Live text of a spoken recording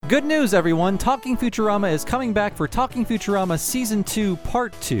Good news, everyone! Talking Futurama is coming back for Talking Futurama Season 2,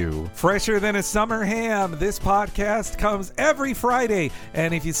 Part 2. Fresher than a summer ham, this podcast comes every Friday.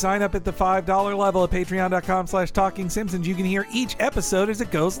 And if you sign up at the $5 level at patreon.com/TalkingSimpsons, you can hear each episode as it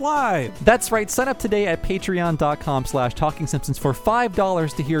goes live. That's right. Sign up today at patreon.com/TalkingSimpsons for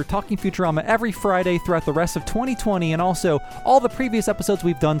 $5 to hear Talking Futurama every Friday throughout the rest of 2020 and also all the previous episodes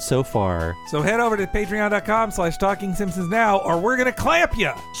we've done so far. So head over to patreon.com/TalkingSimpsons now, or we're going to clamp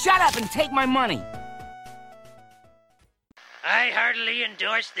you. Shut up and take my money. I heartily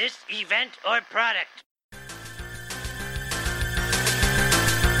endorse this event or product.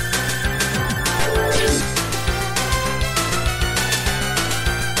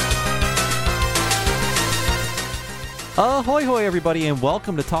 Ahoy hoy everybody, and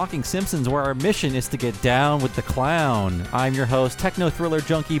welcome to Talking Simpsons, where our mission is to get down with the clown. I'm your host, techno-thriller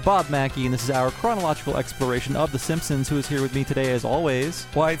junkie Bob Mackey, and this is our chronological exploration of The Simpsons. Who is here with me today as always?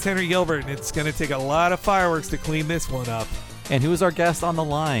 Why, it's Henry Gilbert, and it's going to take a lot of fireworks to clean this one up. And who is our guest on the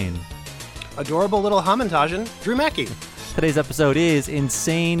line? Adorable little Hamantagen, Drew Mackey. Today's episode is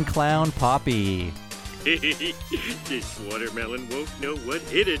Insane Clown Poppy. This watermelon won't know what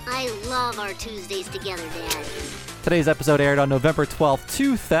hit it. I love our Tuesdays together, Dad. Today's episode aired on November 12th,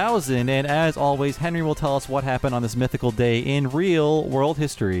 2000, and as always, Henry will tell us what happened on this mythical day in real world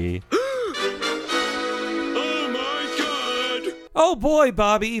history. Oh boy,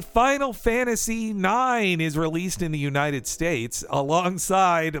 Bobby, Final Fantasy IX is released in the United States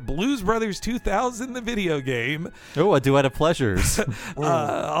alongside Blues Brothers 2000, the video game. Oh, a duet of pleasures.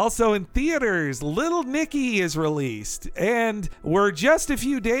 Also in theaters, Little Nicky is released. And we're just a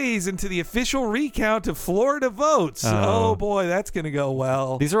few days into the official recount of Florida votes. Oh boy, that's going to go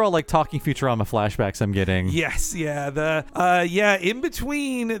well. These are all like Talking Futurama flashbacks I'm getting. Yes, yeah. In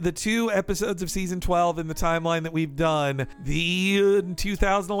between the two episodes of season 12 in the timeline that we've done, the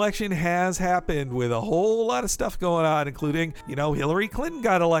 2000 election has happened with a whole lot of stuff going on, including, Hillary Clinton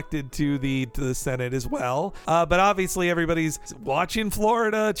got elected to the Senate as well. But obviously everybody's watching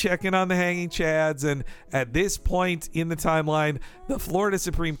Florida, checking on the hanging chads, and at this point in the timeline, the Florida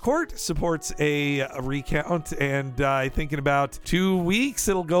Supreme Court supports a recount, and I think in about 2 weeks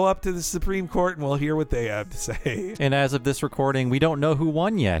it'll go up to the Supreme Court and we'll hear what they have to say. And as of this recording, we don't know who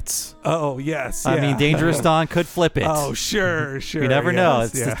won yet. Oh, yes. I mean, Dangerous Dawn could flip it. Oh, sure. You never know.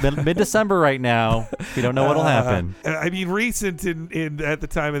 It's mid-December right now. We don't know what'll happen. I mean, recent at the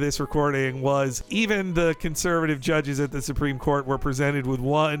time of this recording was even the conservative judges at the Supreme Court were presented with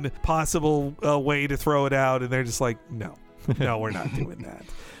one possible way to throw it out, and they're just like, no, we're not doing that.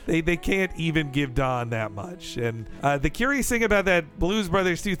 They can't even give Don that much. And the curious thing about that Blues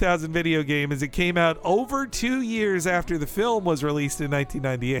Brothers 2000 video game is it came out over 2 years after the film was released in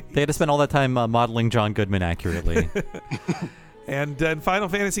 1998. They had to spend all that time modeling John Goodman accurately. And Final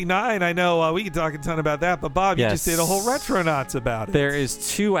Fantasy IX, I know we could talk a ton about that, but Bob, you just did a whole Retronauts about it. There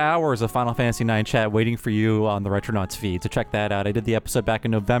is 2 hours of Final Fantasy IX chat waiting for you on the Retronauts feed, so check that out. I did the episode back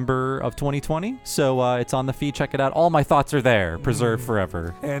in November of 2020, so it's on the feed. Check it out. All my thoughts are there, preserved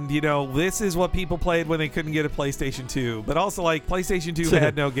forever. And, this is what people played when they couldn't get a PlayStation 2, but also, PlayStation 2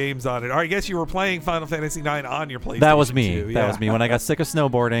 had no games on it. Or I guess you were playing Final Fantasy IX on your PlayStation 2. That was me. That was me. When I got sick of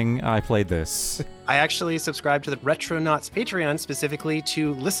snowboarding, I played this. I actually subscribed to the Retronauts Patreon specifically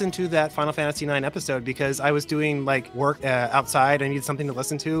to listen to that Final Fantasy IX episode because I was doing work outside. I needed something to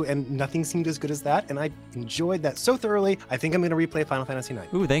listen to, and nothing seemed as good as that. And I enjoyed that so thoroughly. I think I'm going to replay Final Fantasy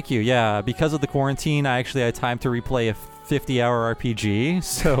IX. Ooh, thank you. Yeah, because of the quarantine, I actually had time to replay a 50-hour RPG,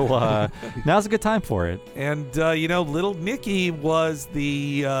 so now's a good time for it. And, Little Nicky was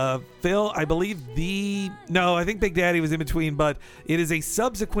the Phil, I believe I think Big Daddy was in between, but it is a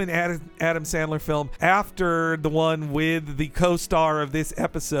subsequent Adam Sandler film after the one with the co-star of this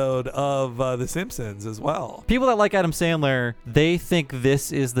episode of The Simpsons as well. People that like Adam Sandler, they think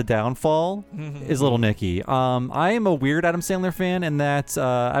this is the downfall, is Little Nicky. I am a weird Adam Sandler fan in that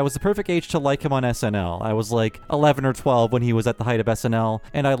I was the perfect age to like him on SNL. I was 11 or 12 when he was at the height of SNL,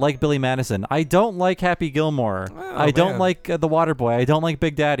 and I like Billy Madison. I don't like Happy Gilmore. I don't like The Waterboy. I don't like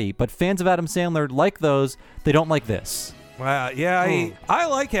Big Daddy, but fans of Adam Sandler like those. They don't like this. Wow, yeah, I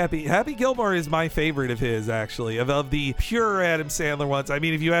like Happy. Happy Gilmore is my favorite of his, actually, of the pure Adam Sandler ones. I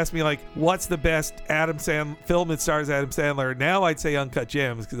mean, if you ask me, what's the best Adam Sandler film that stars Adam Sandler, now I'd say Uncut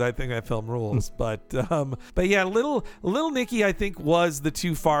Gems, because I think that film rules. But yeah, Little Nicky, I think, was the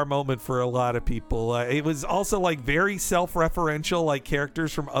too far moment for a lot of people. It was also, very self-referential,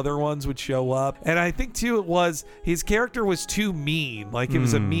 characters from other ones would show up. And I think, too, it was, his character was too mean. It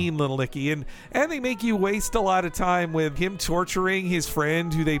was a mean Little Nicky. And they make you waste a lot of time with him him torturing his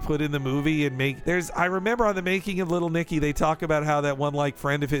friend who they put in the movie and I remember on the making of Little Nicky, they talk about how that one like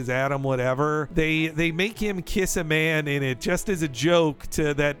friend of his, Adam whatever, they make him kiss a man in it just as a joke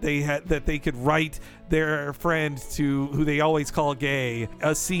that they could write their friend who they always call gay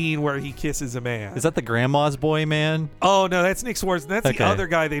a scene where he kisses a man. Is that the grandma's boy man? Oh no, that's Nick Swartzen. That's the other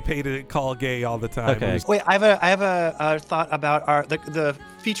guy they pay to call gay all the time. Okay. Wait, I have a thought about the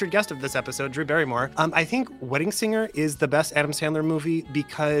featured guest of this episode, Drew Barrymore. I think Wedding Singer is the best Adam Sandler movie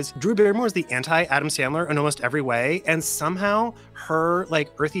because Drew Barrymore is the anti-Adam Sandler in almost every way, and somehow her like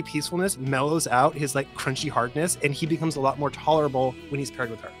earthy peacefulness mellows out his like crunchy hardness, and he becomes a lot more tolerable when he's paired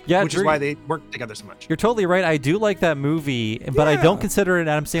with her. Yeah, which is why they work together so much. You're totally right. I do like that movie, but I don't consider it an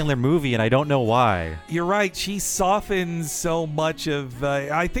Adam Sandler movie, and I don't know why. You're right. She softens so much of.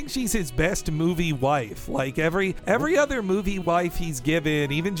 I think she's his best movie wife. Like every other movie wife he's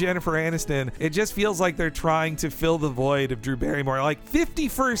given, even Jennifer Aniston, it just feels like they're trying to fill the void of Drew Barrymore. Like 50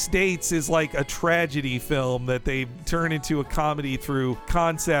 First Dates is like a tragedy film that they turn into a comedy through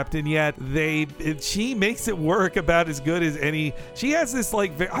concept, and yet she makes it work about as good as any. She has this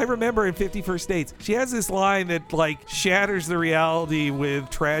like, I remember in 50 First Dates, she has this line that like shatters the reality with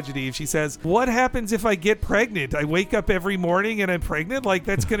tragedy. She says, "What happens if I get pregnant? I wake up every morning and I'm pregnant? Like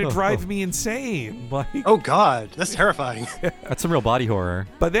that's gonna drive me insane." Like, oh God, that's terrifying. That's some real body horror.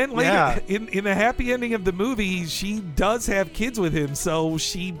 But then later, in the happy ending of the movie, she does have kids with him, so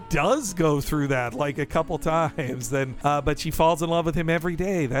she does go through that like a couple times. Then, but she falls in love with him every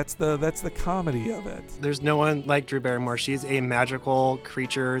day. That's the comedy of it. There's no one like Drew Barrymore. She's a magical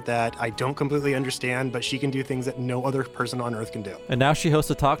creature that I don't completely understand, but she can do things that no other person on earth can do. And now she hosts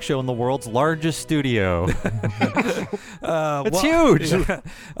a talk show in the world's largest studio. It's huge. Yeah.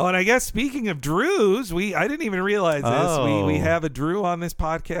 Oh, and I guess speaking of Drews, I didn't even realize this. We have a Drew on this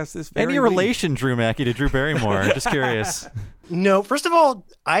podcast this very Any week. relation, Drew Mackey, to Drew Barrymore? Just curious. No, first of all,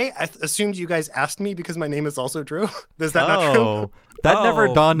 I assumed you guys asked me because my name is also Drew. Is that not true? That never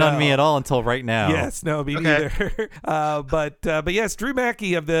dawned on me at all until right now. Yes, no, me neither. But yes, Drew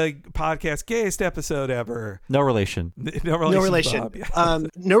Mackey of the podcast Gayest Episode Ever. No relation. No relation. Bob.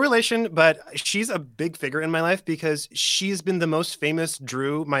 No relation, but she's a big figure in my life because she's been the most famous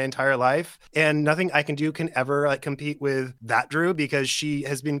Drew my entire life, and nothing I can do can ever like compete with that Drew because she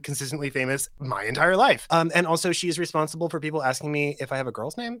has been consistently famous my entire life. And also she is responsible for people asking me if I have a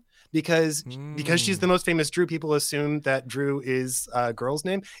girl's name because she's the most famous Drew. People assume that Drew is a girl's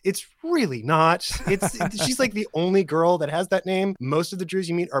name. It's really not. She's like the only girl that has that name. Most of the Drews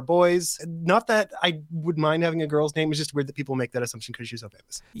you meet are boys. Not that I would mind having a girl's name. It's just weird that people make that assumption because she's so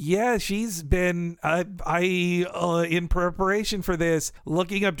famous. Yeah, she's been. In preparation for this,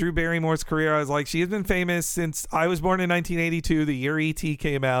 looking up Drew Barrymore's career, I was like, she has been famous since I was born in 1982, the year E.T.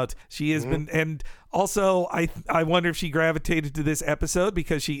 came out. She has been, and also, I wonder if she gravitated to this episode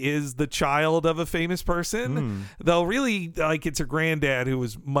because she is the child of a famous person. Though really, like, it's her granddad who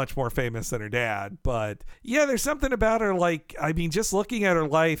was much more famous than her dad. But yeah, there's something about her, like, I mean, just looking at her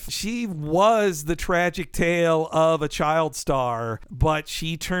life, she was the tragic tale of a child star, but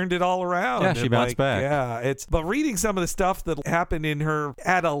she turned it all around. Yeah, she bounced back. Yeah, but reading some of the stuff that happened in her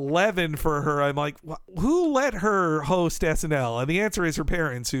at 11 for her, I'm like, who let her host SNL? And the answer is her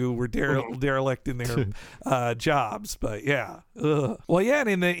parents, who were derelict in their jobs. But yeah. Well, yeah,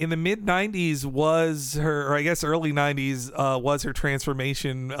 and in the mid 90s was her, or I guess early 90s was her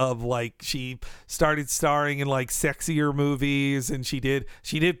transformation of like, she started starring in like sexier movies, and she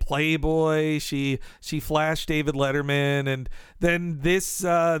did Playboy, she flashed David Letterman, and then this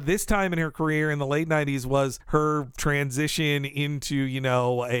time in her career in the late 90s was her transition into, you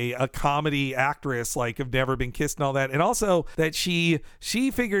know, a comedy actress, like Have Never Been Kissed and all that. And also that she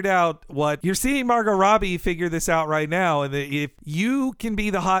figured out what you're seeing Margot Robbie figure this out right now. And if you can be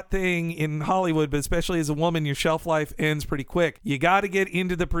the hot thing in Hollywood, but especially as a woman, your shelf life ends pretty quick. You got to get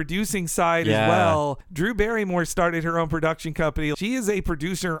into the producing side as well. Drew Barrymore started her own production company. She is a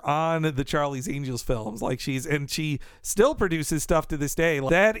producer on the Charlie's Angels films. Like she still produces stuff to this day.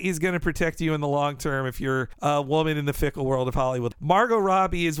 That is going to protect you in the long term if you're a woman in the fickle world of Hollywood. Margot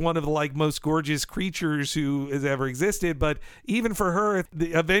Robbie is one of the like most gorgeous creatures who has ever existed, but even for her,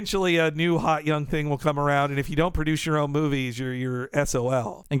 eventually a new hot young thing will come around, and if you don't produce your own movies, you're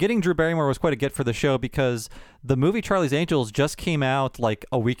SOL. And getting Drew Barrymore was quite a get for the show because the movie Charlie's Angels just came out like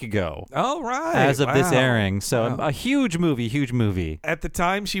a week ago. Oh, right. As of this airing. So a huge movie. At the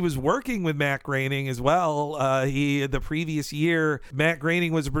time, she was working with Matt Groening as well. The previous year, Matt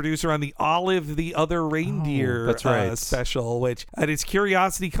Groening was a producer on the Olive the Other Reindeer special, which at its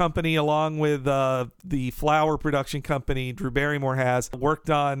Curiosity Company, along with the Flower production company Drew Barrymore has, worked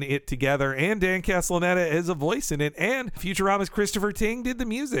on it together, and Dan Castellaneta as a voice in it, and Futurama's Christopher Ting did the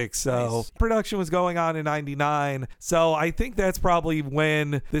music. So production was going on in 99. So I think that's probably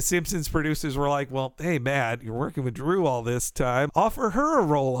when the Simpsons producers were like, well, hey, Matt, you're working with Drew all this time. Offer her a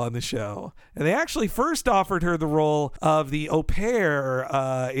role on the show. And they actually first offered her the role of the au pair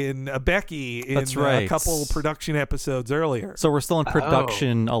in Becky in That's right. a couple production episodes earlier. So we're still in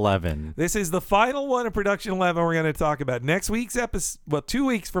production 11. This is the final one of production 11 we're going to talk about. Next week's episode, well, 2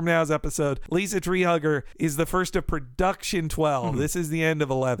 weeks from now's episode, Lisa Treehugger is the first of production 12. This is the end of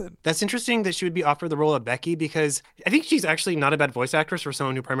 11. That's interesting that she would be offered the role of Becky, because I think she's actually not a bad voice actress for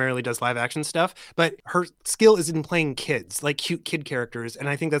someone who primarily does live action stuff, but her skill is in playing kids, like cute kid characters. And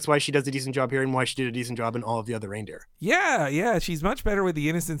I think that's why she does a decent job here and why she did a decent job in all of the other reindeer. Yeah, she's much better with the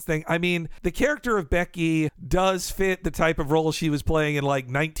innocence thing. I mean, the character of Becky does fit the type of role she was playing in like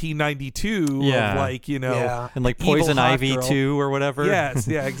 1992 Yeah. of like, you know, Yeah. And like evil Poison hot Ivy girl. 2 or whatever. Yes,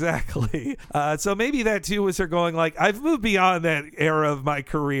 yeah, exactly. So maybe that too was her going like, I've moved beyond that era of my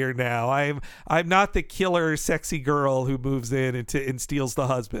career now. I'm not the killer sexy girl who moves in and steals the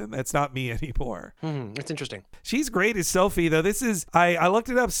husband. That's not me anymore. It's interesting. She's great as Sophie, though. This is, I looked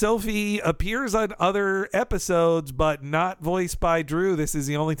it up. Sophie appears on other episodes, but not voiced by Drew. This is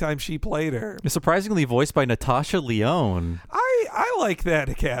the only time she played her. Surprisingly voiced by Natasha Lyonne. I like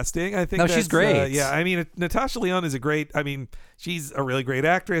that casting. I think No, she's that's, great. Yeah, I mean, Natasha Lyonne is she's a really great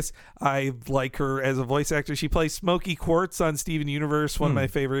actress. I like her as a voice actor. She plays Smokey Quartz on Steven Universe, one of my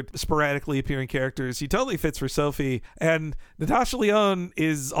favorite sporadically appearing characters. She totally fits for Sophie. And Natasha Lyonne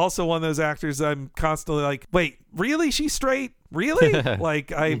is also one of those actors I'm constantly like, wait, really? She's straight? Really?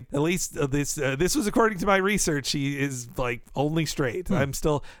 Like, I at least this was according to my research. She is like only straight. I'm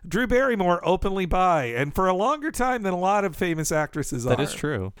still Drew Barrymore openly bi, and for a longer time than a lot of famous actresses are. That is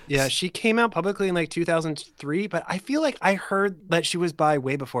true. Yeah, she came out publicly in like 2003, but I feel like I heard that she was bi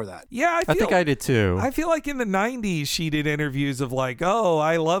way before that. Yeah, I think I did too. I feel like in the 90s she did interviews of like, oh,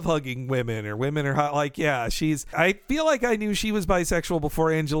 I love hugging women, or women are hot. Like, yeah, I feel like I knew she was bisexual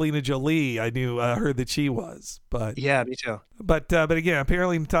before Angelina Jolie. I heard that she was, but Yeah, me too. But again,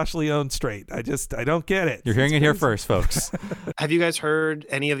 apparently Natasha Lyonne's straight. I don't get it. You're hearing it here first, folks. Have you guys heard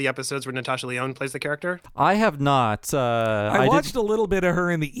any of the episodes where Natasha Lyonne plays the character? I have not. I watched a little bit of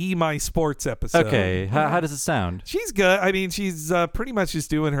her in the E! My Sports episode. Okay, how does it sound? She's good. I mean, she's pretty much just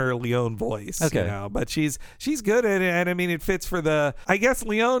doing her Leon voice, Okay. you know, but she's good at it, and I mean, it fits for the. I guess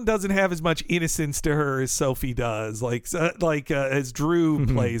Leon doesn't have as much innocence to her as Sophie does, as Drew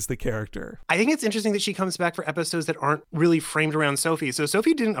plays the character. I think it's interesting that she comes back for episodes that aren't really framed around Sophie. So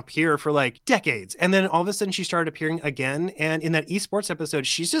Sophie didn't appear for like decades, and then all of a sudden she started appearing again. And in that esports episode,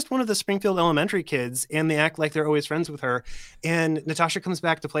 she's just one of the Springfield Elementary kids, and they act like they're always friends with her. And Natasha comes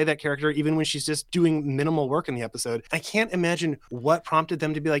back to play that character even when she's just doing minimal work in the episode. I can't imagine what prompted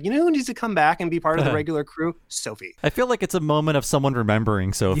them to be like, you know who needs to come back and be part of the regular crew? Sophie. I feel like it's a moment of someone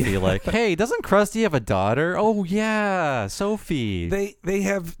remembering Sophie. Like, hey, doesn't Krusty have a daughter? Oh yeah, Sophie. They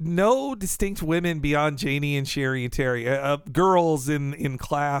have no distinct women beyond Janie and Sherry and Terry, girls in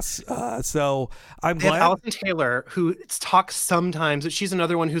class. So I'm They have glad. Allison Taylor, who talks sometimes. She's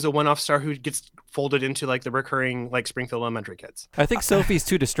another one who's a one-off star who gets folded into like the recurring like Springfield Elementary kids. I think Sophie's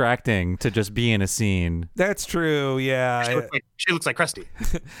too distracting to just be in a scene. That's true. Yeah. She looks like Krusty.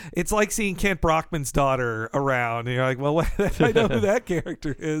 It's like seeing Kent Brockman's daughter around, and you're like, well, I know who that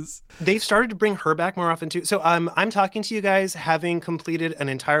character is. They've started to bring her back more often too. So I'm talking to you guys having completed an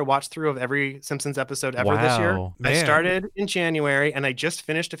entire watch through of every Simpsons episode ever this year. Wow, I man. started in January and I just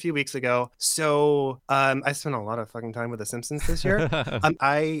finished a few weeks ago. So I spent a lot of fucking time with The Simpsons this year.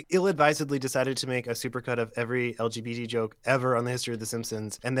 I ill-advisedly decided to make a supercut of every LGBT joke ever on the history of The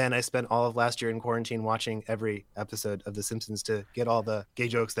Simpsons. And then I spent all of last year in quarantine watching every episode of The Simpsons to get all the gay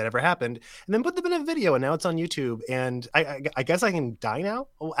jokes that ever happened, and then put them in a video. And now it's on YouTube. And I guess I can die now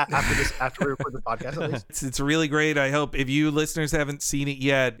after we record the podcast at least. It's really great. I hope if you listeners haven't seen it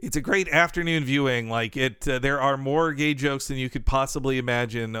yet, it's a great afternoon viewing. Like there are more gay jokes than you could possibly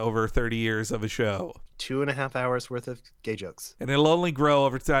imagine over 30 years of a show. 2.5 hours worth of gay jokes. And it'll only grow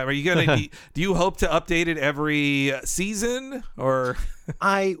over time. Are you gonna? do you hope to update it every season, or?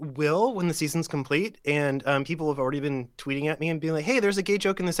 I will when the season's complete, and people have already been tweeting at me and being like, "Hey, there's a gay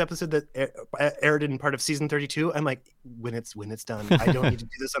joke in this episode that aired in part of season 32." I'm like, when it's done, I don't need to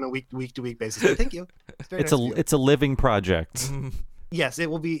do this on a week to week basis. But thank you. It's very nice of you. It's a living project. Yes, it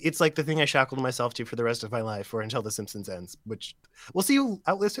will be. It's like the thing I shackled myself to for the rest of my life, or until The Simpsons ends. Which we'll see who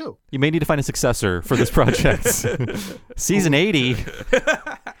outlives who. You may need to find a successor for this project. Season 80.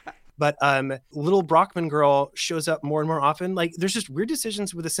 But little Brockman girl shows up more and more often. Like, there's just weird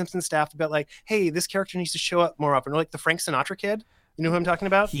decisions with the Simpsons staff about like, hey, this character needs to show up more often. Or like the Frank Sinatra kid. You know who I'm talking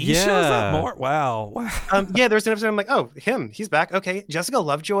about? He shows up more. Wow. Yeah, there's an episode I'm like, oh, he's back. Okay. Jessica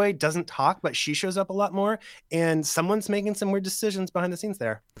Lovejoy doesn't talk, but she shows up a lot more. And someone's making some weird decisions behind the scenes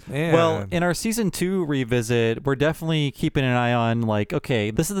there. Man. Well, in our season 2 revisit, we're definitely keeping an eye on, like,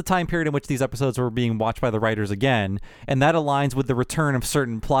 okay, this is the time period in which these episodes were being watched by the writers again. And that aligns with the return of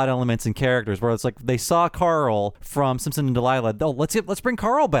certain plot elements and characters, where it's like they saw Carl from Simpson and Delilah. Oh, let's bring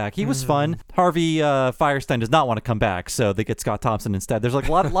Carl back. He was fun. Harvey Firestein does not want to come back, so they get Scott Thompson instead. There's like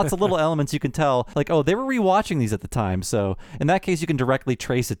lots of little elements you can tell, like, oh, they were rewatching these at the time. So in that case, you can directly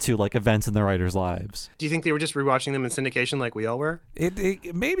trace it to like events in the writers' lives. Do you think they were just rewatching them in syndication like we all were?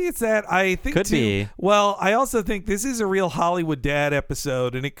 Maybe it's that. I think could be. Well, I also think this is a real Hollywood Dad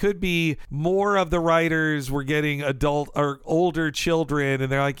episode, and it could be more of the writers were getting adult or older children, and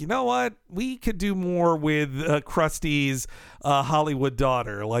they're like, you know what, we could do more with Krusty's Hollywood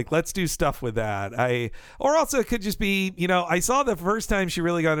daughter. Like, let's do stuff with that. Or also it could just be, I saw the first time she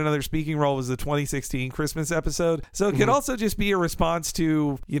really got another speaking role was the 2016 Christmas episode. So it could also just be a response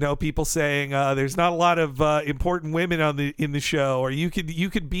to, people saying there's not a lot of important women in the show, or you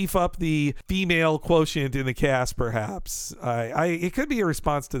could beef up the female quotient in the cast, perhaps. It could be a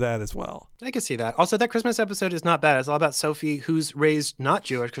response to that as well. I can see that. Also, that Christmas episode is not bad. It's all about Sophie, who's raised not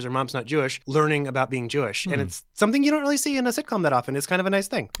Jewish because her mom's not Jewish, learning about being Jewish. And it's something you don't really see in a sitcom that often. It's kind of a nice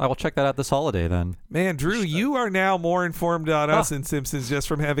thing. I will check that out this holiday then. Man, Drew, you are now more informed on us in Simpsons just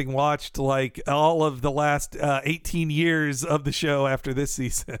from having watched like all of the last 18 years of the show after this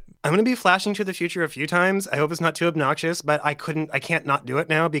season. I'm going to be flashing to the future a few times. I hope it's not too obnoxious, but I can't not do it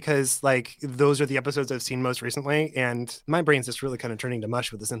now because like those are the episodes I've seen most recently. And my brain's just really kind of turning to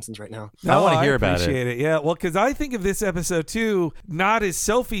much with The Simpsons right now. I want to hear about it. I appreciate it. Yeah, well, because I think of this episode too, not as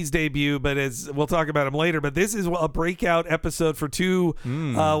Sophie's debut, but as we'll talk about him later. But this is a breakout episode for two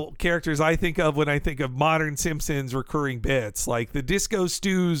characters I think of when I think of modern Simpsons recurring bits, like the disco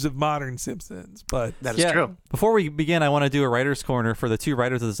stews of modern Simpsons. But that is true. Before we begin, I want to do a writer's corner for the two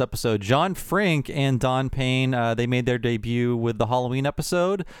writers of this episode. John Frink and Don Payne, they made their debut with the Halloween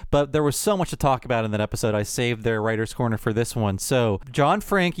episode, but there was so much to talk about in that episode, I saved their writer's corner for this one. So, John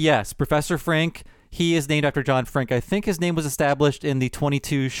Frink, yes, Professor Frink. He is named after John Frink. I think his name was established in the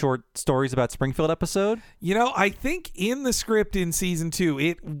 22 short stories about Springfield episode. I think in the script in season 2,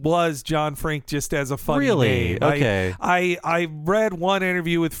 it was John Frink just as a funny name. Really? Okay. I read one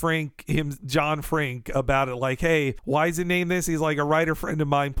interview with John Frink, about it. Like, hey, why is it named this? He's like, a writer friend of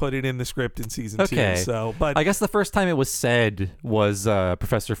mine put it in the script in season 2. So, but I guess the first time it was said was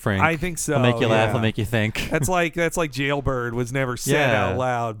Professor Frink. I think so. I'll make you laugh. I'll make you think. That's like Jailbird was never said out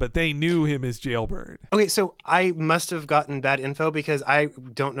loud, but they knew him as Jailbird. Okay, so I must have gotten bad info because I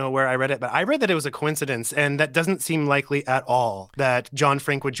don't know where I read it, but I read that it was a coincidence, and that doesn't seem likely at all that John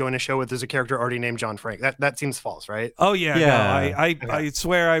Frink would join a show where there's a character already named John Frink. That seems false, right? Oh, yeah. No, I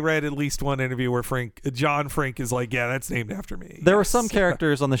swear I read at least one interview where John Frink is like, yeah, that's named after me. There were some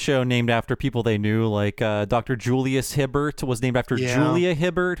characters on the show named after people they knew, like Dr. Julius Hibbert was named after Julia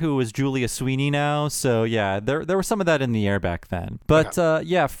Hibbert, who is Julia Sweeney now. So, yeah, there was some of that in the air back then. But,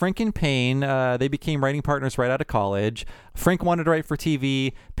 Frink and Payne, they became writing partners right out of college. Frink wanted to write for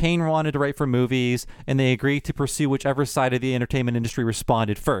TV, Payne wanted to write for movies, and they agreed to pursue whichever side of the entertainment industry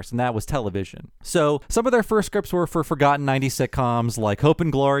responded first, and that was television. So some of their first scripts were for forgotten 90s sitcoms like Hope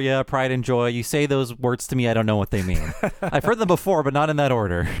and Gloria, Pride and Joy. You say those words to me, I don't know what they mean. I've heard them before, but not in that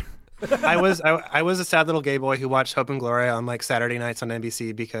order. I was a sad little gay boy who watched Hope and Gloria on like Saturday nights on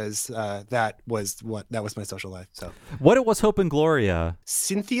NBC because that was my social life. So what was Hope and Gloria?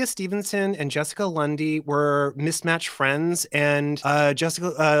 Cynthia Stevenson and Jessica Lundy were mismatched friends, and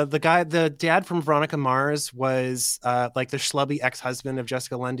the dad from Veronica Mars was like the schlubby ex-husband of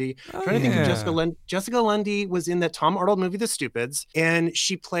Jessica Lundy. I'm trying to think of Jessica Lundy. Jessica Lundy was in that Tom Arnold movie The Stupids, and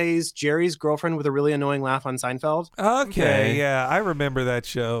she plays Jerry's girlfriend with a really annoying laugh on Seinfeld. Okay. Yeah, I remember that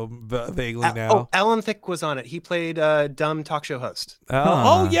show vaguely now. Oh, Alan Thicke was on it. He played a dumb talk show host.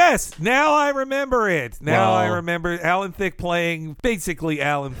 Oh, yes. Now I remember it. I remember Alan Thicke playing basically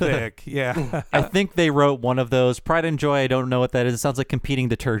Alan Thicke. Yeah. I think they wrote one of those. Pride and Joy, I don't know what that is. It sounds like competing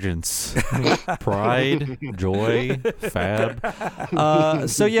detergents. Pride, Joy, Fab.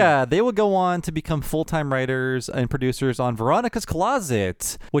 So, yeah, they would go on to become full-time writers and producers on Veronica's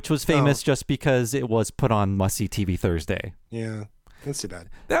Closet, which was famous just because it was put on Must See TV Thursday. Yeah. That's too bad.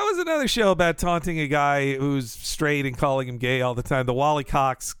 That was another show about taunting a guy who's straight and calling him gay all the time. The Wally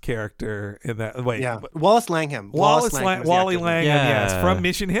Cox character in that. Wait, Yeah, Wallace Langham. Wally was the Langham. actor. Yes, from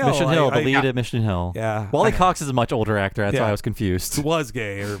Mission Hill. Mission Hill, the I- lead at Mission Hill. Yeah. Wally Cox is a much older actor. That's Yeah. why I was confused. was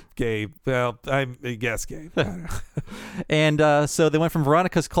gay or gay. Well, I guess gay. I don't know. And so they went from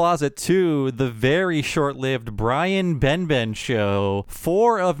Veronica's Closet to the very short-lived Brian Benben show.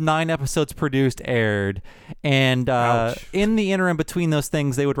 4 of 9 episodes produced, aired. And Ouch. in the interim between those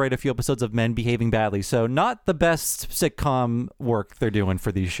things, they would write a few episodes of men behaving badly. So not the best sitcom work they're doing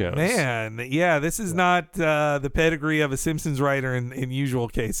for these shows. Man, yeah, this is not the pedigree of a Simpsons writer in usual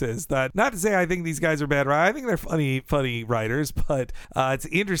cases. That not to say I think these guys are bad. I think they're funny writers, but it's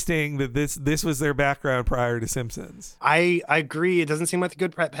interesting that this was their background prior to Simpsons. I agree. It doesn't seem like a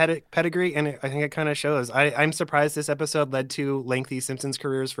good pedigree, and I think it kind of shows. I'm surprised this episode led to lengthy Simpsons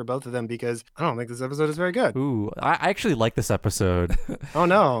careers for both of them because I don't think this episode is very good. Ooh, I actually like this episode. Oh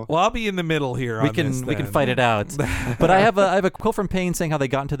no. Well, I'll be in the middle here. we on can this, we can then. fight it out. But I have a quote from Payne saying how they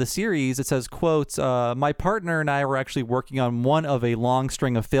got into the series. It says, quote, my partner and I were actually working on one of a long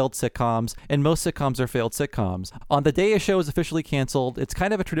string of failed sitcoms, and most sitcoms are failed sitcoms. On the day a show is officially canceled, it's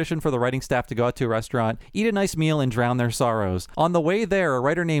kind of a tradition for the writing staff to go out to a restaurant, eat a nice meal, and drown their sorrows. On the way there, a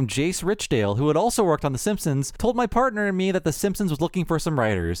writer named Jace Richdale, who had also worked on The Simpsons, told my partner and me that The Simpsons was looking for some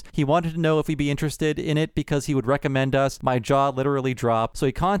writers. He wanted to know if we'd be interested in it because he would recommend us. My jaw literally dropped. So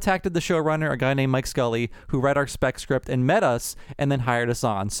he contacted the showrunner, a guy named Mike Scully, who read our spec script and met us and then hired us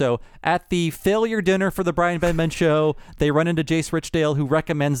on. So at the failure dinner for the Brian Benben show, they run into Jace Richdale, who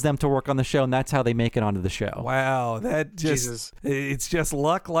recommends them to work on the show, and that's how they make it onto the show. Wow, that just Jesus. it's just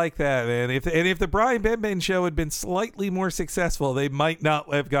luck like that, man. If the Brian Benben show had been slightly more successful, they might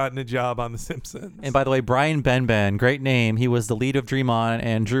not have gotten a job on The Simpsons. And by the way, Brian Benben, great name. He was the lead of Dream On,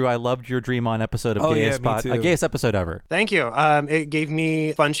 and Drew, I loved your Dream On episode of Oh, yeah, Gayest, me too. Gayest episode ever. Thank you. It gave me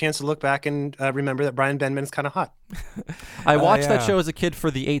a fun chance to look back and remember that Brian Benben is kind of hot. I watched that yeah. show as a kid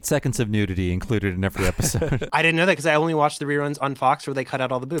for the 8 seconds of nudity included in every episode. I didn't know that because I only watched the reruns on Fox where they cut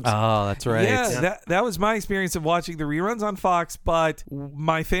out all the boobs. Oh, that's right. Yeah, that was my experience of watching the reruns on Fox, but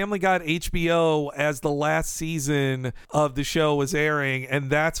my family got HBO as the last season of the show was airing, and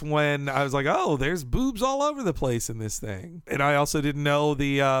that's when I was like, oh, there's boobs all over the place in this thing. And I also didn't know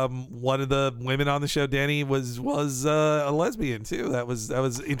the one of the women on the show, Denny, was a lesbian too. That was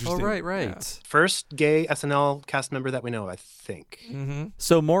interesting. Oh, right. Yeah. First gay SNL cast member that we know of, I think.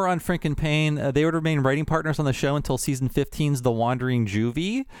 So more on Frink and Payne. They would remain writing partners on the show until season 15's The Wandering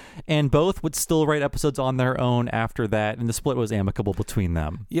Juvie, and both would still write episodes on their own after that, and the split was amicable between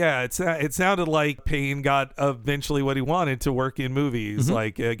them. Yeah, it sounded like Payne got eventually what he wanted to work in movies.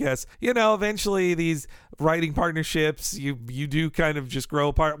 Like, I guess, eventually these writing partnerships, you do kind of just grow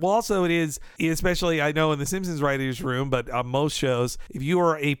apart. Well, also it is, especially I know in the Simpsons writers room, but on most shows, if you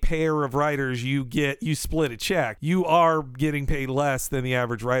are a pair of writers, you split a check. You are getting paid less than the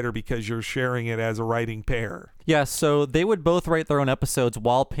average writer because you're sharing it as a writing pair. Yeah, so they would both write their own episodes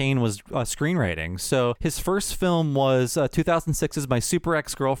while Payne was screenwriting. So his first film was 2006's My Super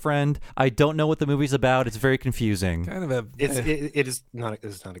Ex-Girlfriend. I don't know what the movie's about. It's very confusing. Kind of It is not a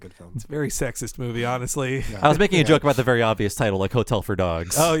good film. it's a very sexist movie, honestly. I was making a joke about the very obvious title, like Hotel for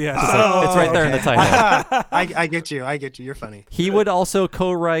Dogs. Oh, yeah. It's right there in the title. I get you. You're funny. He would also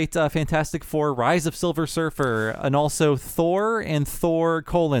co-write Fantastic Four, Rise of Silver Surfer, and also Thor and Thor: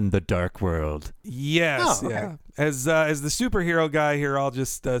 The Dark World. Yes. Oh, okay. Yeah. As the superhero guy here, I'll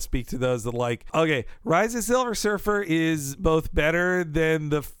just speak to those that okay, Rise of Silver Surfer is both better than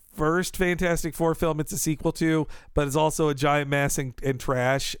the first Fantastic Four film it's a sequel to, but it's also a giant mess and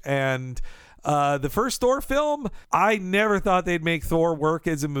trash. And the first Thor film, I never thought they'd make Thor work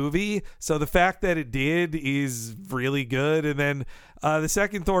as a movie. So the fact that it did is really good. And then the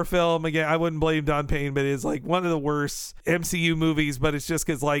second Thor film, again, I wouldn't blame Don Payne, but it's like one of the worst MCU movies, but it's just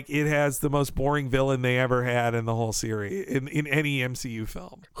because it has the most boring villain they ever had in the whole series, in any MCU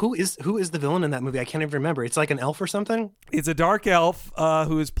film. Who is the villain in that movie? I can't even remember. It's like an elf or something? It's a dark elf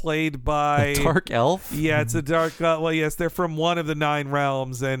who is played by... Dark Elf? Yeah, it's a dark... well, yes, they're from one of the 9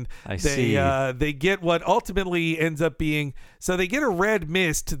 realms, and they get what ultimately ends up being... So they get a red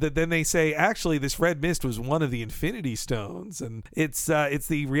mist that then they say, actually, this red mist was one of the Infinity Stones, and it's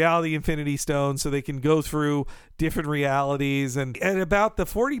the reality Infinity Stone, so they can go through different realities. And at about the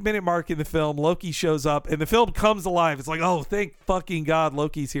 40-minute mark in the film, Loki shows up and the film comes alive. It's like, oh, thank fucking God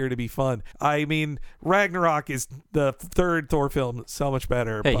Loki's here to be fun. I mean, Ragnarok is the third Thor film, so much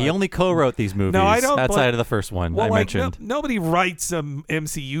better. Hey, he only co-wrote these movies outside of the first one I mentioned. Nobody writes an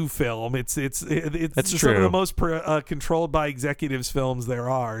MCU film. It's That's some true. of the most controlled by executives films there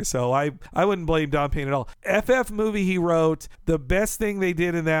are. So I wouldn't blame Don Payne at all. FF movie he wrote, the best thing they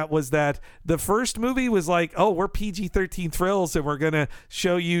did in that was that the first movie was like, oh, we're PG-13 thrills and we're going to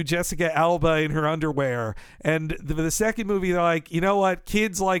show you Jessica Alba in her underwear. And the second movie, they're like, you know what?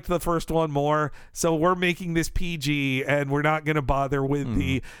 Kids liked the first one more, so we're making this PG and we're not going to bother with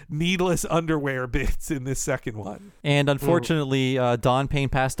the needless underwear bits in this second one. And unfortunately, Don Payne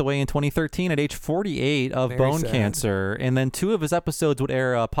passed away in 2013 at age 48 of Very bone sad. cancer. And then 2 of his episodes would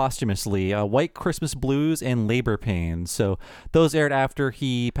air posthumously, White Christmas Blues and Labor Pains. So those aired after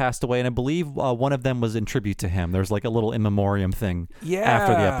he passed away. And I believe one of them was in tribute to him. There's like a little in memoriam thing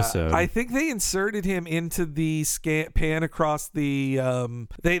after the episode. I think they inserted him into the pan across the...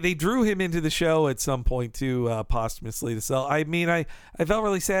 They drew him into the show at some point too, posthumously to sell. I mean, I felt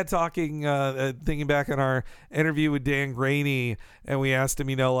really sad thinking back on our interview with Dan Graney, and we asked him,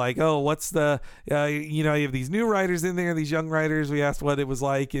 like, oh, what's the, you have these new writers in there, these young writers. We asked what it was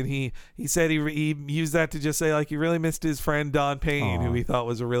like, and he said he used that to just say, like, he really missed his friend Don Payne, who he thought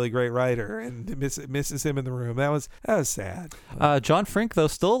was a really great writer, and misses him in the room. That was sad. John Frink, though,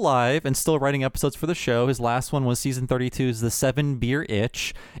 still alive and still writing episodes for the show. His last one was season 32's The 7 Beer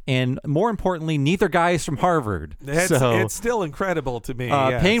Itch, and more importantly, neither guy is from Harvard. It's still incredible to me.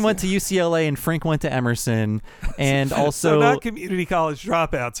 Payne went to UCLA and Frink went to Emerson, and also so not community college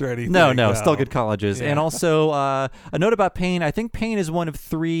dropouts or anything. No, still good colleges. Yeah. And also a note about Payne. I think Payne is one of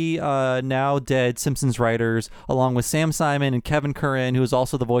 3 now dead Simpsons writers, along with Sam Simon and Kevin Curran, who is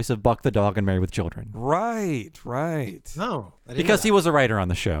also the voice of Buck the Dog and Married with Children. Right. No, I didn't Because know he was a writer on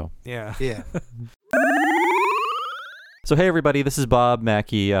the show. Yeah. that. Yeah. So hey everybody, this is Bob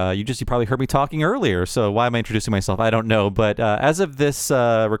Mackey. You probably heard me talking earlier, so why am I introducing myself? I don't know, but as of this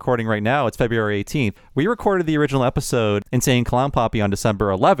recording right now, it's February 18th. We recorded the original episode, Insane Clown Poppy, on December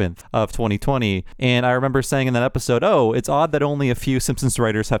 11th of 2020, and I remember saying in that episode, oh, it's odd that only a few Simpsons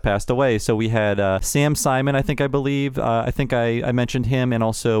writers have passed away. So we had Sam Simon, I believe. I think I mentioned him, and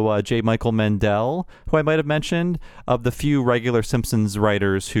also J. Michael Mendel, who I might have mentioned, of the few regular Simpsons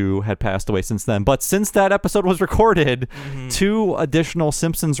writers who had passed away since then. But since that episode was recorded, 2 additional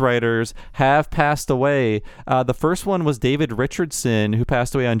Simpsons writers have passed away. The first one was David Richardson, who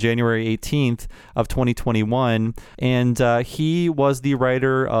passed away on January 18th of 2021, and he was the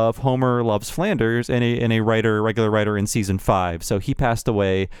writer of Homer Loves Flanders and a regular writer in season 5. So he passed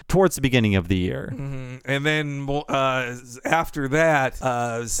away towards the beginning of the year. And then after that,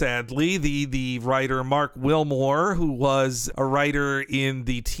 sadly, the writer Mark Wilmore, who was a writer in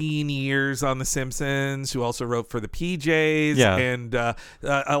the teen years on The Simpsons, who also wrote for the PJs, and a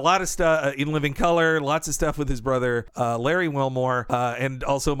lot of stuff in Living Color, lots of stuff with his brother Larry Wilmore, and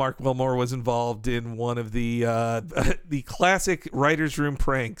also Mark Wilmore was involved in one of the classic writers' room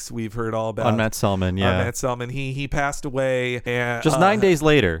pranks we've heard all about On Matt Selman, yeah. On Matt Selman, he passed away, and just 9 days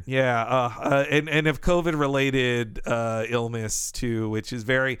later. Yeah, and of COVID-related illness too, which is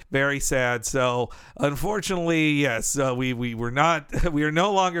very, very sad. So unfortunately, yes, we are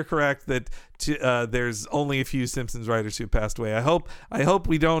no longer correct that there's only a few Simpsons writers who passed away. I hope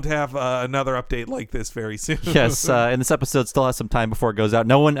we don't have another update like this very soon. Yes, and this episode still has some time before it goes out.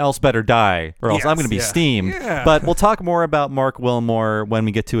 No one else better die, or else I'm going to be steamed. Yeah. But we'll talk more about Mark Wilmore when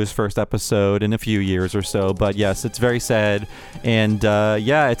we get to his first episode in a few years or so. But yes, it's very sad. And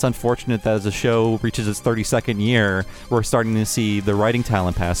it's unfortunate that as the show reaches its 32nd year, we're starting to see the writing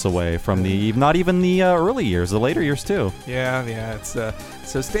talent pass away from not even the early years, the later years too. Yeah, it's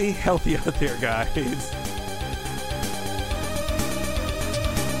so stay healthy out there, guys.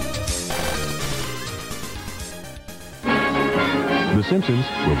 The Simpsons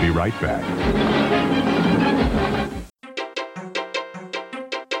will be right back.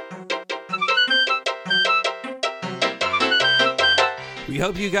 We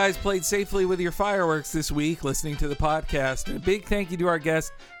hope you guys played safely with your fireworks this week listening to the podcast. And a big thank you to our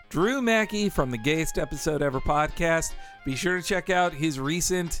guest, Drew Mackey from the Gayest Episode Ever podcast. Be sure to check out his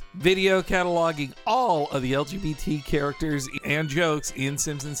recent video cataloging all of the LGBT characters and jokes in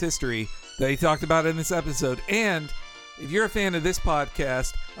Simpsons history that he talked about in this episode. And if you're a fan of this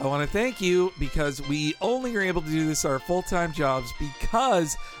podcast, I want to thank you because we only are able to do this our full-time jobs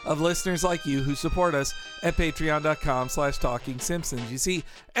because of listeners like you who support us at patreon.com/TalkingSimpsons. You see,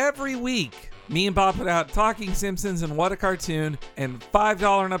 every week, me and Bob put out Talking Simpsons and What a Cartoon, and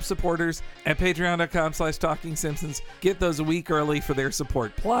 $5 and up supporters at patreon.com/TalkingSimpsons get those a week early for their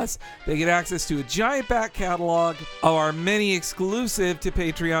support. Plus, they get access to a giant back catalog of our many exclusive to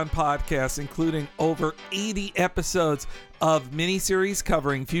Patreon podcasts, including over 80 episodes of miniseries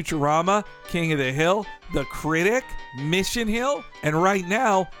covering Futurama, King of the Hill, The Critic, Mission Hill, and right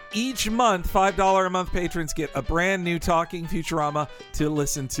now, each month, $5 a month patrons get a brand new Talking Futurama to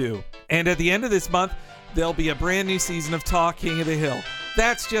listen to. And at the end of this month, there'll be a brand new season of Talk King of the Hill.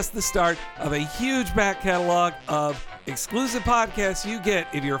 That's just the start of a huge back catalog of exclusive podcasts you get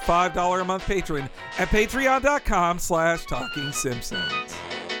if you're a $5 a month patron at patreon.com/TalkingSimpsons.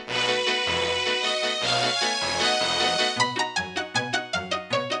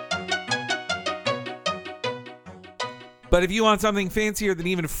 But if you want something fancier than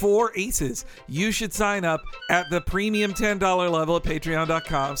even 4 aces, you should sign up at the premium $10 level at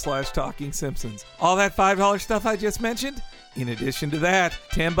patreon.com/TalkingSimpsons. All that $5 stuff I just mentioned, in addition to that,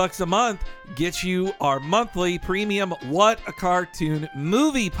 $10 a month gets you our monthly premium What a Cartoon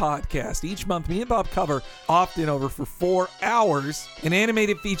movie podcast. Each month, me and Bob cover, often over for 4 hours, an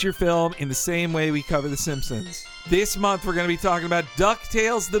animated feature film in the same way we cover The Simpsons. This month, we're going to be talking about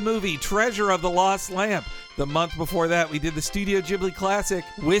DuckTales the movie, Treasure of the Lost Lamp. The month before that, we did the Studio Ghibli classic,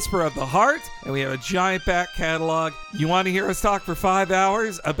 Whisper of the Heart, and we have a giant back catalog. You want to hear us talk for 5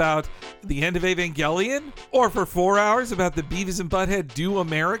 hours about the end of Evangelion? Or for 4 hours about the Beavis and Butthead Do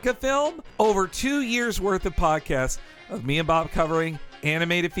America film? Over 2 years worth of podcasts of me and Bob covering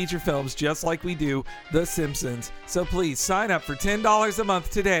animated feature films just like we do The Simpsons. So please sign up for $10 a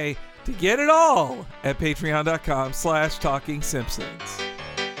month today to get it all at patreon.com/TalkingSimpsons.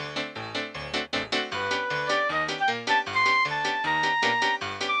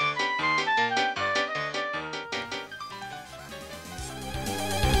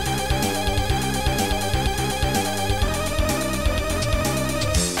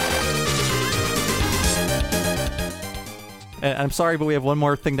 And I'm sorry, but we have one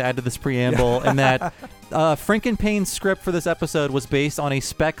more thing to add to this preamble, and that Frankenpayne's script for this episode was based on a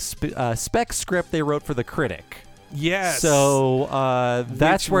spec script they wrote for The Critic. Yes. So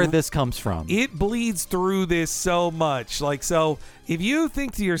that's where this comes from. It bleeds through this so much. So if you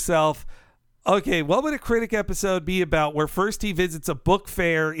think to yourself, okay, what would a Critic episode be about where first he visits a book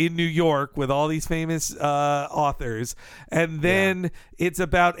fair in New York with all these famous authors, and then it's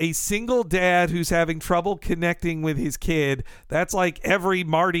about a single dad who's having trouble connecting with his kid. That's like every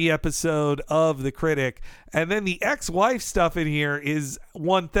Marty episode of The Critic. And then the ex-wife stuff in here is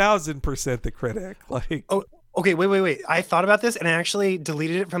 1000% The Critic. Oh, okay, wait. I thought about this and I actually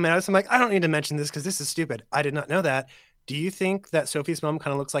deleted it from my notes. I'm like, I don't need to mention this because this is stupid. I did not know that. Do you think that Sophie's mom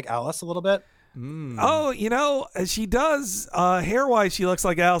kind of looks like Alice a little bit? Oh, she does. Hair-wise, she looks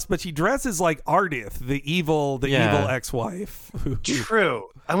like Alice, but she dresses like Ardith, the evil ex-wife. True.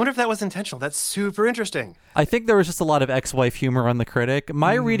 I wonder if that was intentional. That's super interesting. I think there was just a lot of ex-wife humor on The Critic.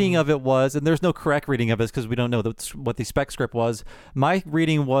 My reading of it was, and there's no correct reading of it because we don't know what the spec script was. My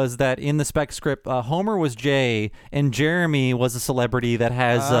reading was that in the spec script, Homer was Jay and Jeremy was a celebrity that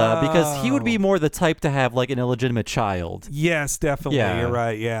has, because he would be more the type to have like an illegitimate child. Yes, definitely. Yeah. You're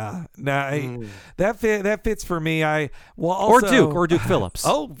right. Yeah. Now, that fits for me. Or Duke Phillips.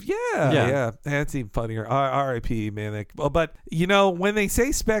 Oh, yeah. That's even funnier. R.I.P., man. But, when they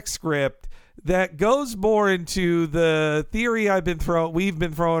say spec script, that goes more into the theory we've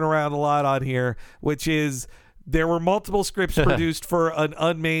been throwing around a lot on here, which is there were multiple scripts produced for an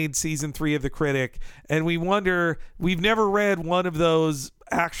unmade season 3 of The Critic, and we wonder, we've never read one of those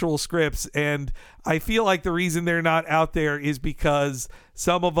actual scripts, and I feel like the reason they're not out there is because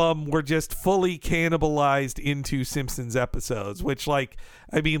some of them were just fully cannibalized into Simpsons episodes, which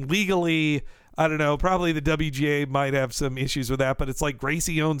legally, I don't know, probably the WGA might have some issues with that, but it's like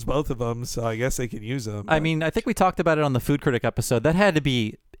Gracie owns both of them, so I guess they can use them. I mean, I think we talked about it on the Food Critic episode. That had to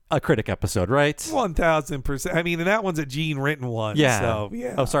be a Critic episode, right? 1000%. I mean, and that one's a Gene written one. Yeah. So,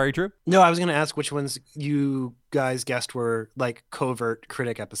 yeah. Oh, sorry, Drew? No, I was going to ask which ones you guys guessed were like covert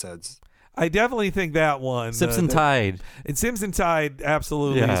Critic episodes. I definitely think that one. Simpson Tide. And Simpson Tide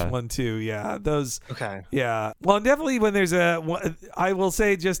absolutely is one too. Yeah. Those. Okay. Yeah. Well, definitely when there's I will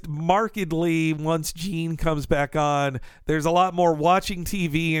say just markedly once Gene comes back on, there's a lot more watching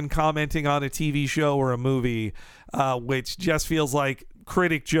TV and commenting on a TV show or a movie, which just feels like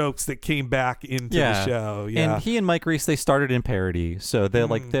critic jokes that came back into the show. Yeah. And he and Mike Reese, they started in parody, so they're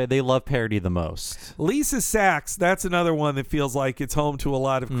they love parody the most. Lisa Sachs, that's another one that feels like it's home to a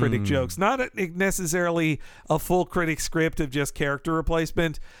lot of critic jokes. Not necessarily a full critic script of just character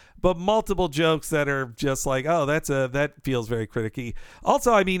replacement, but multiple jokes that are just like, oh, that feels very criticky.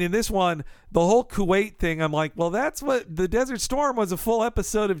 Also, I mean, in this one, the whole Kuwait thing, I'm like, well, that's what the Desert Storm was, a full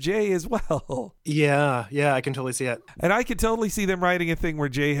episode of Jay as well. Yeah, I can totally see it. And I could totally see them writing a thing where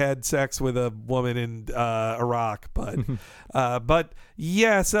Jay had sex with a woman in Iraq, but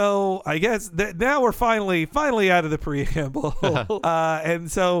yeah. So I guess that now we're finally out of the preamble,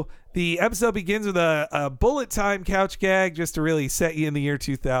 and so. The episode begins with a bullet time couch gag just to really set you in the year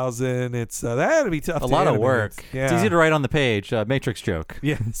 2000. It's that had to be tough. A lot of work. Yeah. It's easy to write on the page. Matrix joke.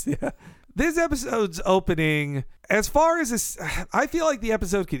 Yes, yeah. This episode's opening, as far as this, I feel like the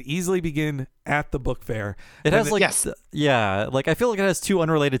episode could easily begin at the book fair. It has like I feel like it has two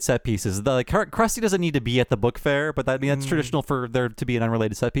unrelated set pieces. Krusty doesn't need to be at the book fair, but that's traditional for there to be an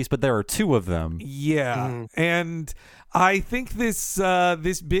unrelated set piece. But there are two of them. Yeah, and I think this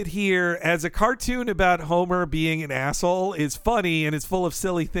bit here, as a cartoon about Homer being an asshole, is funny and it's full of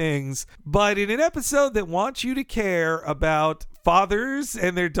silly things. But in an episode that wants you to care about fathers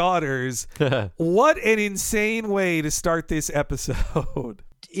and their daughters, what an insane way to start this episode.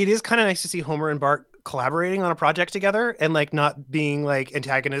 It is kind of nice to see Homer and Bart collaborating on a project together and like not being like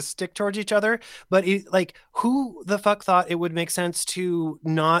antagonistic towards each other. But like, who the fuck thought it would make sense to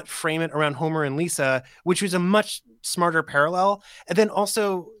not frame it around Homer and Lisa, which was a much smarter parallel. And then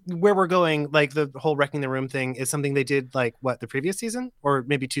also where we're going, like the whole wrecking the room thing is something they did like the previous season or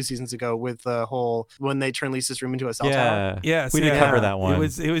maybe 2 seasons ago with the whole when they turn Lisa's room into a cell tower. Yes, we did cover that one.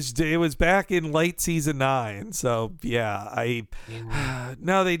 It was back in late season 9. So yeah,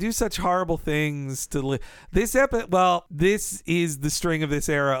 no, they do such horrible things to this is the string of this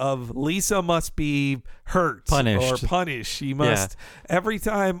era of Lisa must be hurt punished. She must every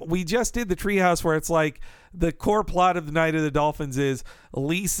time. We just did the Treehouse where it's like the core plot of the Night of the Dolphins is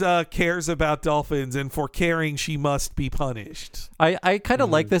Lisa cares about dolphins, and for caring, she must be punished. I kind of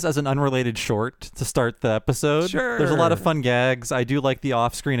like this as an unrelated short to start the episode. Sure. There's a lot of fun gags. I do like the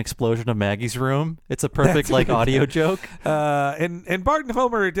off-screen explosion of Maggie's room. It's a perfect audio joke. And Bart and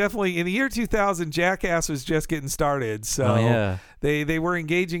Homer are definitely, in the year 2000, Jackass was just getting started. So they were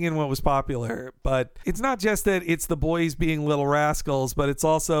engaging in what was popular. But it's not just that it's the boys being little rascals, but it's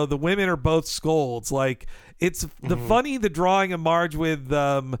also the women are both scolds. Like, it's the drawing of Marge with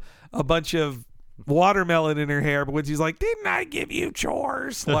a bunch of watermelon in her hair, but when she's like, "Didn't I give you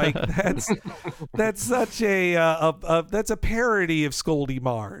chores?" Like that's such that's a parody of Scoldy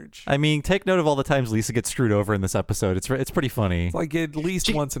Marge. I mean, take note of all the times Lisa gets screwed over in this episode. It's pretty funny. It's like at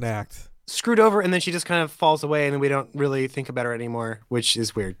least once an act. Screwed over, and then she just kind of falls away, and then we don't really think about her anymore, which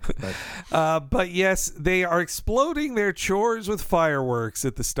is weird. But yes, they are exploding their chores with fireworks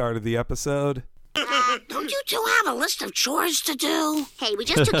at the start of the episode. Don't you two have a list of chores to do? Hey, we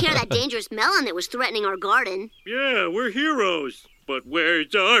just took care of that dangerous melon that was threatening our garden. Yeah, we're heroes. But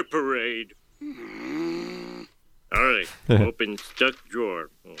where's our parade? All right, open stuck drawer.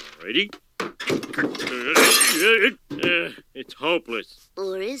 Alrighty. It's hopeless.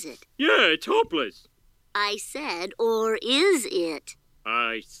 Or is it? Yeah, it's hopeless. I said, or is it?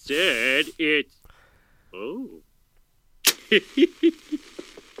 I said it's... Oh.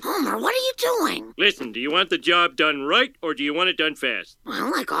 Homer, what are you doing? Listen, do you want the job done right, or do you want it done fast?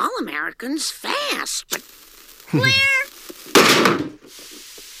 Well, like all Americans, fast, but... Clear!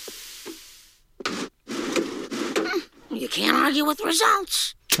 You can't argue with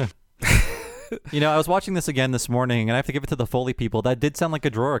results. You know, I was watching this again this morning, and I have to give it to the Foley people. That did sound like a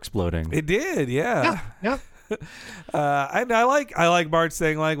drawer exploding. It did, yeah. And I like Bart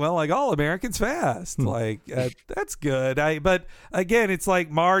saying like, well, like all Americans fast. Like that's good. But again, it's like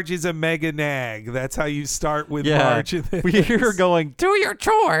Marge is a mega nag. That's how you start with Marge. We hear her going, "Do your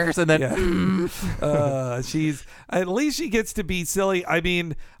chores," and then she's at least she gets to be silly. I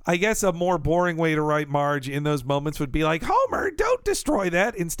mean, I guess a more boring way to write Marge in those moments would be like, Homer, don't destroy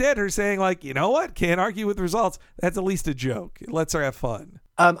that. Instead, her saying like, you know what? Can't argue with results. That's at least a joke. It lets her have fun.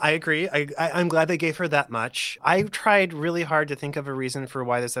 I agree. I'm glad they gave her that much. I tried really hard to think of a reason for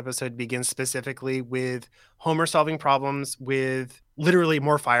why this episode begins specifically with Homer solving problems with literally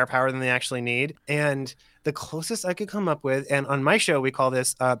more firepower than they actually need. And the closest I could come up with, and on my show, we call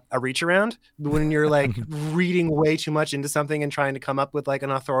this a reach around, when you're like reading way too much into something and trying to come up with like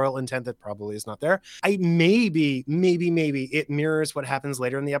an authorial intent that probably is not there. Maybe it mirrors what happens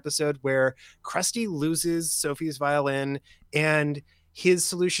later in the episode where Krusty loses Sophie's violin and his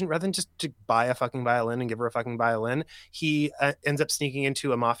solution, rather than just to buy a fucking violin and give her a fucking violin, he ends up sneaking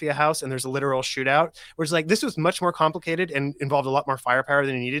into a mafia house and there's a literal shootout where it's like, this was much more complicated and involved a lot more firepower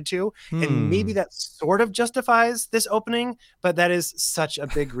than it needed to. And maybe that sort of justifies this opening, but that is such a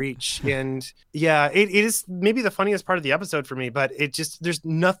big reach. And yeah, it is maybe the funniest part of the episode for me, but it just, there's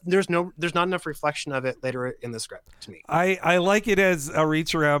not enough reflection of it later in the script to me. I like it as a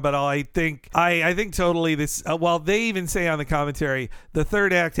reach around, but I think totally this, while they even say on the commentary, the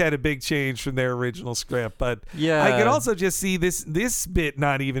third act had a big change from their original script, but yeah, I could also just see this bit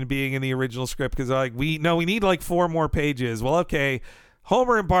not even being in the original script because like we need like 4 more pages. Well, okay,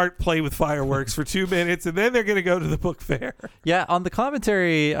 Homer and Bart play with fireworks for 2 minutes, and then they're going to go to the book fair. Yeah, on the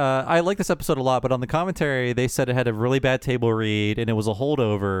commentary, I like this episode a lot, but on the commentary, they said it had a really bad table read, and it was a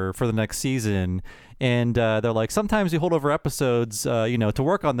holdover for the next season. And they're like, sometimes we hold over episodes, to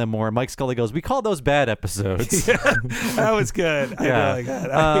work on them more. And Mike Scully goes, we call those bad episodes. Yeah, that was good. I really like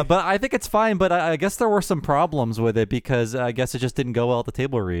that. But I think it's fine. But I guess there were some problems with it because I guess it just didn't go well at the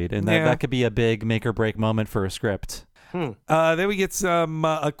table read. And that could be a big make or break moment for a script. Then we get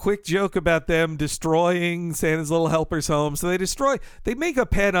a quick joke about them destroying Santa's Little Helper's home. So they make a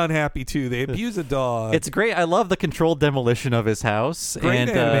pet unhappy too. They abuse a dog. It's great. I love the controlled demolition of his house. Great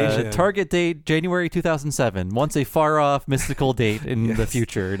animation. Target date January 2007. Once a far off mystical date in the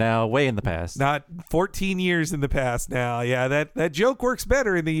future. Now way in the past. Not 14 years in the past now. Yeah, that joke works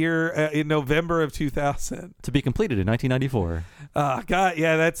better in the year in November of 2000. To be completed in 1994. God,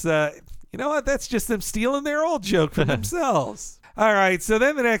 yeah, that's you know what? That's just them stealing their old joke from themselves. All right, so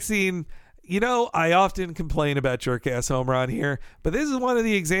then the next scene, I often complain about jerk-ass Homer on here, but this is one of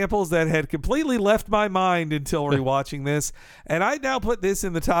the examples that had completely left my mind until rewatching this, and I now put this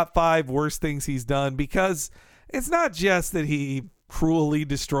in the top 5 worst things he's done because it's not just that he cruelly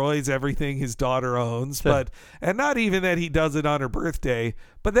destroys everything his daughter owns, and not even that he does it on her birthday,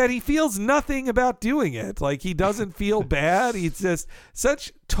 but that he feels nothing about doing it. Like, he doesn't feel bad. He's just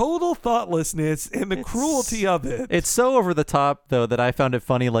such total thoughtlessness and the cruelty of it. It's so over the top, though, that I found it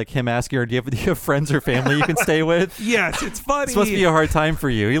funny, like him asking her, do you have friends or family you can stay with? Yes, it's funny. This must be a hard time for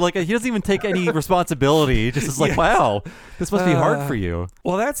you. He doesn't even take any responsibility. He just is like, wow, this must be hard for you.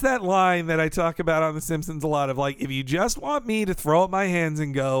 Well, that's that line that I talk about on The Simpsons a lot of, like, if you just want me to throw up my hands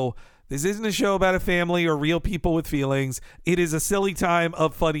and go, this isn't a show about a family or real people with feelings. It is a silly time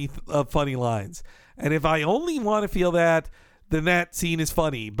of funny lines. And if I only want to feel that, then that scene is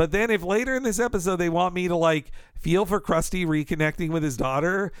funny. But then if later in this episode they want me to like feel for Krusty reconnecting with his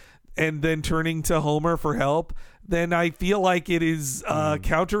daughter and then turning to Homer for help, then I feel like it is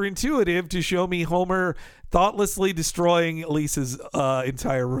counterintuitive to show me Homer thoughtlessly destroying Lisa's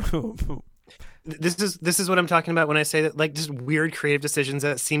entire room. This is what I'm talking about when I say that, like, just weird creative decisions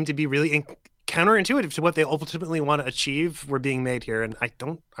that seem to be really counterintuitive to what they ultimately want to achieve were being made here, and I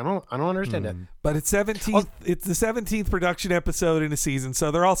don't understand it. But it's 17th. It's the 17th production episode in a season,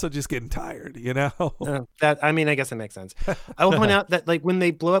 so they're also just getting tired, I guess it makes sense. I will point out that, like, when they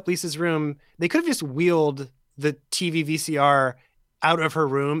blow up Lisa's room, they could have just wheeled the TV VCR out of her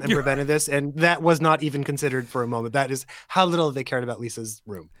room and prevented this, and that was not even considered for a moment. That is how little they cared about Lisa's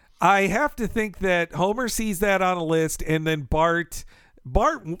room. I have to think that Homer sees that on a list, and then Bart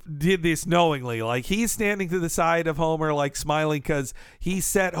did this knowingly. Like, he's standing to the side of Homer, like, smiling because he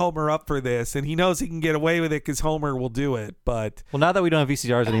set Homer up for this, and he knows he can get away with it because Homer will do it. But now that we don't have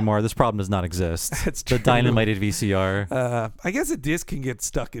VCRs anymore, this problem does not exist. That's true. The dynamited VCR. I guess a disc can get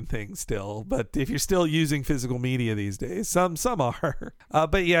stuck in things still, but if you're still using physical media these days, some are.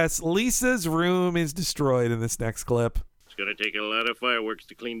 But yes, Lisa's room is destroyed in this next clip. It's gonna take a lot of fireworks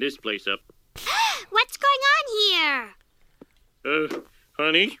to clean this place up. What's going on here?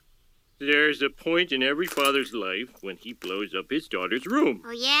 Honey, there's a point in every father's life when he blows up his daughter's room.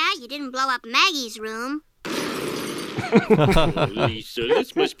 Oh, yeah? You didn't blow up Maggie's room. Oh, Lisa,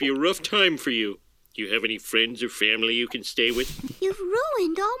 this must be a rough time for you. Do you have any friends or family you can stay with? You've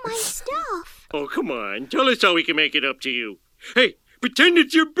ruined all my stuff. Oh, come on. Tell us how we can make it up to you. Hey, pretend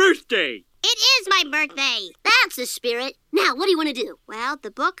it's your birthday. It is my birthday. That's the spirit. Now, what do you want to do? Well,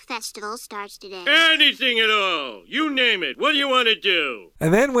 the book festival starts today. Anything at all. You name it. What do you want to do?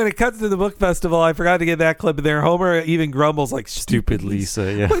 And then when it cuts to the book festival, I forgot to get that clip in there. Homer even grumbles like, stupid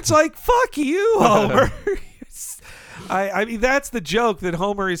Lisa. Yeah. Which, like, fuck you, Homer. I mean, that's the joke, that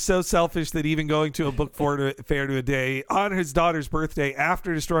Homer is so selfish that even going to a book fair to a day on his daughter's birthday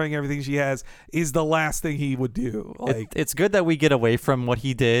after destroying everything she has is the last thing he would do. Like, it's good that we get away from what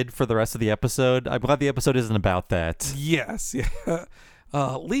he did for the rest of the episode. I'm glad the episode isn't about that. Yes. Yeah.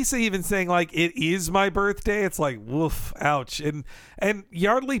 Lisa even saying like, it is my birthday. It's like, woof, ouch. And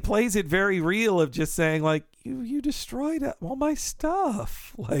Yardley plays it very real of just saying like, you destroyed all my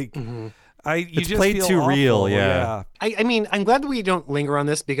stuff. Like, It's just played feel too awful. real, yeah. I mean, I'm glad that we don't linger on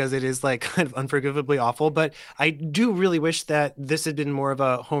this because it is like kind of unforgivably awful, but I do really wish that this had been more of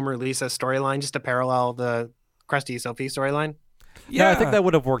a Homer Lisa storyline just to parallel the Krusty Sophie storyline. Yeah, I think that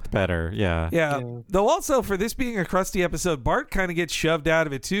would have worked better. Yeah. Yeah. Though also for this being a Krusty episode, Bart kind of gets shoved out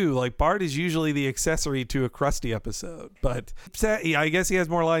of it too. Like Bart is usually the accessory to a Krusty episode, but I guess he has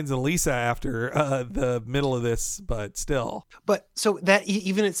more lines than Lisa after the middle of this, but still. But so that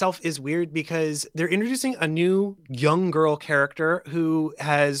even itself is weird because they're introducing a new young girl character who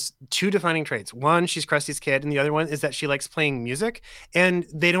has two defining traits. One, she's Krusty's kid, and the other one is that she likes playing music, and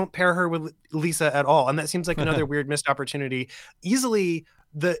they don't pair her with Lisa at all. And that seems like another weird missed opportunity. Easily,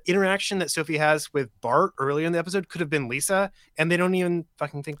 the interaction that Sophie has with Bart earlier in the episode could have been Lisa, and they don't even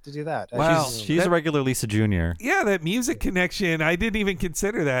fucking think to do that. Wow. She's a regular Lisa Jr. Yeah, that music connection, I didn't even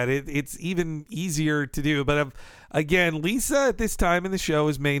consider that. It's even easier to do. But again, Lisa at this time in the show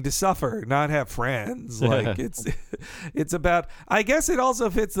is made to suffer, not have friends. Like it's about. I guess it also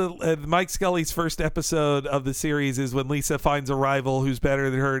fits the Mike Scully's first episode of the series is when Lisa finds a rival who's better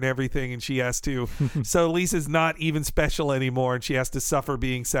than her and everything, and she has to. So Lisa's not even special anymore, and she has to suffer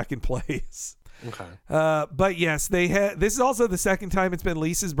being second place. Okay. But yes, this is also the second time it's been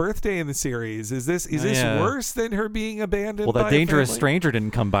Lisa's birthday in the series. Is this worse than her being abandoned? Well, that by a dangerous family? stranger didn't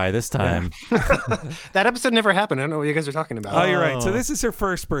come by this time. That episode never happened. I don't know what you guys are talking about. Oh, you're right. So this is her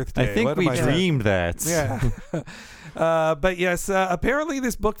first birthday. I think What we am I saying? dreamed that. Yeah. But yes, apparently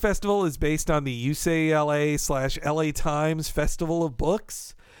this book festival is based on the UCLA/LA Times Festival of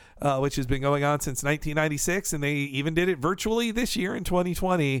Books, which has been going on since 1996, and they even did it virtually this year in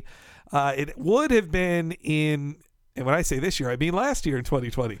 2020. It would have been and when I say this year, I mean last year in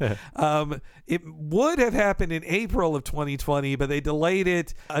 2020. It would have happened in April of 2020, but they delayed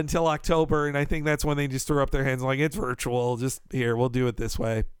it until October, and I think that's when they just threw up their hands like, it's virtual. Just here, we'll do it this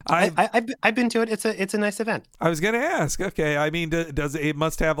way. I've been to it. It's a nice event. I was going to ask. Okay, I mean, does it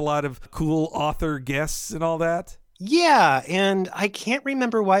must have a lot of cool author guests and all that? Yeah, and I can't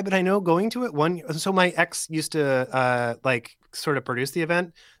remember why, but I know going to it so my ex used to sort of produce the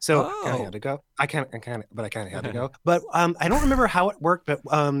event, so I kind of had to go. I kind of had to go. But I don't remember how it worked. But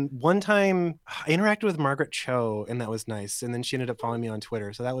one time I interacted with Margaret Cho, and that was nice. And then she ended up following me on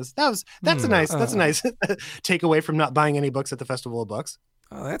Twitter, so that's a nice takeaway from not buying any books at the Festival of Books.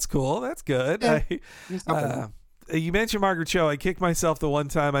 Oh, that's cool. That's good. Yeah. You mentioned Margaret Cho. I kicked myself the one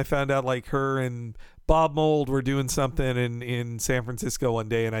time I found out like her and Bob Mould were doing something in San Francisco one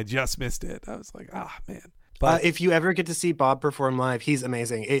day, and I just missed it. I was like, man. But if you ever get to see Bob perform live, he's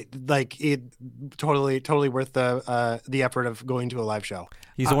amazing. It totally worth the effort of going to a live show.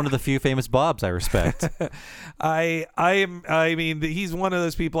 He's one of the few famous Bobs I respect. I mean, he's one of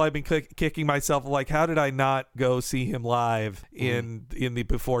those people I've been kicking myself like, how did I not go see him live in the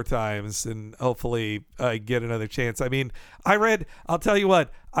before times, and hopefully I get another chance. I mean, I'll tell you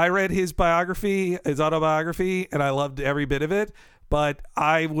what, I read his autobiography, and I loved every bit of it. But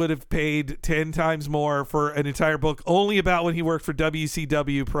I would have paid 10 times more for an entire book only about when he worked for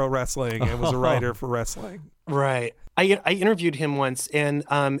WCW Pro Wrestling and was a writer for wrestling. Right. I interviewed him once, and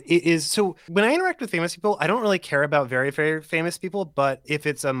it is so when I interact with famous people, I don't really care about very, very famous people, but if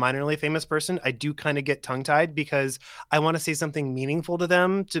it's a minorly famous person, I do kind of get tongue-tied because I want to say something meaningful to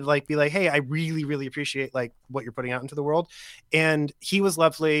them to be like, hey, I really, really appreciate like what you're putting out into the world. And he was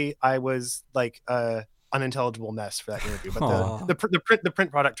lovely. I was like unintelligible mess for that interview, but the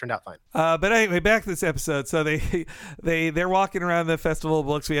print product turned out fine. But anyway, back to this episode. So they're walking around the Festival of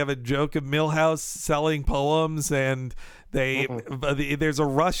Books. We have a joke of Milhouse selling poems, and there's a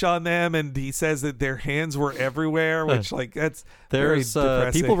rush on them, and he says that their hands were everywhere, which that's very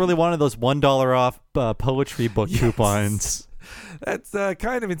depressing. People really wanted those $1 off poetry book coupons. That's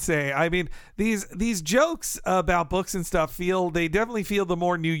kind of insane. I mean, these jokes about books and stuff they definitely feel the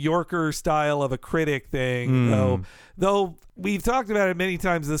more New Yorker style of a critic thing. Though we've talked about it many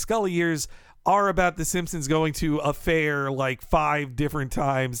times, the Scully years are about the Simpsons going to a fair like 5 different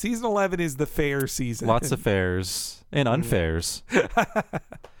times. Season 11 is the fair season. Lots of fairs and unfairs.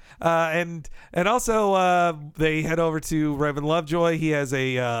 And also they head over to Reverend Lovejoy. He has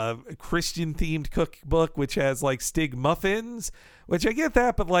a Christian themed cookbook which has like Stig muffins, which I get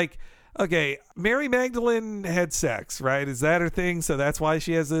that, but like, okay, Mary Magdalene had sex, right? Is that her thing? So that's why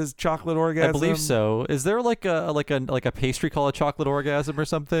she has this chocolate orgasm. I believe so. Is there like a pastry called a chocolate orgasm or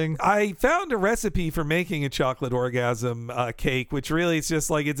something? I found a recipe for making a chocolate orgasm cake, which really it's just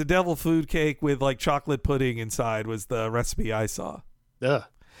like it's a devil food cake with like chocolate pudding inside was the recipe I saw. Ugh.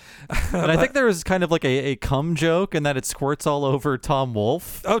 And I think there was kind of like a cum joke in that it squirts all over Tom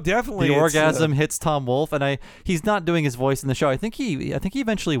Wolfe. Oh, definitely. The orgasm hits Tom Wolfe, and he's not doing his voice in the show. I think he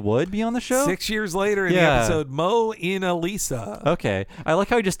eventually would be on the show. 6 years later in the episode, Mo in Elisa. Okay. I like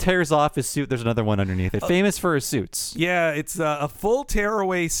how he just tears off his suit. There's another one underneath it. Famous for his suits. Yeah, it's a full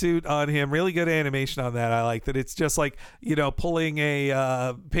tearaway suit on him. Really good animation on that. I like that. It's just like, pulling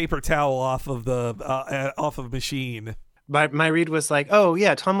a paper towel off of a machine. My read was like, oh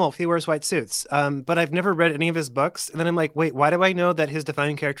yeah, Tom Wolfe, he wears white suits. But I've never read any of his books. And then I'm like, wait, why do I know that his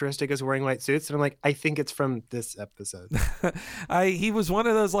defining characteristic is wearing white suits? And I'm like, I think it's from this episode. He was one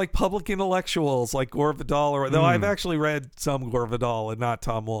of those like public intellectuals like Gore Vidal, though I've actually read some Gore Vidal and not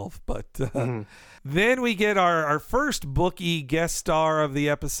Tom Wolfe. But then we get our first bookie guest star of the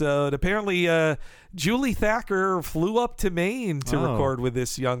episode. Apparently, Julie Thacker flew up to Maine to record with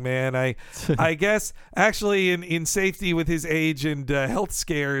this young man. I guess actually in safety with his age and health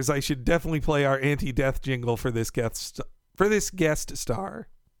scares, I should definitely play our anti-death jingle for this guest star.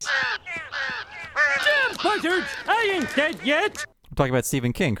 Buzzards, I ain't dead yet. We're talking about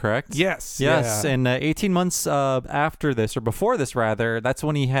Stephen King, correct? Yes. Yes. And 18 months after this, or before this rather, that's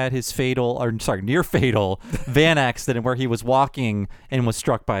when he had his near fatal van accident where he was walking and was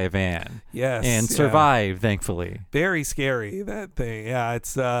struck by a van. Yes. And survived, thankfully. Very scary, that thing. Yeah,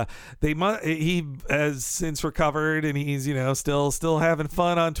 it's he has since recovered and he's, still having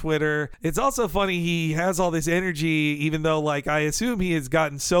fun on Twitter. It's also funny he has all this energy, even though I assume he has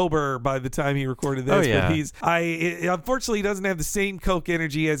gotten sober by the time he recorded this. Oh, yeah. But unfortunately he doesn't have the same Coke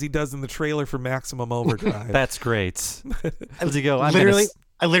energy as he does in the trailer for Maximum Overdrive. That's great. Does he go? I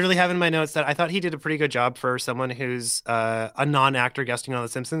literally have in my notes that I thought he did a pretty good job for someone who's a non-actor guesting on The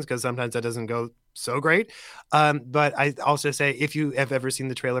Simpsons, because sometimes that doesn't go so great. But I also say, if you have ever seen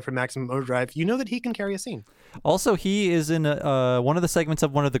the trailer for Maximum Overdrive, you know that he can carry a scene. Also, he is in one of the segments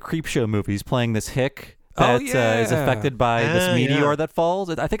of one of the Creepshow movies playing this hick that is affected by this meteor that falls.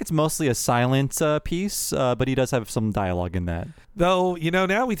 I think it's mostly a silent piece, but he does have some dialogue in that. Though,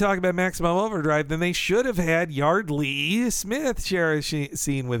 now we talk about Maximum Overdrive, then they should have had Yardley Smith share a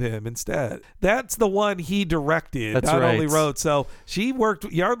scene with him instead. That's the one he directed, That's not right. only wrote. So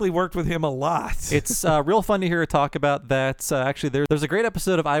Yardley worked with him a lot. It's real fun to hear her talk about that. Actually, there's a great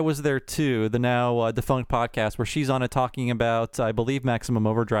episode of I Was There Too, the now defunct podcast, where she's on it talking about, I believe, Maximum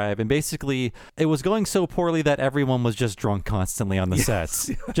Overdrive. And basically, it was going so poorly that everyone was just drunk constantly on the sets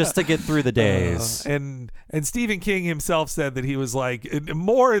just to get through the days. And Stephen King himself said that he was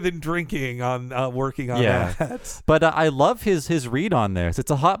more than drinking on working on that. But I love his read on this.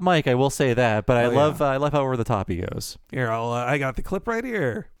 It's a hot mic, I will say that. But I love how over the top he goes. Here, I got the clip right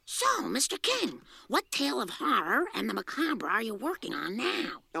here. So, Mr. King, what tale of horror and the macabre are you working on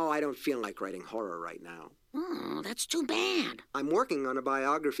now? Oh, I don't feel like writing horror right now. Oh, that's too bad. I'm working on a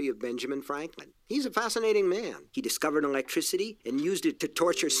biography of Benjamin Franklin. He's a fascinating man. He discovered electricity and used it to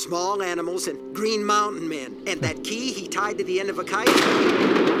torture small animals and Green Mountain men. And that key he tied to the end of a kite,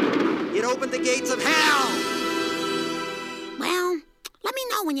 it opened the gates of hell! Well, let me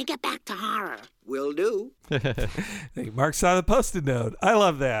know when you get back to horror. Will do. Hey, Mark saw the Post-it note. I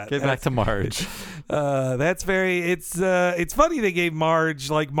love that. Get back to Marge. That's it's funny they gave Marge,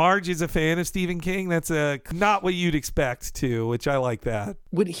 Marge is a fan of Stephen King. That's not what you'd expect too, which I like that.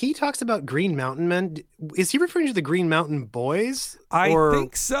 When he talks about Green Mountain Men, is he referring to the Green Mountain Boys? I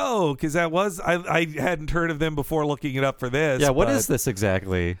think so, because I hadn't heard of them before looking it up for this. Yeah, what is this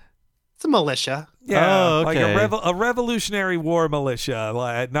exactly? It's a militia. Yeah, okay. a Revolutionary War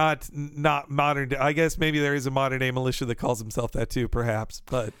militia, not modern day. I guess maybe there is a modern day militia that calls himself that too, perhaps.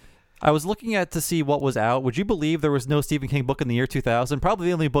 But I was looking to see what was out. Would you believe there was no Stephen King book in the year 2000? Probably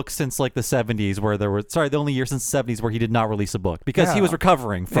the only book since the 70s the only year since the 70s where he did not release a book because he was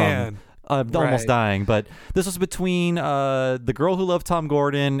recovering from almost dying. But this was between The Girl Who Loved Tom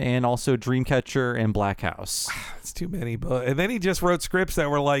Gordon and also Dreamcatcher and Black House. It's too many books. And then he just wrote scripts that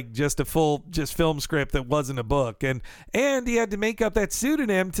were just a full film script that wasn't a book. And he had to make up that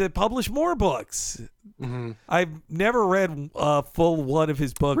pseudonym to publish more books. Mm-hmm. I've never read a full one of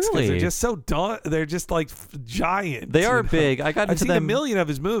his books because they're just so they're just giant. They are big. I've seen a million of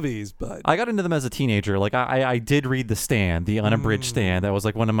his movies, but I got into them as a teenager. I did read The Stand, the unabridged Stand. That was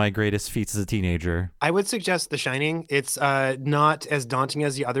one of my greatest feats as a teenager. I would suggest The Shining. It's not as daunting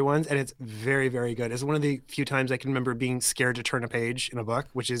as the other ones, and it's very, very good. It's one of the few times I can remember being scared to turn a page in a book,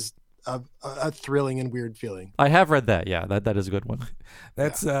 which is a thrilling and weird feeling. I have read that. Yeah, that is a good one.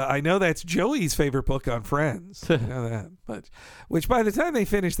 That's I know that's Joey's favorite book on Friends. I know that, but which by the time they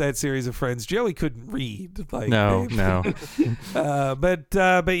finished that series of Friends, Joey couldn't read. Like, No.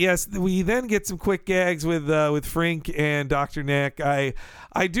 But yes, we then get some quick gags with Frink and Dr. Nick.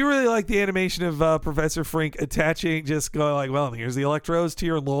 I do really like the animation of Professor Frink attaching, just going like, well, here's the electrodes to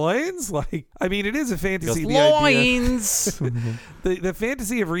your loins. Like, I mean, it is a fantasy. Loins. The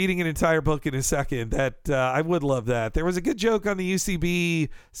fantasy of reading an entire book in a second, that I would love that. There was a good joke on the UCB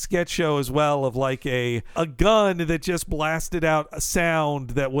sketch show as well of like a gun that just blasted out a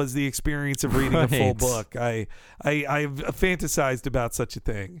sound that was the experience of reading a full book. I've fantasized about such a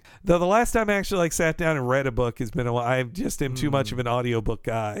thing. Though the last time I actually like sat down and read a book has been a while. I just am too much of an audiobook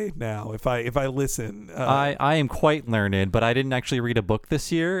guy now. If I listen, I am quite learned, but I didn't actually read a book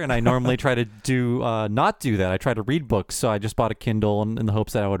this year, and I normally try to not do that. I try to read books, so I just bought a Kindle in the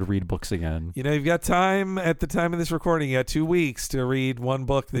hopes that I would read books again. You know, you've got time at the time of this recording. You got 2 weeks to read one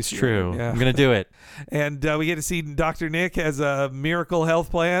book this year. True. Yeah. I'm gonna do it. And we get to see Dr. Nick has a miracle health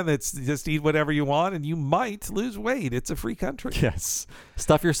plan that's just eat whatever you want, and you might lose weight. It's a free country. Yes.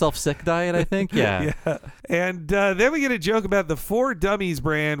 Stuff yourself sick diet, I think. Yeah. Yeah. And then we get a joke about the For Dummies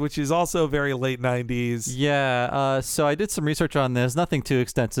brand, which is also very late 90s. Yeah. So I did some research on this. Nothing too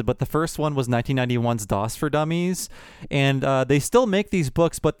extensive, but the first one was 1991's DOS for Dummies. And they still make these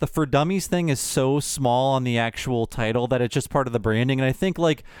books, but the For Dummies thing is so small on the actual title that it's just part of the branding. And I think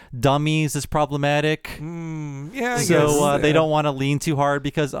like Dummies is problematic. Yeah, I so guess, they don't want to lean too hard,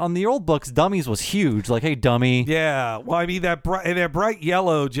 because on the old books, Dummies was huge. Like, hey, dummy. Yeah. Well, I mean, that bright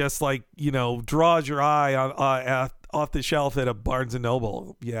yellow just like, you know, draws your eye on off the shelf at a Barnes &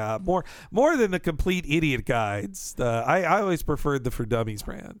 Noble. Yeah, more than the complete idiot guides. I always preferred the For Dummies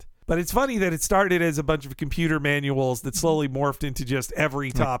brand. But it's funny that it started as a bunch of computer manuals that slowly morphed into just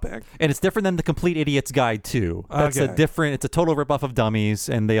every topic. And it's different than the Complete Idiot's Guide, too. That's it's a total ripoff of Dummies,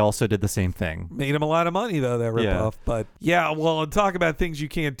 and they also did the same thing. Made them a lot of money, though, that ripoff. Yeah. But yeah, well, talk about things you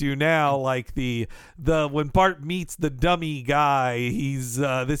can't do now, like the when Bart meets the dummy guy, he's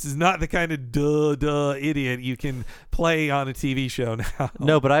this is not the kind of duh idiot you can play on a TV show now.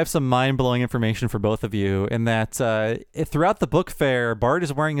 No, but I have some mind-blowing information for both of you, in that throughout the book fair, Bart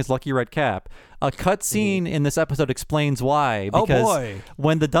is wearing his lucky red cap. A cutscene in this episode explains why. Because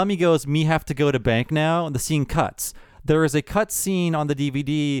when the dummy goes, "Me have to go to bank now," the scene cuts. There is a cut scene on the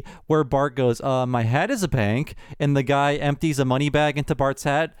DVD where Bart goes, "My hat is a bank," and the guy empties a money bag into Bart's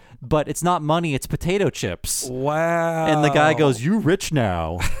hat, but it's not money, it's potato chips. Wow. And the guy goes, "You rich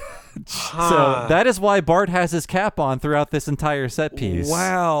now." So that is why Bart has his cap on throughout this entire set piece.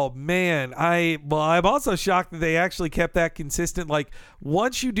 Wow, man. I'm also shocked that they actually kept that consistent. Like,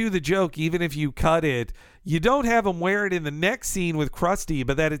 once you do the joke, even if you cut it, you don't have him wear it in the next scene with Krusty,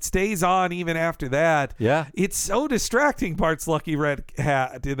 but that it stays on even after that. Yeah. It's so distracting, Bart's lucky red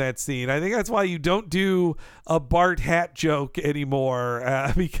hat in that scene. I think that's why you don't do a Bart hat joke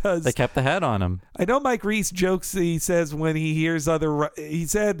anymore, because they kept the hat on him. I know Mike Reese jokes, he says when he hears he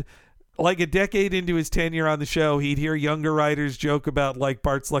said like a decade into his tenure on the show, he'd hear younger writers joke about like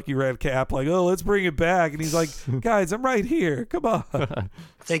Bart's lucky red cap, like, "Oh, let's bring it back." And he's like, "Guys, I'm right here. Come on."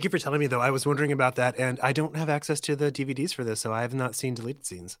 Thank you for telling me, though. I was wondering about that, and I don't have access to the DVDs for this, so I have not seen deleted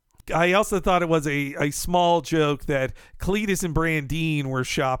scenes. I also thought it was a small joke that Cletus and Brandine were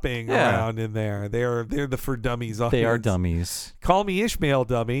shopping around in there. They're the For Dummies audience. They are dummies. Call me Ishmael,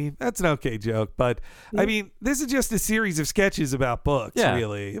 dummy. That's an okay joke, but I mean, this is just a series of sketches about books,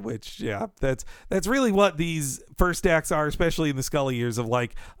 really. Which, that's really what these first acts are, especially in the Scully years, of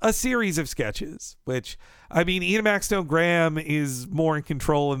like a series of sketches. Which, I mean, Ian Maxtone Graham is more in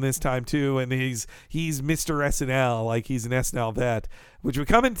control in this time too, and he's Mr. SNL, like he's an SNL vet, which we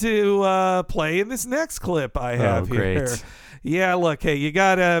come into play in this next clip I have here. Great. Yeah, look, hey, you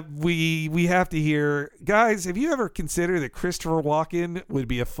gotta, we have to hear, guys, have you ever considered that Christopher Walken would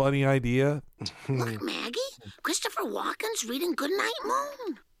be a funny idea? Look, Maggie, Christopher Walken's reading Goodnight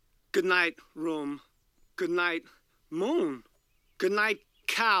Moon. Good night, room. Good night, moon. Good night,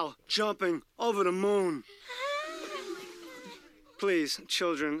 cow jumping over the moon. Please,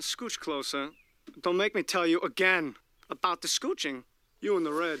 children, scooch closer. Don't make me tell you again about the scooching. You and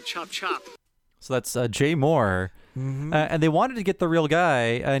the red, chop chop. So that's Jay Moore. Mm-hmm. And they wanted to get the real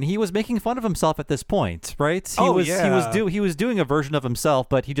guy, and he was making fun of himself at this point, right? He was doing a version of himself,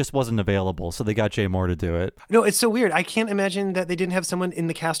 but he just wasn't available, so they got Jay Moore to do it. No, it's so weird. I can't imagine that they didn't have someone in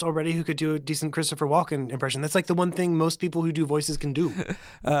the cast already who could do a decent Christopher Walken impression. That's like the one thing most people who do voices can do.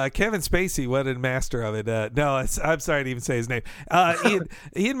 Kevin Spacey, what a master of it. No, I'm sorry to even say his name. Ian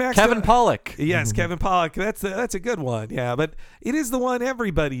Maxtone. Kevin Pollak. Yes, Kevin Pollak. That's a good one. Yeah, but it is the one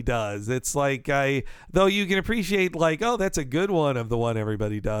everybody does. It's like though you can appreciate appreciate like, oh, that's a good one of the one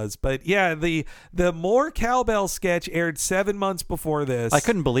everybody does. But yeah, the More Cowbell sketch aired 7 months before this. I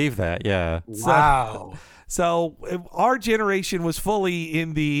couldn't believe that. Yeah. Wow. So our generation was fully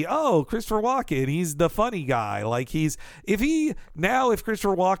in the, Christopher Walken, he's the funny guy. Like if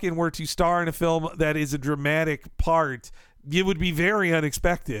Christopher Walken were to star in a film that is a dramatic part, it would be very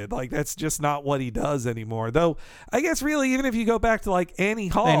unexpected. Like that's just not what he does anymore. Though I guess really, even if you go back to like Annie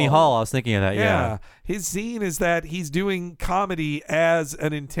Hall, I was thinking of that. Yeah. His scene is that he's doing comedy as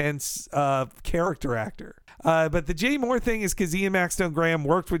an intense character actor. But the Jay Moore thing is because Ian Maxtone Graham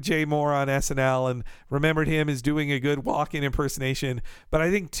worked with Jay Moore on SNL and remembered him as doing a good Walken impersonation. But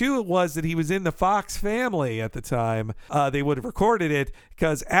I think, too, it was that he was in the Fox family at the time. They would have recorded it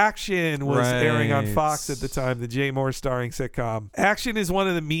because Action was airing on Fox at the time, the Jay Moore starring sitcom. Action is one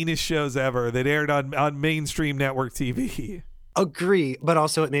of the meanest shows ever that aired on mainstream network TV. Agree, but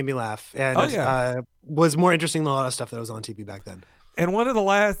also it made me laugh and was more interesting than a lot of stuff that was on TV back then. And one of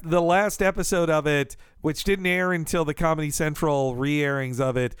the last episode of it, which didn't air until the Comedy Central re-airings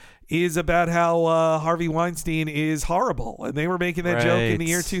of it, is about how Harvey Weinstein is horrible, and they were making that joke in the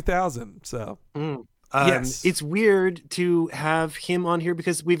year 2000. So, yes, it's weird to have him on here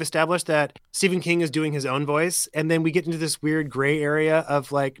because we've established that Stephen King is doing his own voice, and then we get into this weird gray area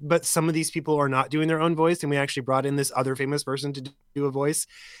of like, but some of these people are not doing their own voice, and we actually brought in this other famous person to do a voice,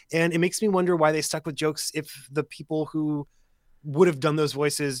 and it makes me wonder why they stuck with jokes if the people who would have done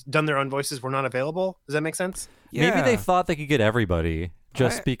their own voices were not available. Does that make sense? Yeah. Maybe they thought they could get everybody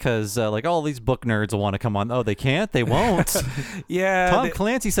just because like all these book nerds will want to come on. Oh, they can't? They won't. Tom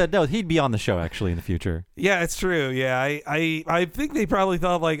Clancy said no, he'd be on the show actually in the future. Yeah, it's true. Yeah, I think they probably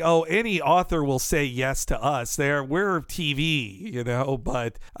thought like, oh, any author will say yes to us. We're TV,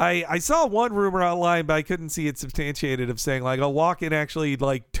 but I saw one rumor online, but I couldn't see it substantiated, of saying like, oh, Walken actually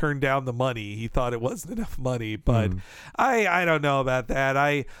like turned down the money. He thought it wasn't enough money, but I don't know about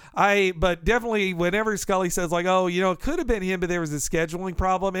that. But definitely whenever Scully says like, oh, it could have been him, but there was a scheduling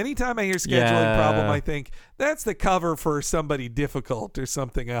problem. Anytime I hear scheduling problem, I think that's the cover for somebody difficult or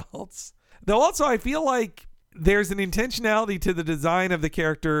something else. Though also I feel like there's an intentionality to the design of the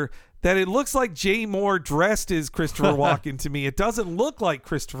character that it looks like Jay Moore dressed as Christopher Walken to me. It doesn't look like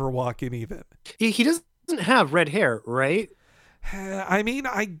Christopher Walken even. He doesn't have red hair, right? I mean,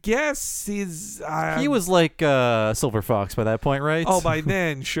 I guess he was like Silver Fox by that point, right? Oh, by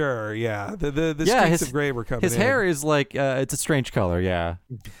then, sure, yeah. The streaks of gray were coming in. His hair is like, it's a strange color, yeah.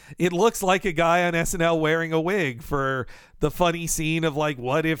 It looks like a guy on SNL wearing a wig for the funny scene of like,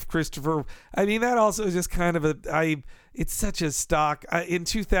 what if Christopher... I mean, that also is just kind of it's such a stock. In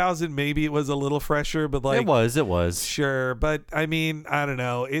 2000, maybe it was a little fresher, but like... It was. Sure, but I mean, I don't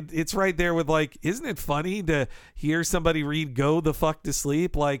know. It's right there with like, isn't it funny to hear somebody read "Go the fuck to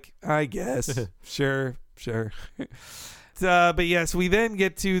sleep"? Like, I guess. Sure. But yes, we then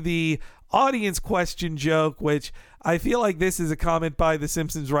get to the audience question joke, which I feel like this is a comment by the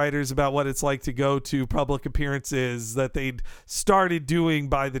Simpsons writers about what it's like to go to public appearances that they'd started doing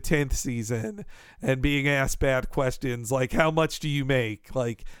by the 10th season and being asked bad questions like, how much do you make?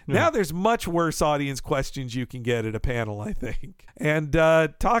 Like, now there's much worse audience questions you can get at a panel, I think. And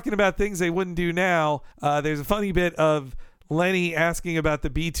talking about things they wouldn't do now, there's a funny bit of Lenny asking about the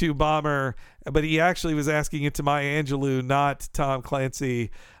B-2 bomber, but he actually was asking it to Maya Angelou, not Tom Clancy.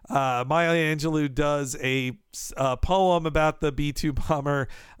 Maya Angelou does a poem about the B-2 bomber,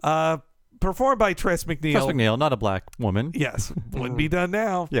 performed by Tress MacNeille. Tress MacNeille, not a black woman. Yes, wouldn't be done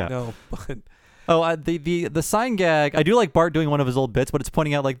now. Yeah. No, but... Oh, the sign gag, I do like Bart doing one of his old bits, but it's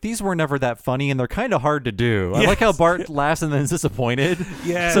pointing out, like, these were never that funny, and they're kind of hard to do. I like how Bart laughs and then is disappointed.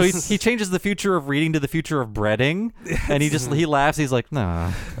 Yes. So he changes the future of reading to the future of breading, and he laughs, he's like,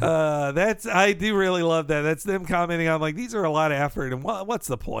 nah. I do really love that. That's them commenting on, like, these are a lot of effort, and what's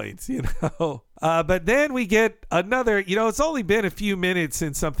the point, But then we get another, it's only been a few minutes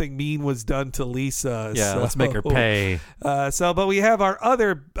since something mean was done to Lisa. Yeah, let's make her pay. But we have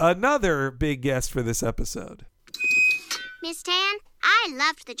another big guest for this episode. Miss Tan, I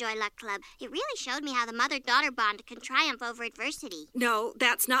loved the Joy Luck Club. It really showed me how the mother-daughter bond can triumph over adversity. No,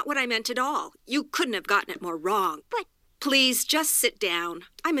 that's not what I meant at all. You couldn't have gotten it more wrong. But... Please, just sit down.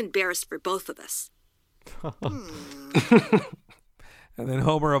 I'm embarrassed for both of us. And then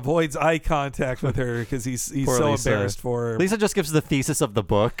Homer avoids eye contact with her because he's so Lisa. embarrassed for her. Lisa just gives the thesis of the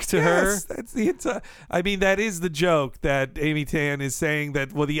book to her. That's the entire. I mean, that is the joke that Amy Tan is saying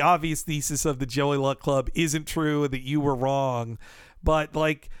that, well, the obvious thesis of the Joey Luck Club isn't true and that you were wrong. But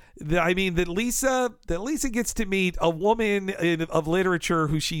like, that Lisa gets to meet a woman of literature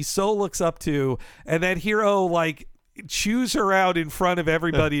who she so looks up to, and that hero like chews her out in front of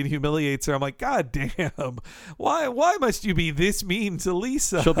everybody and humiliates her. I'm like, God damn, why must you be this mean to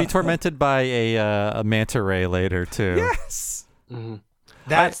Lisa? She'll be tormented by a manta ray later too. Yes. Mm-hmm.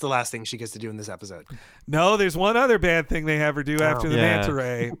 That's the last thing she gets to do in this episode. No, there's one other bad thing they have her do after the manta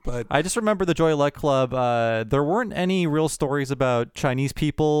ray. But I just remember the Joy Luck Club. There weren't any real stories about Chinese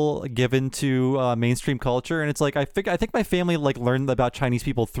people given to mainstream culture, and it's like I think my family like learned about Chinese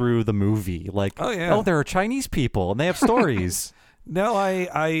people through the movie. Like, oh, there are Chinese people and they have stories. No,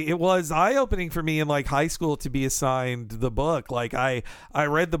 it was eye-opening for me in like high school to be assigned the book. Like I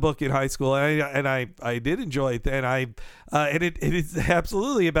read the book in high school and I did enjoy it. And it is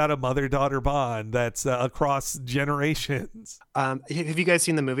absolutely about a mother-daughter bond that's across generations. Have you guys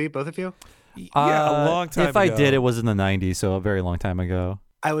seen the movie, both of you? Yeah, a long time ago. If I did, it was in the 90s, so a very long time ago.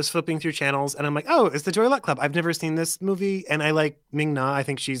 I was flipping through channels and I'm like, oh, it's the Joy Luck Club. I've never seen this movie. And I like Ming Na. I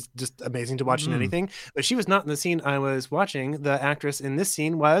think she's just amazing to watch in anything. But she was not in the scene I was watching. The actress in this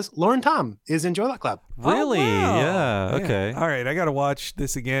scene was Lauren Tom, is in Joy Luck Club. Really? Oh, wow. Yeah. Okay. All right. I got to watch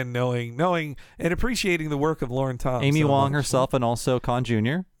this again, knowing and appreciating the work of Lauren Tom. Amy Wong herself and also Con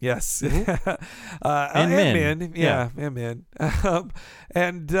Jr. Yes. Mm-hmm. And Min. Yeah. And Min.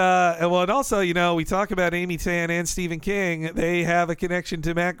 And also, we talk about Amy Tan and Stephen King. They have a connection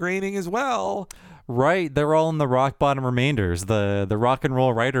to Matt Groening as well. Right, they're all in the Rock Bottom Remainders, the rock and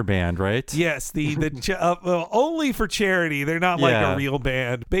roll writer band, right? Yes, only for charity. They're not like a real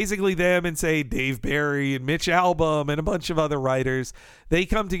band. Basically, them and say Dave Barry and Mitch Albom and a bunch of other writers. They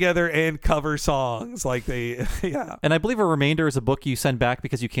come together and cover songs like they, yeah. And I believe a remainder is a book you send back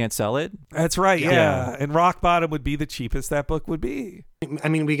because you can't sell it. That's right, yeah. And Rock Bottom would be the cheapest that book would be. I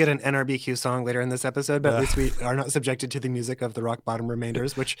mean, we get an NRBQ song later in this episode, but at least we are not subjected to the music of the Rock Bottom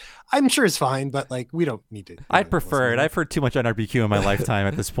Remainders, which I'm sure is fine, but like we don't need to. I'd prefer it. I've heard too much NRBQ in my lifetime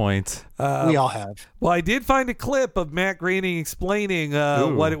at this point. We all have. Well, I did find a clip of Matt Groening explaining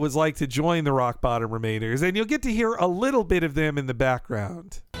what it was like to join the Rock Bottom Remainders, and you'll get to hear a little bit of them in the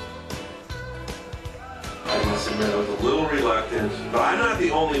background. I must admit, I was a little reluctant, but I'm not the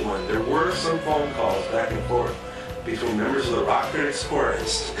only one. There were some phone calls back and forth between members of the Rock Critics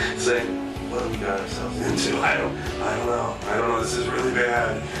Chorus saying, what have we got ourselves into? I don't know. This is really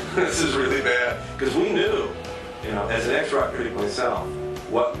bad. This is really bad. Because we knew, as an ex-rock critic myself,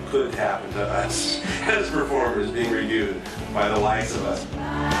 what could happen to us as performers being reviewed by the likes of us.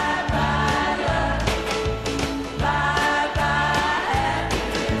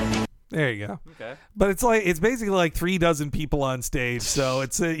 There you go. Okay. But it's basically like 3 dozen people on stage, so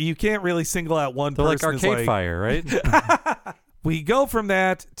it's you can't really single out one They're person. like Arcade Fire, right? We go from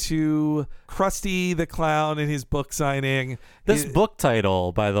that to Krusty the Clown and his book signing. This book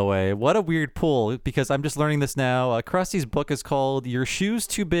title, by the way, what a weird pull, because I'm just learning this now. Krusty's book is called Your Shoes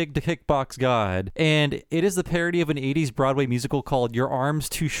Too Big to Kickbox God, and it is the parody of an 80s Broadway musical called Your Arms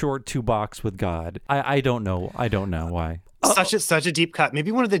Too Short to Box with God. I don't know. I don't know why. Such a deep cut.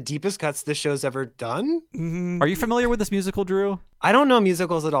 Maybe one of the deepest cuts this show's ever done. Mm-hmm. Are you familiar with this musical, Drew? I don't know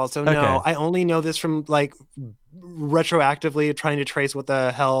musicals at all, so no. Okay. I only know this from like retroactively trying to trace what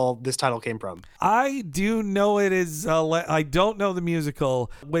the hell this title came from. I do know it is. I don't know the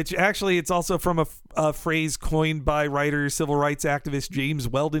musical, which actually it's also from a phrase coined by writer, civil rights activist James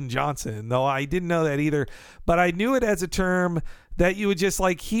Weldon Johnson. Though I didn't know that either, but I knew it as a term that you would just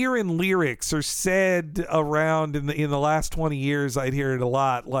like hear in lyrics or said around in the last 20 years. I'd hear it a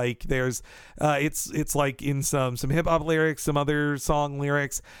lot. Like there's it's like in some hip hop lyrics, some other song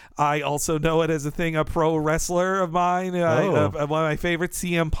lyrics. I also know it as a thing. A pro wrestler of mine, one of my favorites,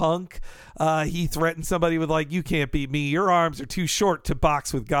 CM Punk. He threatened somebody with like, you can't beat me. Your arms are too short to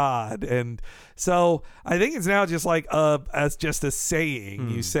box with God. And so I think it's now just like as just a saying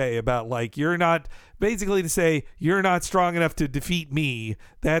you say about like, you're not, basically to say you're not strong enough to defeat me.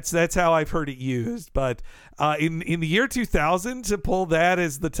 That's how I've heard it used. But in the year 2000 to pull that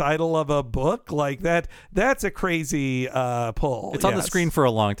as the title of a book like that's a crazy pull. It's on the screen for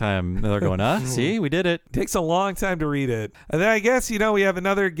a long time. They're going, see, we did it. Takes a long time to read it. And then I guess, we have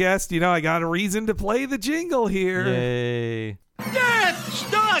another guest. I got a reason to play the jingle here. Yay. Death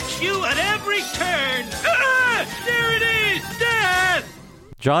stalks you at every turn. Ah, there it is, death!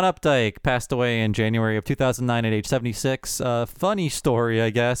 John Updike passed away in January of 2009 at age 76. Funny story, I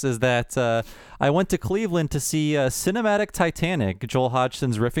guess, is that I went to Cleveland to see Cinematic Titanic, Joel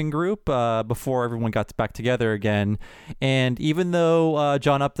Hodgson's riffing group, before everyone got back together again. And even though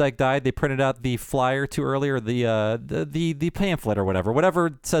John Updike died, they printed out the flyer too early, or the pamphlet or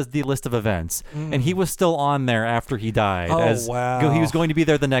whatever says the list of events. And he was still on there after he died. Oh, wow. He was going to be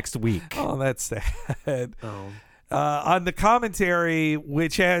there the next week. Oh, that's sad. Oh. on the commentary,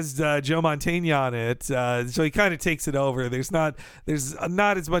 which has Joe Mantegna on it, so he kind of takes it over. There's not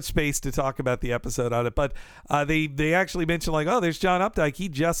as much space to talk about the episode on it, but they actually mention like, oh, there's John Updike. He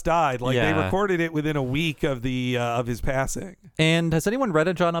just died. Like they recorded it within a week of his passing. And has anyone read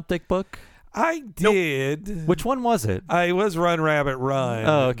a John Updike book? I did. Nope. Which one was it? It was Run Rabbit Run.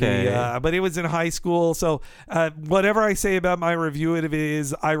 Oh, okay. But it was in high school. So whatever I say about my review of it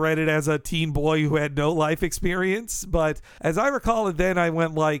is I read it as a teen boy who had no life experience. But as I recall it then, I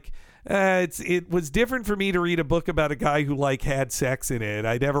went like, it was different for me to read a book about a guy who like had sex in it.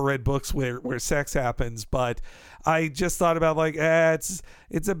 I never read books where sex happens, but I just thought about like it's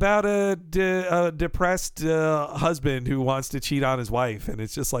about a depressed husband who wants to cheat on his wife, and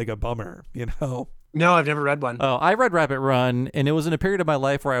it's just like a bummer, you know. No, I've never read one. Oh, I read Rabbit Run, and it was in a period of my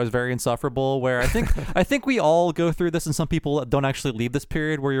life where I was very insufferable, where I think we all go through this, and some people don't actually leave this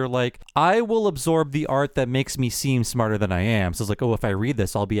period, where you're like, I will absorb the art that makes me seem smarter than I am. So it's like, oh, if I read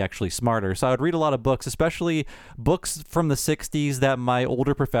this, I'll be actually smarter. So I would read a lot of books, especially books from the 60s that my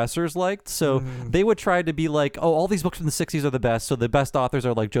older professors liked. So they would try to be like, oh, all these books from the 60s are the best. So the best authors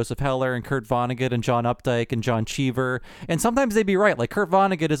are like Joseph Heller and Kurt Vonnegut and John Updike and John Cheever. And sometimes they'd be right. Like Kurt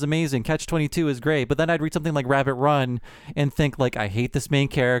Vonnegut is amazing. Catch-22 is great. But then I'd read something like Rabbit Run and think like, I hate this main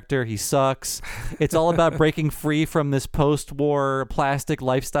character. He sucks. It's all about breaking free from this post-war plastic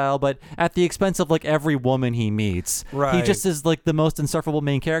lifestyle, but at the expense of like every woman he meets. Right. He just is like the most insufferable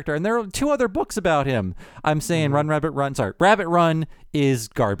main character. And there are 2 other books about him. I'm saying Rabbit Run is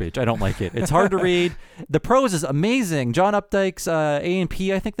garbage. I don't like it. It's hard to read. The prose is amazing. John Updike's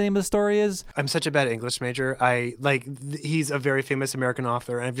A&P, I think the name of the story is. I'm such a bad English major. He's a very famous American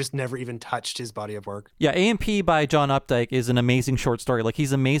author, and I've just never even touched his body of work. Yeah, A&P by John Updike is an amazing short story. Like,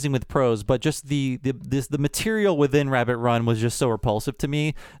 he's amazing with prose, but just the material within Rabbit Run was just so repulsive to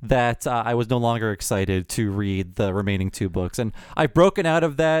me that I was no longer excited to read the remaining 2 books. And I've broken out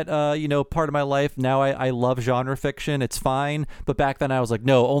of that, part of my life. Now I love genre fiction. It's fine. But back then I was like,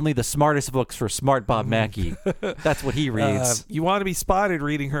 no, only the smartest books for smart Bob Mackey. That's what he reads. You want to be spotted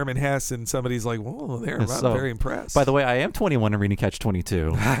reading Herman Hesse, and somebody's like, whoa, I'm very impressed. By the way, I am 21 and reading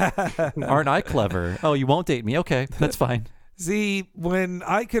Catch-22. Aren't I clever? Oh, you won't date me? Okay, that's fine. See, when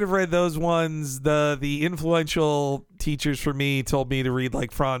I could have read those ones, the influential teachers for me told me to read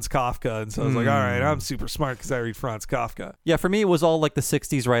like Franz Kafka, and so I was like, all right, I'm super smart because I read Franz Kafka. Yeah, for me it was all like the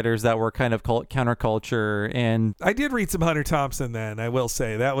 60s writers that were kind of counterculture, and I did read some Hunter Thompson then, I will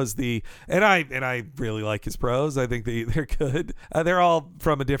say. That was and I really like his prose. I think they're good. They're all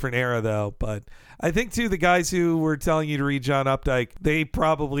from a different era though, but I think too the guys who were telling you to read John Updike, they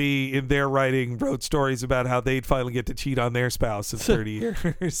probably in their writing wrote stories about how they'd finally get to cheat on their spouse in 30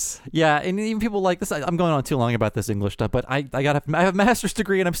 years. Yeah, and even people like this, I'm going on too long about this English stuff, but I have a master's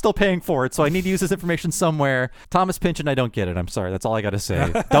degree and I'm still paying for it, so I need to use this information somewhere. Thomas Pynchon, I don't get it. I'm sorry. That's all I got to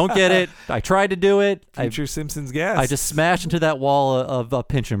say. Don't get it. I tried to do it. Future Simpsons guest. I just smashed into that wall of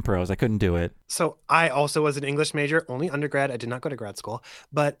Pynchon prose. I couldn't do it. So I also was an English major, only undergrad. I did not go to grad school,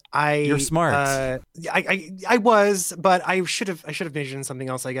 but You're smart. I was, but I should have majored in something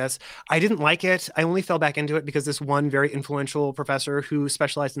else, I guess. I didn't like it. I only fell back into it because this one very influential professor who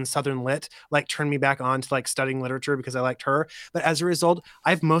specialized in Southern Lit turned me back on to studying literature because I liked her. But as a result,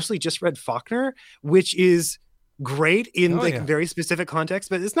 I've mostly just read Faulkner, which is great in very specific context,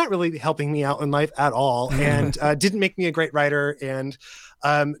 but it's not really helping me out in life at all, and didn't make me a great writer. And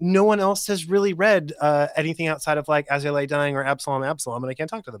no one else has really read anything outside of As I Lay Dying or Absalom, and I can't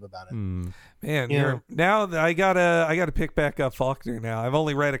talk to them about it. Man, now I gotta pick back up Faulkner now. I've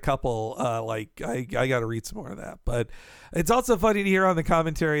only read a couple. I gotta read some more of that. But it's also funny to hear on the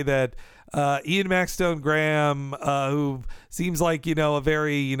commentary that Ian Maxtone Graham, who seems like a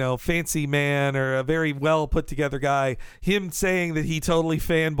very fancy man or a very well put together guy, him saying that he totally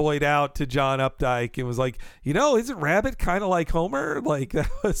fanboyed out to John Updike and was like, isn't Rabbit kind of like Homer?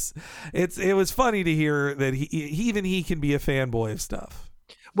 It was funny to hear that he can be a fanboy of stuff.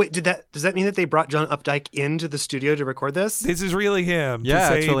 Wait, does that mean that they brought John Updike into the studio to record this? This is really him.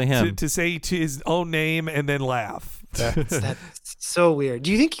 Yeah, it's really him. To say to his own name and then laugh. That's so weird.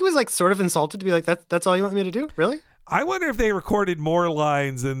 Do you think he was sort of insulted to be like, that's all you want me to do? Really? I wonder if they recorded more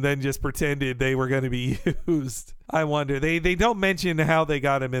lines and then just pretended they were going to be used. I wonder. They don't mention how they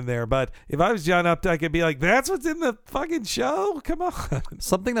got him in there, but if I was John Updike, I'd be like, that's what's in the fucking show? Come on.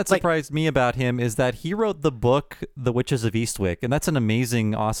 Something that surprised me about him is that he wrote the book The Witches of Eastwick, and that's an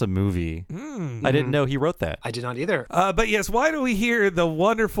amazing, awesome movie. I didn't know he wrote that. I did not either. But yes, why do we hear the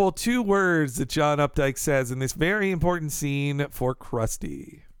wonderful 2 words that John Updike says in this very important scene for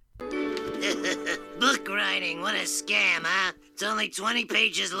Krusty? Book writing, what a scam, huh? It's only 20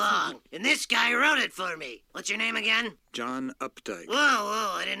 pages long, and this guy wrote it for me. What's your name again? John Updike.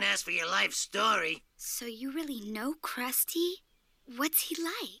 Whoa, I didn't ask for your life story. So you really know Krusty? What's he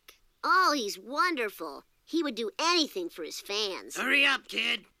like? Oh, he's wonderful. He would do anything for his fans. Hurry up,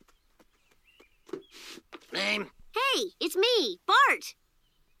 kid. Name? Hey, it's me, Bart.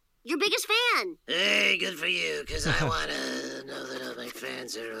 Your biggest fan. Hey, good for you, because I want to know that all my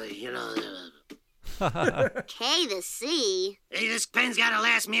fans are, K to C. Hey, this pen's got to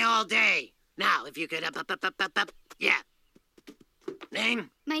last me all day. Now, if you could up. Yeah. Name?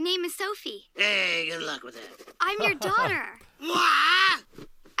 My name is Sophie. Hey, good luck with that. I'm your daughter. What?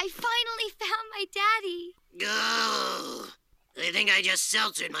 I finally found my daddy. Go. I think I just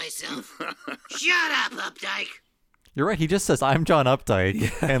seltzered myself. Shut up, Updike. You're right. He just says, "I'm John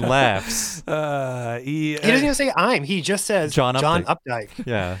Updike," and laughs. He doesn't even say "I'm." He just says John Updike.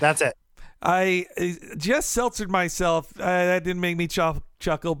 Yeah. That's it. I just seltzered myself. That didn't make me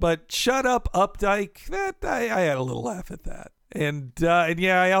chuckle, but shut up, Updike. That I had a little laugh at that. And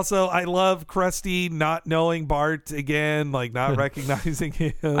yeah, I love Krusty not knowing Bart again, like not recognizing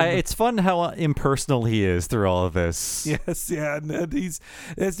him. It's fun how impersonal he is through all of this. Yes, yeah. And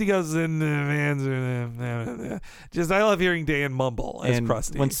he goes in the vans. Just I love hearing Dan mumble as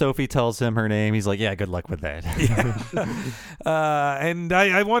Krusty. When Sophie tells him her name, he's like, "Yeah, good luck with that." And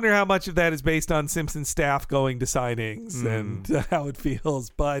I wonder how much of that is based on Simpsons staff going to signings and how it feels.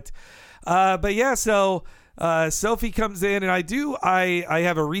 But yeah, so. Sophie comes in, and I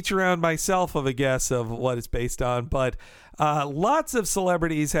have a reach around myself of a guess of what it's based on, but lots of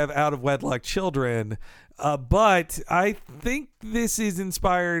celebrities have out of wedlock children. But I think this is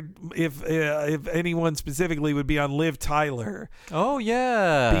inspired, if anyone specifically, would be on Liv Tyler. Oh,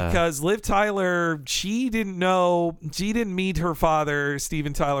 yeah. Because Liv Tyler, she didn't meet her father,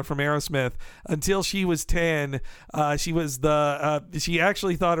 Steven Tyler from Aerosmith, until she was 10. She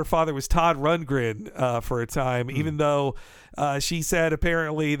actually thought her father was Todd Rundgren for a time, even though she said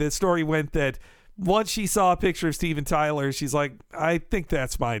apparently the story went that once she saw a picture of Steven Tyler, she's like, I think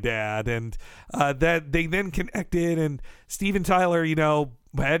that's my dad. And that they then connected, and Steven Tyler,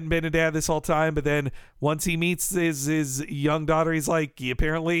 hadn't been a dad this whole time, but then once he meets his young daughter, he's like, he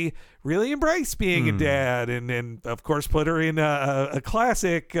apparently really embraced being a dad, and of course put her in a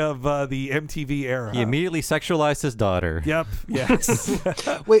classic of the MTV era. He immediately sexualized his daughter. Yep. Yes.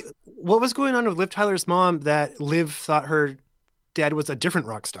 Wait, what was going on with Liv Tyler's mom that Liv thought her dad was a different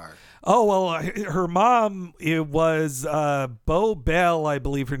rock star? Oh, well, her mom, it was Bo Bell, I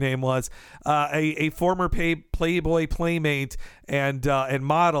believe her name was, a former Playboy playmate and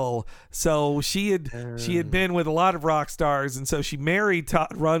model. So she had been with a lot of rock stars, and so she married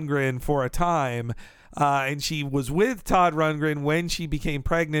Todd Rundgren for a time. And she was with Todd Rundgren when she became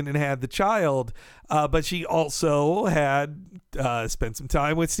pregnant and had the child. But she also had spent some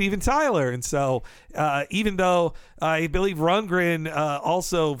time with Steven Tyler. And so even though I believe Rundgren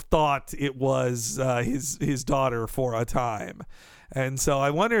also thought it was his daughter for a time. And so I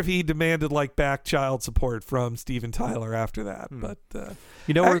wonder if he demanded back child support from Steven Tyler after that. But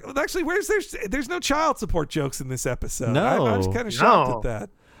actually, there's no child support jokes in this episode. No. I was kind of shocked at that.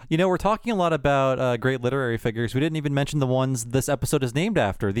 We're talking a lot about great literary figures. We didn't even mention the ones this episode is named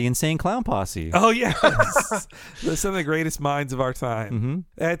after, the Insane Clown Posse. Oh, yes. They're some of the greatest minds of our time. Mm-hmm.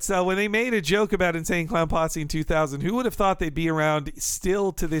 That's when they made a joke about Insane Clown Posse in 2000. Who would have thought they'd be around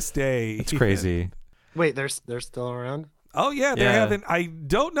still to this day? It's crazy. Wait, they're still around? Oh, yeah, they're having. I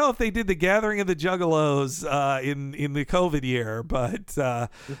don't know if they did the Gathering of the Juggalos in the COVID year, but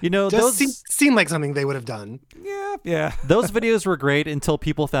those seem like something they would have done. Yeah. Those videos were great until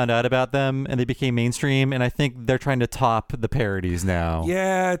people found out about them and they became mainstream, and I think they're trying to top the parodies now.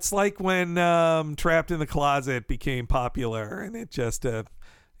 Yeah, it's like when Trapped in the Closet became popular, and it just.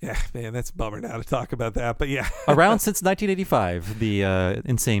 Yeah, man, that's a bummer now to talk about that, but yeah. Around since 1985, the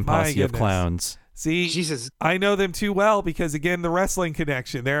Insane Posse of Clowns. See, Jesus, I know them too well because again, the wrestling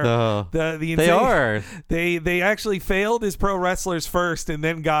connection. They're the insane, they are. They actually failed as pro wrestlers first, and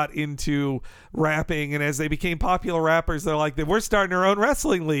then got into rapping. And as they became popular rappers, they're like, we're starting our own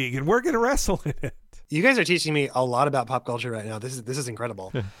wrestling league, and we're going to wrestle in it. You guys are teaching me a lot about pop culture right now. This is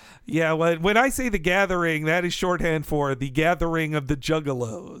incredible. Yeah, when I say the Gathering, that is shorthand for the Gathering of the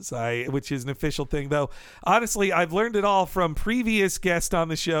Juggalos, which is an official thing. Though, honestly, I've learned it all from previous guest on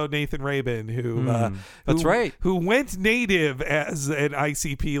the show, Nathan Rabin, who went native as an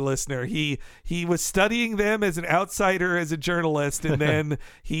ICP listener. He was studying them as an outsider, as a journalist, and then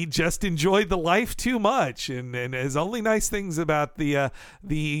he just enjoyed the life too much, and has only nice things about the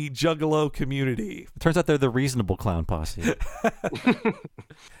Juggalo community. Turns out they're the reasonable clown posse.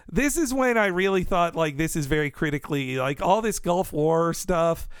 This is when I really thought, like, this is very critically, like, all this Gulf War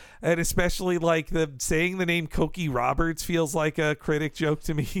stuff, and especially, like, the saying the name Cokie Roberts feels like a critic joke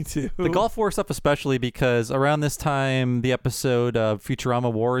to me, too. The Gulf War stuff especially because around this time, the episode of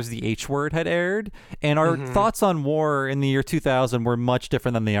Futurama Wars, the H Word, had aired, and our thoughts on war in the year 2000 were much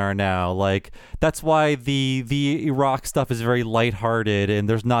different than they are now. Like, that's why the Iraq stuff is very lighthearted, and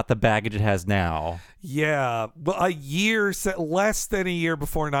there's not the baggage it has now. Yeah, well, less than a year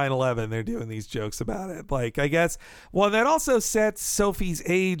before 9/11, they're doing these jokes about it. Like, I guess, well, that also sets Sophie's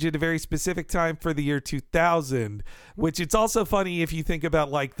age at a very specific time for the year 2000, which it's also funny if you think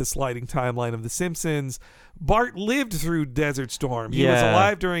about, like, the sliding timeline of The Simpsons. Bart lived through Desert Storm. He was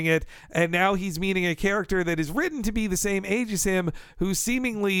alive during it, and now he's meeting a character that is written to be the same age as him, who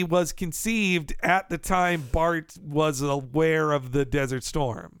seemingly was conceived at the time Bart was aware of the Desert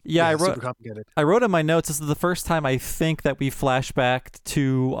Storm. Yeah, I wrote in my notes, this is the first time I think that we flash back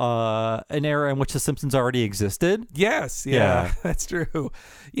to an era in which The Simpsons already existed. Yes, yeah. That's true.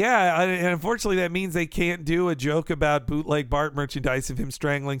 Yeah, and unfortunately that means they can't do a joke about bootleg Bart merchandise of him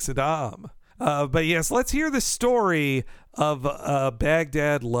strangling Saddam. But yes, let's hear the story of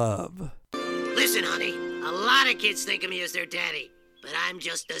Baghdad Love. Listen, honey, a lot of kids think of me as their daddy, but I'm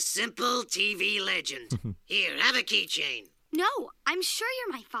just a simple TV legend. Here, have a keychain. No, I'm sure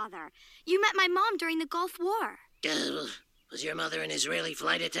you're my father. You met my mom during the Gulf War. Was your mother an Israeli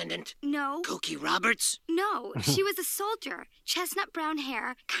flight attendant? No. Cokie Roberts? No, she was a soldier. Chestnut brown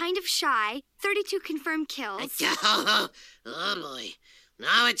hair, kind of shy, 32 confirmed kills. Oh, boy.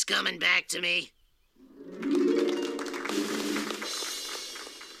 Now it's coming back to me.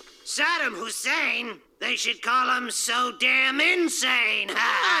 Saddam Hussein. They should call him so damn insane.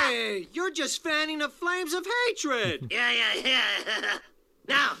 Hey, you're just fanning the flames of hatred. Yeah.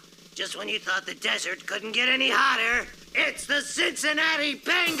 Now, just when you thought the desert couldn't get any hotter, it's the Cincinnati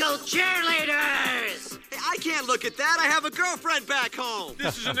Bengal cheerleaders. I can't look at that. I have a girlfriend back home.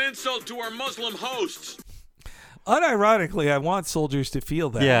 This is an insult to our Muslim hosts. Unironically, I want soldiers to feel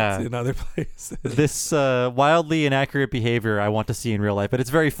that in other places. This wildly inaccurate behavior I want to see in real life, but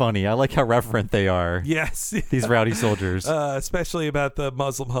it's very funny. I like how reverent they are. Yes. These rowdy soldiers. Especially about the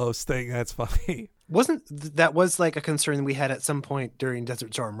Muslim host thing. That's funny. That was like a concern we had at some point during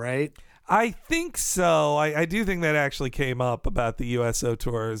Desert Storm, right? I think so. I do think that actually came up about the USO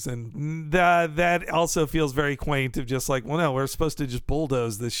tours, and that also feels very quaint of just like, well, no, we're supposed to just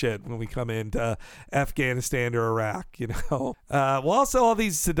bulldoze this shit when we come into Afghanistan or Iraq, you know? Well, also all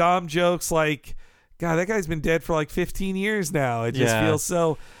these Saddam jokes, like, God, that guy's been dead for like 15 years now. It just feels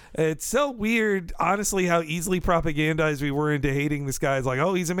so... It's so weird, honestly, how easily propagandized we were into hating this guy. It's like,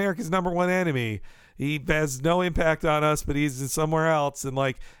 oh, he's America's #1 enemy. He has no impact on us, but he's somewhere else. And,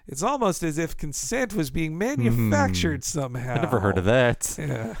 like, it's almost as if consent was being manufactured somehow. I never heard of that.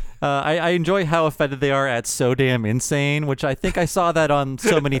 Yeah. I enjoy how offended they are at so damn insane, which I think I saw that on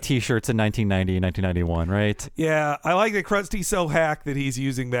so many T-shirts in 1990 and 1991, right? Yeah, I like that Krusty's so hacked that he's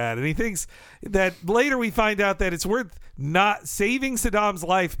using that. And he thinks that later we find out that it's worth not saving Saddam's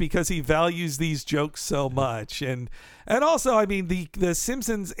life because he values these jokes so much. And also, I mean, the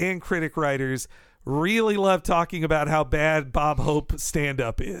Simpsons and critic writers really love talking about how bad Bob Hope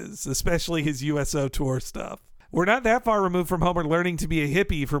stand-up is, especially his USO tour stuff. We're not that far removed from Homer learning to be a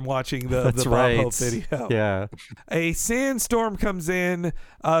hippie from watching the Bob Hope video. Yeah. A sandstorm comes in.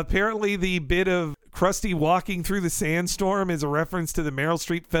 Apparently the bit of Krusty walking through the sandstorm is a reference to the Meryl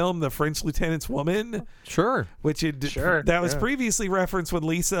Streep film, The French Lieutenant's Woman. Sure. That was previously referenced when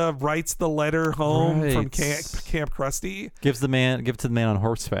Lisa writes the letter home from Camp Krusty. Give to the man on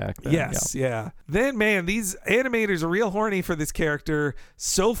horseback. Yes, yeah. Then, man, these animators are real horny for this character,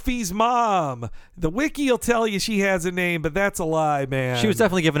 Sophie's mom. The wiki will tell you she has a name, but that's a lie, man. She was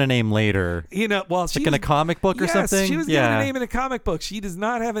definitely given a name later. You know, well, like in a comic book or something? Yes, she was given a name in a comic book. She does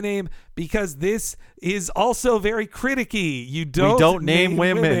not have a name because this is also very criticky. We don't name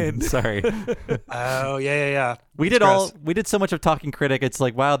women. Sorry. Oh, yeah. We did so much of Talking Critic. It's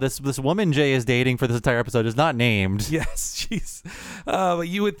like, wow, this woman Jay is dating for this entire episode is not named. Yes, she's.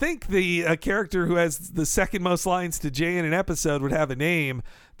 You would think a character who has the second most lines to Jay in an episode would have a name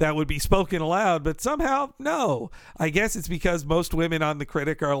that would be spoken aloud, but somehow no. I guess it's because most women on the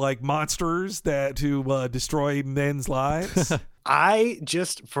Critic are like monsters who destroy men's lives. I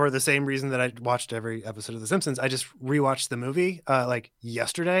just, for the same reason that I watched every episode of The Simpsons, I just rewatched the movie like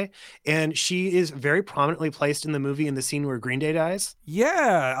yesterday, and she is very prominently placed in the movie in the scene where Green Day dies.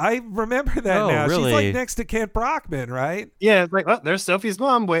 Yeah, I remember that now. Really? She's like next to Kent Brockman, right? Yeah, it's like, oh, there's Sophie's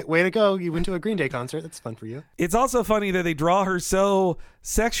mom. Way to go. You went to a Green Day concert. That's fun for you. It's also funny that they draw her so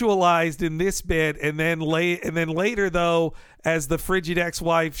sexualized in this bit, and then later though, as the frigid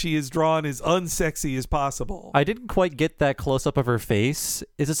ex-wife, she is drawn as unsexy as possible. I didn't quite get that close-up of her face.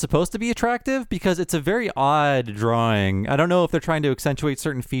 Is it supposed to be attractive? Because it's a very odd drawing. I don't know if they're trying to accentuate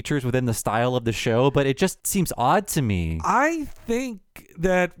certain features within the style of the show, but it just seems odd to me. I think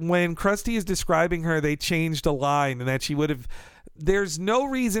that when Krusty is describing her, they changed a line, and that she would have... There's no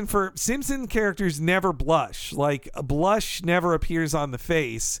reason for... Simpson characters never blush. Like, a blush never appears on the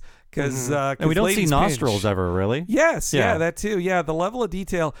face. Because and we don't see nostrils ever, really. Yes, yeah, that too. Yeah, the level of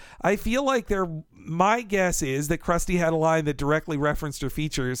detail. I feel like my guess is that Krusty had a line that directly referenced her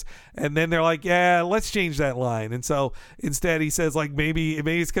features, and then they're like, yeah, let's change that line. And so instead he says, like, maybe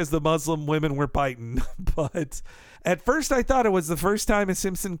it's because the Muslim women were biting. But at first I thought it was the first time a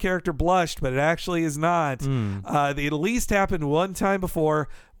Simpson character blushed, but it actually is not. It at least happened one time before,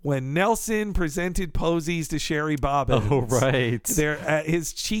 when Nelson presented posies to Sherry Bobbins. Oh, right.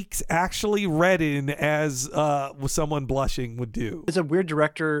 His cheeks actually redden as someone blushing would do. It's a weird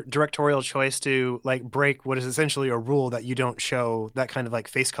directorial choice to like break what is essentially a rule that you don't show that kind of like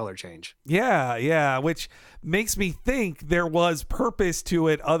face color change. Yeah, which makes me think there was purpose to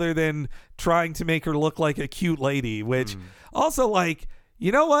it other than trying to make her look like a cute lady, which also, like,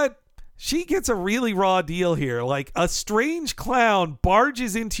 you know what? She gets a really raw deal here. Like, a strange clown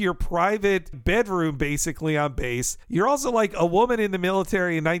barges into your private bedroom, basically, on base. You're also, like, a woman in the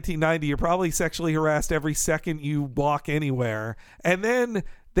military in 1990. You're probably sexually harassed every second you walk anywhere. And then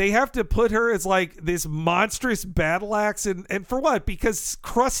they have to put her as, like, this monstrous battle axe. And for what? Because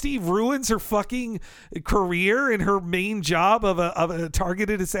Krusty ruins her fucking career and her main job of a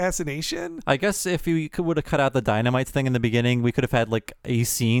targeted assassination? I guess if we would have cut out the dynamite thing in the beginning, we could have had, like, a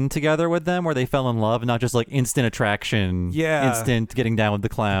scene together with them where they fell in love, not just, like, instant attraction. Yeah. Instant getting down with the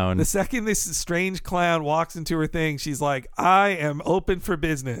clown. The second this strange clown walks into her thing, she's like, I am open for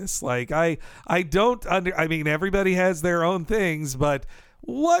business. Like, I mean, everybody has their own things, but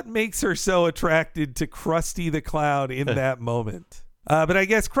what makes her so attracted to Krusty the Clown in that moment? But I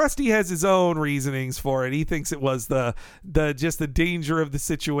guess Krusty has his own reasonings for it. He thinks it was the danger of the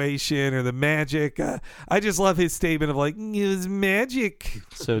situation or the magic. I just love his statement of like, it was magic.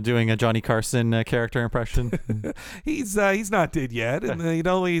 So doing a Johnny Carson character impression. He's not dead yet, and he'd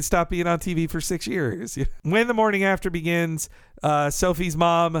only stopped being on TV for 6 years. When the morning after begins, Sophie's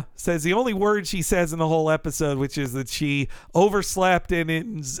mom says the only word she says in the whole episode, which is that she overslept and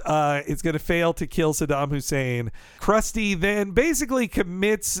it's going to fail to kill Saddam Hussein. Krusty then basically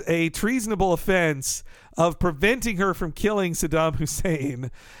commits a treasonable offense of preventing her from killing Saddam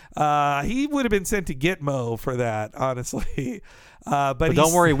Hussein. He would have been sent to Gitmo for that, honestly. But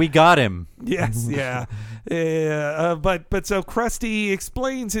don't worry, we got him. Yes, yeah. But so Krusty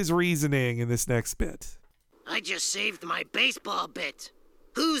explains his reasoning in this next bit. I just saved my baseball bit.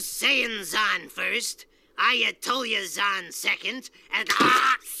 Who's saying Zahn first? Ayatollah Zahn second, and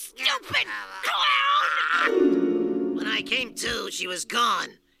stupid clown! When I came to, she was gone,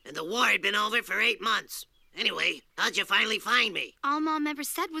 and the war had been over for 8 months. Anyway, how'd you finally find me? All Mom ever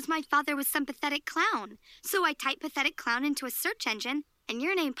said was my father was some pathetic clown. So I typed pathetic clown into a search engine, and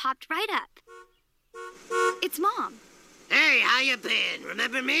your name popped right up. It's Mom. Hey, how you been?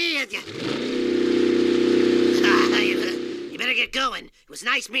 Remember me? You better get going. It was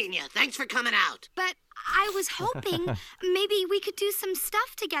nice meeting you. Thanks for coming out. But I was hoping maybe we could do some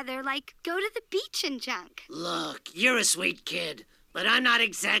stuff together, like go to the beach and junk. Look, you're a sweet kid, but I'm not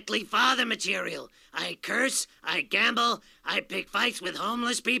exactly father material. I curse, I gamble, I pick fights with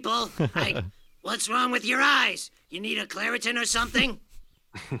homeless people. What's wrong with your eyes? You need a Claritin or something?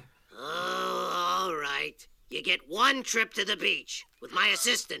 Oh, all right. You get 1 trip to the beach with my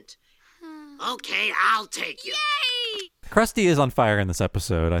assistant. Okay, I'll take you. Yay! Krusty is on fire in this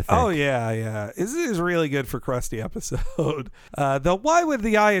episode, I think. Oh, yeah. This is really good for Krusty episode. Though why would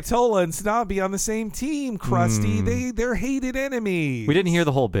the Ayatollah and Saddam be on the same team, Krusty? They're hated enemies. We didn't hear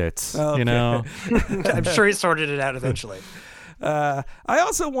the whole bit, you know? I'm sure he sorted it out eventually. I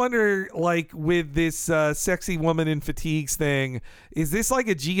also wonder, like, with this sexy woman in fatigues thing, is this like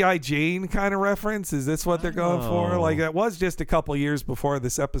a G.I. Jane kind of reference? Is this what they're going for? Like, that was just a couple years before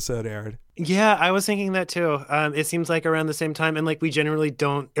this episode aired. Yeah, I was thinking that too. It seems like around the same time, and like we generally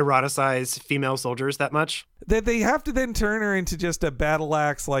don't eroticize female soldiers that much. That they have to then turn her into just a battle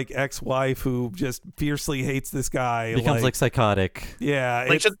axe like ex-wife who just fiercely hates this guy. Becomes like psychotic. Yeah.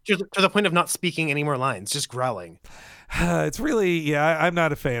 Like to the point of not speaking any more lines, just growling. It's really, I'm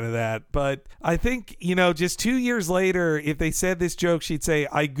not a fan of that. But I think, just 2 years later, if they said this joke, she'd say,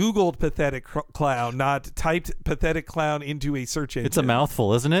 I Googled pathetic clown, not typed pathetic clown into a search engine. It's a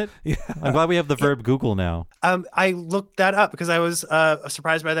mouthful, isn't it? Yeah. I'm glad we have the verb Google now. I looked that up because I was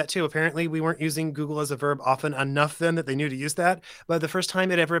surprised by that too. Apparently, we weren't using Google as a verb often enough then that they knew to use that. But the first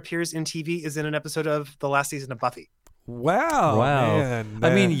time it ever appears in TV is in an episode of the last season of Buffy. Wow. Man. I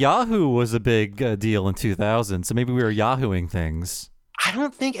mean, Yahoo was a big deal in 2000, so maybe we were Yahooing things. I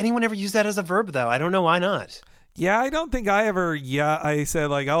don't think anyone ever used that as a verb, though. I don't know why not. Yeah, I don't think I ever. I said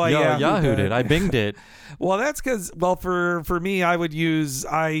like, oh, I Yahooed it. I binged it. Well, that's because, for me, I used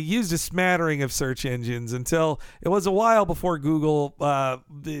a smattering of search engines until it was a while before Google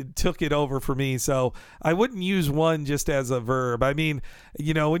took it over for me. So I wouldn't use one just as a verb. I mean,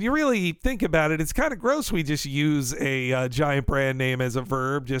 when you really think about it, it's kind of gross. We just use a giant brand name as a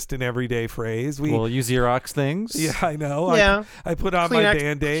verb, just an everyday phrase. We'll use Xerox things. Yeah, I know. Yeah. I put on Kleenex, my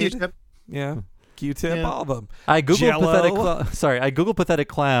Band-Aid. Q-tip. Yeah. Q-tip, all of them. I Googled pathetic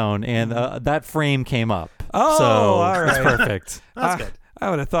clown, and that frame came up. Oh, so all right. That's perfect. That's good.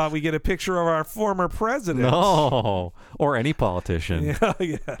 I would have thought we get a picture of our former president. No, or any politician.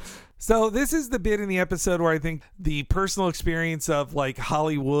 Yeah. So this is the bit in the episode where I think the personal experience of like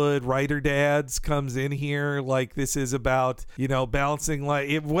Hollywood writer dads comes in here. Like this is about, balancing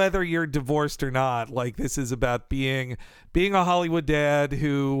whether you're divorced or not. Like this is about being a Hollywood dad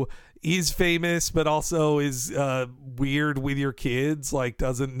who is famous but also is weird with your kids, like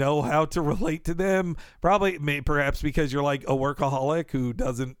doesn't know how to relate to them, perhaps because you're like a workaholic who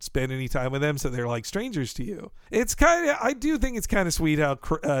doesn't spend any time with them, so they're like strangers to you. I do think it's kind of sweet how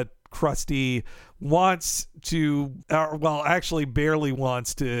Krusty wants to, actually barely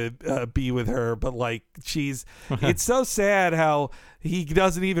wants to be with her, but like it's so sad how he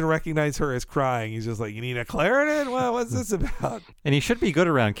doesn't even recognize her as crying. He's just like, you need a Clarinet? Well, what's this about? And he should be good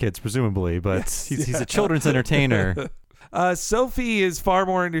around kids, presumably, but Yes, he's a children's entertainer. Sophie is far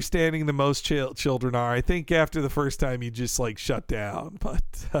more understanding than most children are. I think after the first time you just like shut down. But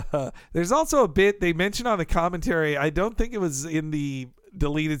there's also a bit they mentioned on the commentary. I don't think it was in the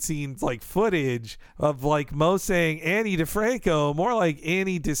deleted scenes like footage of like Mo saying Annie DeFranco, more like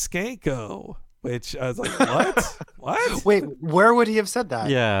Annie DeSkanko, which I was like, what? Wait, where would he have said that?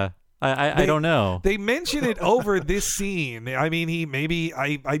 Yeah. I don't know. They mention it over this scene. I mean,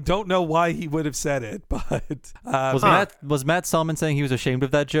 I don't know why he would have said it, but was Matt Selman saying he was ashamed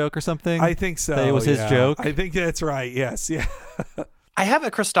of that joke or something? I think so. That it was his joke. I think that's right. Yes. Yeah. I have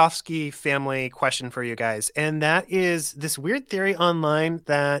a Krostofsky family question for you guys, and that is this weird theory online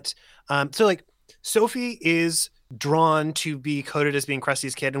that Sophie is drawn to be coded as being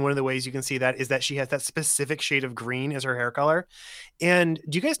Krusty's kid, and one of the ways you can see that is that she has that specific shade of green as her hair color. And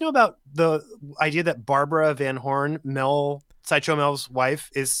do you guys know about the idea that Barbara Van Horn, Sideshow Mel's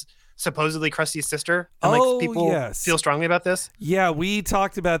wife, is supposedly Krusty's sister? And people feel strongly about this? Yeah, we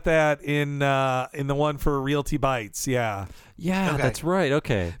talked about that in the one for Realty Bites. Yeah, okay. That's right.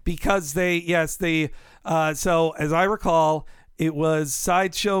 Okay, because so as I recall, it was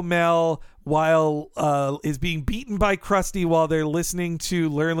Sideshow Mel is being beaten by Krusty while they're listening to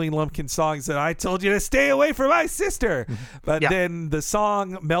Lurleen Lumpkin songs that I told you to stay away from my sister. But then the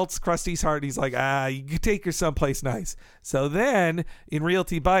song melts Krusty's heart. He's like, you take her someplace nice. So then in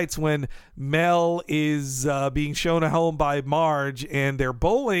Realty Bites, when Mel is being shown a home by Marge and they're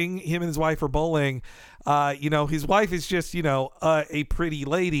bowling, him and his wife are bowling, his wife is just, a pretty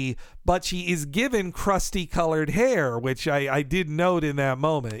lady, but she is given crusty colored hair, which I did note in that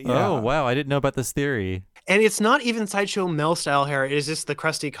moment. Yeah. Oh, wow. I didn't know about this theory. And it's not even Sideshow Mel style hair. It is just the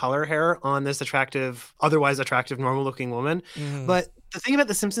crusty color hair on this otherwise attractive, normal looking woman. But the thing about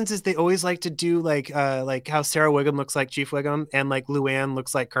The Simpsons is they always like to do like how Sarah Wiggum looks like Chief Wiggum and like Luann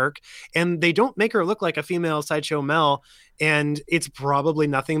looks like Kirk. And they don't make her look like a female Sideshow Mel. And it's probably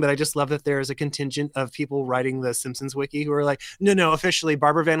nothing, but I just love that there is a contingent of people writing the Simpsons wiki who are like, no, officially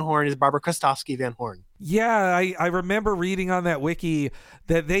Barbara Van Horn is Barbara Krostofsky Van Horn. Yeah, I remember reading on that wiki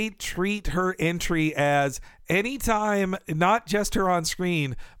that they treat her entry as anytime, not just her on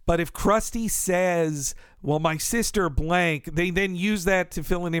screen, but if Krusty says, well, my sister blank, they then use that to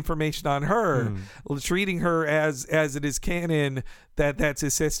fill in information on her, treating her as it is canon that that's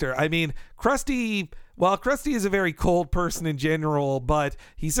his sister. I mean, Krusty is a very cold person in general, but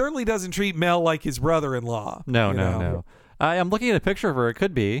he certainly doesn't treat Mel like his brother-in-law. No. I'm looking at a picture of her. It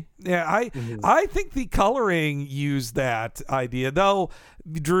could be. Yeah, I think the coloring used that idea. Though,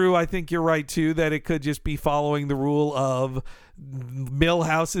 Drew, I think you're right, too, that it could just be following the rule of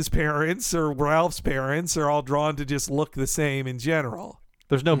Milhouse's parents or Ralph's parents are all drawn to just look the same in general.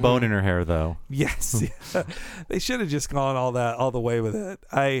 There's no bone in her hair, though. Yes. They should have just gone all the way with it.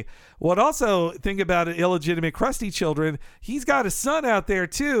 I would also think about it, illegitimate Krusty children. He's got a son out there,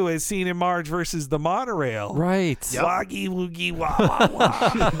 too, as seen in Marge versus the Monorail. Right. Waggy woogie wah wah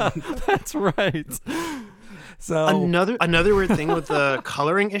wah. That's right. So Another weird thing with the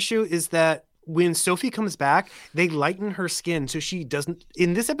coloring issue is that when Sophie comes back, they lighten her skin so she doesn't.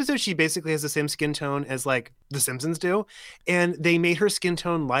 In this episode, she basically has the same skin tone as like the Simpsons do, and they made her skin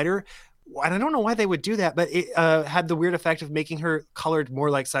tone lighter. And I don't know why they would do that, but it had the weird effect of making her colored more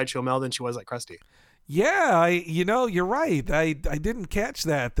like Sideshow Mel than she was like Krusty. Yeah, you're right. I didn't catch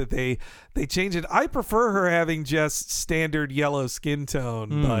that they changed it. I prefer her having just standard yellow skin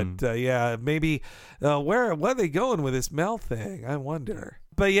tone, but yeah, maybe where are they going with this Mel thing? I wonder.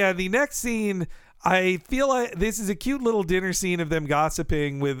 But yeah, the next scene, I feel like this is a cute little dinner scene of them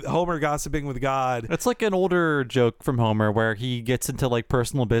gossiping with Homer gossiping with God. It's like an older joke from Homer where he gets into like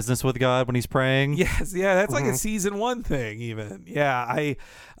personal business with God when he's praying. Yes, yeah, that's like a season 1 thing even. Yeah,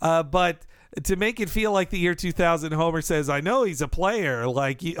 but to make it feel like the year 2000, Homer says, I know he's a player.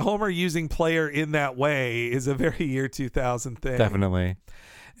 Like Homer using player in that way is a very year 2000 thing. Definitely.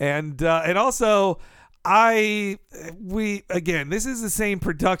 And also, this is the same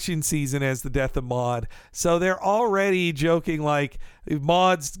production season as the death of Maude, so they're already joking like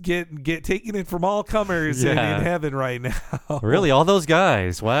Maude's get taking it from all comers and in heaven right now. Really, all those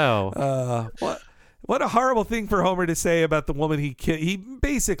guys? Wow. What a horrible thing for Homer to say about the woman he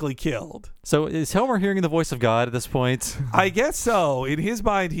basically killed. So is Homer hearing the voice of God at this point? I guess so. In his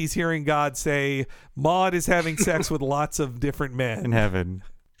mind, he's hearing God say Maude is having sex with lots of different men in heaven.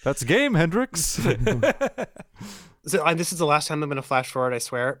 That's game, Hendrix. So this is the last time I'm going to flash forward, I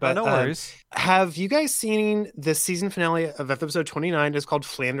swear. But no worries. Have you guys seen the season finale of episode 29? It's called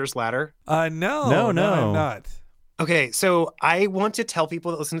Flanders Ladder. No, I'm not. Okay, so I want to tell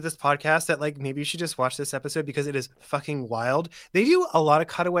people that listen to this podcast that like maybe you should just watch this episode because it is fucking wild. They do a lot of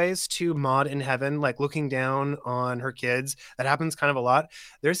cutaways to Maude in heaven, like looking down on her kids. That happens kind of a lot.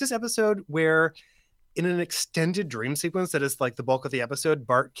 There's this episode where in an extended dream sequence that is like the bulk of the episode,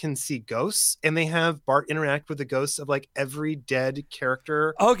 Bart can see ghosts, and they have Bart interact with the ghosts of like every dead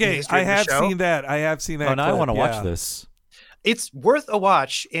character. Okay, I have seen that. Oh, now I want to watch this. It's worth a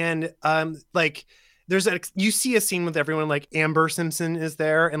watch, and like you see a scene with everyone, like Amber Simpson is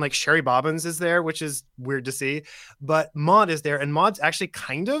there, and like Sherry Bobbins is there, which is weird to see, but Maude is there, and Maude's actually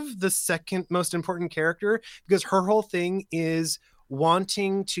kind of the second most important character because her whole thing is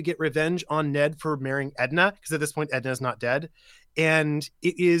wanting to get revenge on Ned for marrying Edna, because at this point Edna is not dead, and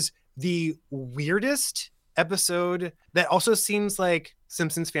it is the weirdest episode that also seems like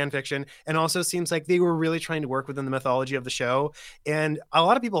Simpsons fan fiction and also seems like they were really trying to work within the mythology of the show, and a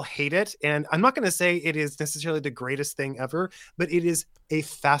lot of people hate it, and I'm not going to say it is necessarily the greatest thing ever, but it is a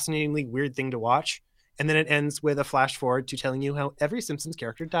fascinatingly weird thing to watch. And then it ends with a flash forward to telling you how every Simpsons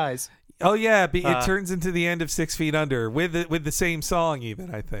character dies. Oh yeah, it turns into the end of 6 Feet Under with the same song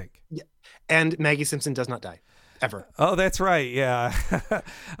even, I think. Yeah, and Maggie Simpson does not die. Ever. Oh, that's right. Yeah.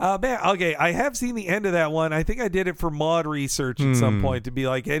 Man, okay. I have seen the end of that one. I think I did it for Maude research at some point to be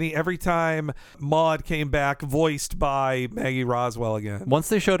like every time Maude came back voiced by Maggie Roswell again. Once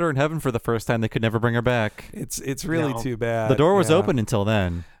they showed her in heaven for the first time, they could never bring her back. It's really too bad. The door was open until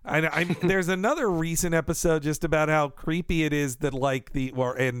then. There's another recent episode just about how creepy it is that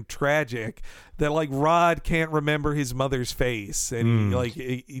and tragic that like Rod can't remember his mother's face and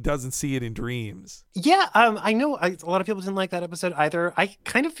he doesn't see it in dreams. Yeah, I know a lot of people didn't like that episode either. I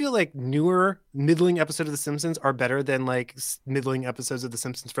kind of feel like newer middling episodes of The Simpsons are better than like middling episodes of The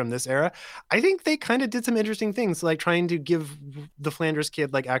Simpsons from this era. I think they kind of did some interesting things, like trying to give the Flanders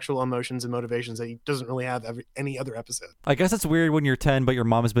kid like actual emotions and motivations that he doesn't really have any other episode. I guess it's weird when you're 10, but your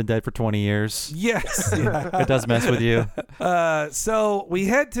mom has been dead for 20 years. Yes. It does mess with you. So we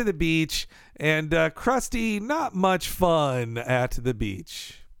head to the beach, and Krusty, not much fun at the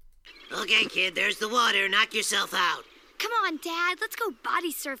beach. Okay, kid, there's the water. Knock yourself out. Come on, Dad. Let's go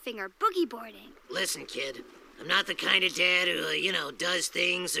body surfing or boogie boarding. Listen, kid. I'm not the kind of dad who, does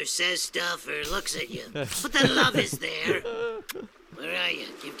things or says stuff or looks at you. But the love is there. Where are you?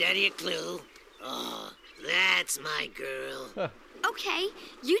 Give Daddy a clue. Oh, that's my girl. Okay,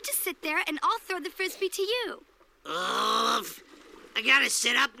 you just sit there and I'll throw the frisbee to you. Oh, I gotta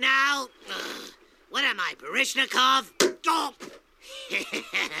sit up now? What am I, Baryshnikov? Oh!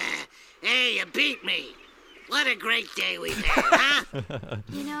 Hey, you beat me. What a great day we've had,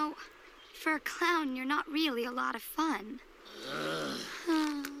 huh? For a clown, you're not really a lot of fun.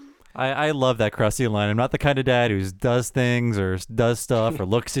 I love that Krusty line. I'm not the kind of dad who does things or does stuff or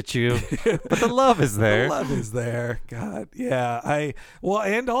looks at you, but the love is there. The love is there. God, yeah.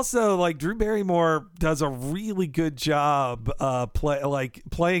 And also like Drew Barrymore does a really good job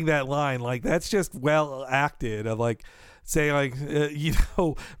playing that line. Like that's just well acted. Of like saying like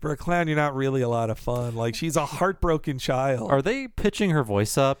for a clown you're not really a lot of fun. Like she's a heartbroken child. Are they pitching her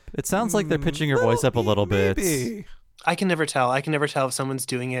voice up? It sounds like they're pitching her voice up a little bit. I can never tell. I can never tell if someone's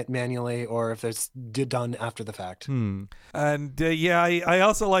doing it manually or if it's done after the fact. And I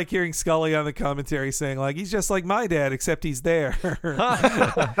also like hearing Scully on the commentary saying like he's just like my dad except he's there.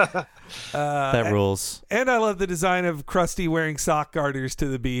 That rules. And I love the design of Krusty wearing sock garters to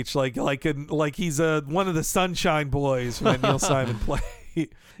the beach, like he's one of the Sunshine Boys from that Neil Simon play.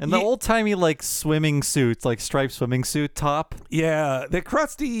 And the old-timey like swimming suits, like striped swimming suit top. Yeah, the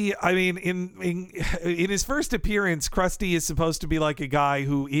Krusty, I mean, in his first appearance, Krusty is supposed to be like a guy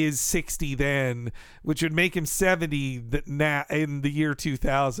who is 60 then, which would make him 70 in the year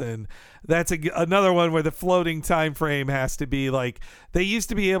 2000. That's another one where the floating time frame has to be like, they used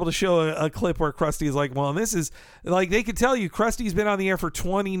to be able to show a clip where Krusty is like, well, this is like, they could tell you Krusty's been on the air for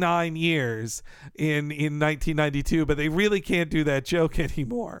 29 years in 1992, but they really can't do that joke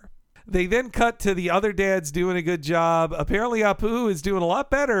anymore. They then cut to the other dads doing a good job. Apparently Apu is doing a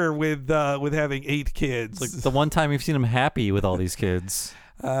lot better with having 8 kids. Like the one time we've seen him happy with all these kids.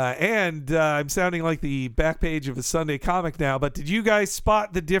 I'm sounding like the back page of a Sunday comic now, but did you guys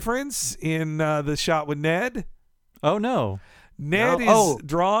spot the difference in the shot with Ned? Oh, no. Ned is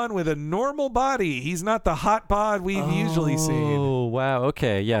drawn with a normal body. He's not the hot bod we've usually seen. Oh, wow.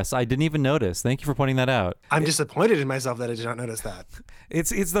 Okay. Yes, I didn't even notice. Thank you for pointing that out. I'm disappointed in myself that I did not notice that.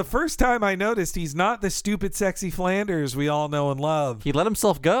 It's the first time I noticed he's not the stupid, sexy Flanders we all know and love. He let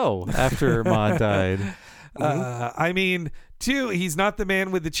himself go after Maude died. I mean, too, he's not the man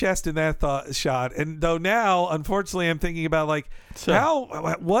with the chest in that shot. And though now, unfortunately, I'm thinking about like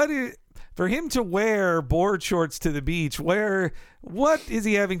for him to wear board shorts to the beach, what is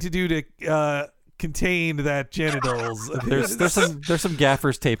he having to do to contain that genitals? There's some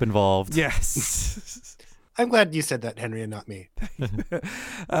gaffer's tape involved. Yes. I'm glad you said that, Henry, and not me.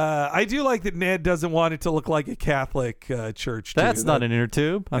 I do like that Ned doesn't want it to look like a Catholic church. That's not an inner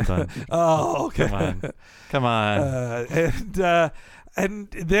tube. I'm done. Oh, okay. Come on. And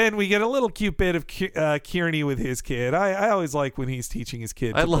then we get a little cute bit of Kearney with his kid. I always like when he's teaching his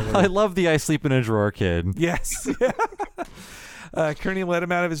kid. I love the I sleep in a drawer kid. Yes. Kearney let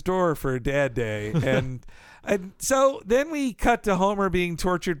him out of his drawer for Dad Day. And so then we cut to Homer being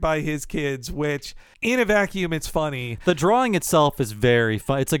tortured by his kids, which in a vacuum, it's funny. The drawing itself is very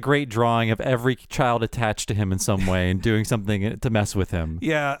fun. It's a great drawing of every child attached to him in some way and doing something to mess with him.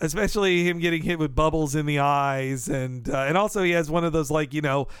 Yeah, especially him getting hit with bubbles in the eyes. And also he has one of those, like,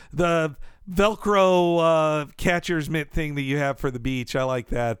 the Velcro catcher's mitt thing that you have for the beach. I like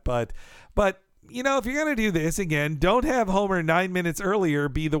that. But if you're going to do this again, don't have Homer 9 minutes earlier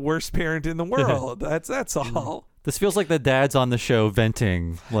be the worst parent in the world. That's all. This feels like the dads on the show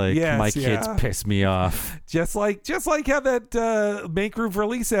venting, like, my kids piss me off. Just like how that Make Room for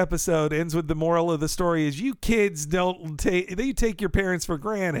Lisa episode ends with the moral of the story is you kids you take your parents for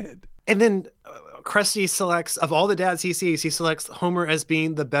granted. And then Krusty selects, of all the dads he sees, he selects Homer as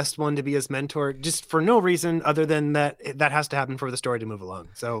being the best one to be his mentor, just for no reason other than that has to happen for the story to move along.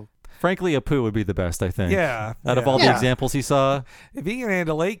 So frankly, Apu would be the best, I think. Yeah. Out of all the examples he saw. If he can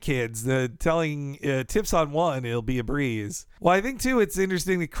handle 8 kids, telling tips on one, it'll be a breeze. Well, I think, too, it's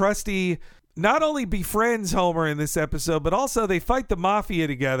interesting that Krusty not only befriends Homer in this episode, but also they fight the Mafia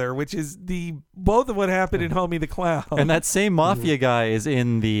together, which is both of what happened in Homie the Clown. And that same Mafia guy is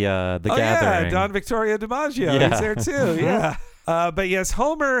in the gathering. Yeah, Don Vittorio DiMaggio. Yeah. He's there, too. Yeah. But yes,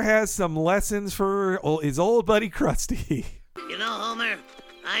 Homer has some lessons for his old buddy Krusty. You know, Homer,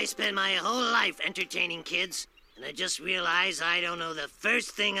 I spend my whole life entertaining kids, and I just realized I don't know the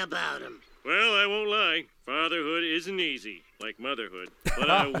first thing about them. Well, I won't lie. Fatherhood isn't easy, like motherhood.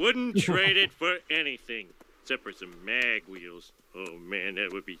 But I wouldn't trade it for anything, except for some mag wheels. Oh, man,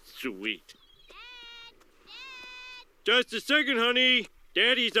 that would be sweet. Just a second, honey.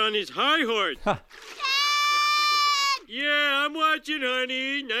 Daddy's on his high horse. Dad! Yeah, I'm watching,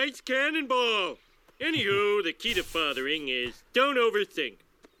 honey. Nice cannonball. Anywho, the key to fathering is don't overthink.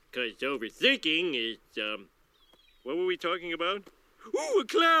 Because overthinking is, what were we talking about? Ooh, a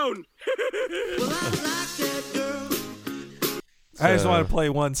clown! I just want to play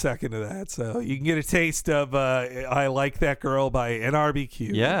 1 second of that so you can get a taste of I Like That Girl by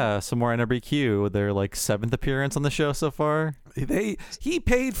NRBQ. Yeah, some more NRBQ. Their 7th appearance on the show so far. He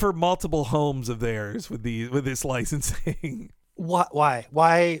paid for multiple homes of theirs with this licensing. Why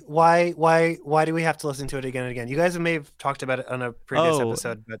do we have to listen to it again and again? You guys may have talked about it on a previous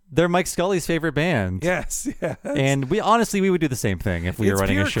episode, but they're Mike Scully's favorite band. Yes. And we would do the same thing if we were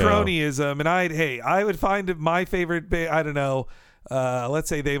running a show. It's pure cronyism, and I would find my favorite band, I don't know, let's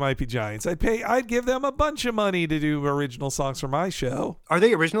say They Might Be Giants. I'd give them a bunch of money to do original songs for my show. Are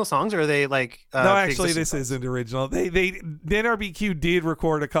they original songs, or are they like? No, actually, this isn't original. The NRBQ did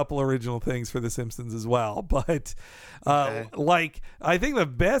record a couple original things for The Simpsons as well, but like I think the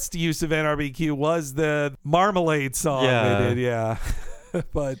best use of NRBQ was the Marmalade song they did. Yeah,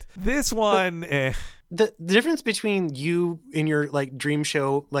 but this one. The difference between you in your like dream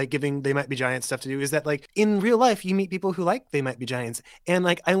show, like giving They Might Be Giants stuff to do, is that like in real life you meet people who like They Might Be Giants, and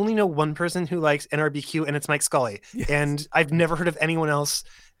like I only know one person who likes NRBQ, and it's Mike Scully. Yes. And I've never heard of anyone else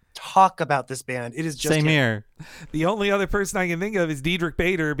talk about this band. It is just same here. The only other person I can think of is Diedrich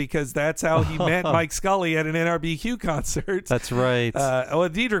Bader, because that's how he met Mike Scully at an NRBQ concert. That's right. Well,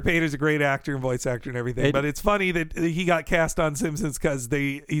 Diedrich Bader's a great actor and voice actor and everything, but it's funny that he got cast on Simpsons because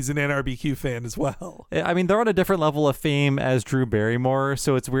he's an NRBQ fan as well. I mean, they're on a different level of fame as Drew Barrymore,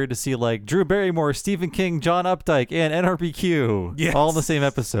 so it's weird to see like Drew Barrymore, Stephen King, John Updike, and NRBQ all in the same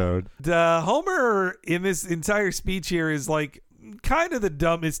episode. Homer in this entire speech here is like kind of the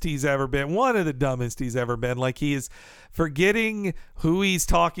dumbest he's ever been. One of the dumbest he's ever been. Like, he is forgetting who he's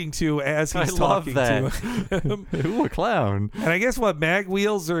talking to as he's talking to him. Ooh, a clown. And I guess mag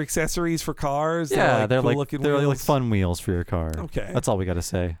wheels are accessories for cars. Yeah, they're like wheels. like fun wheels for your car. Okay. That's all we got to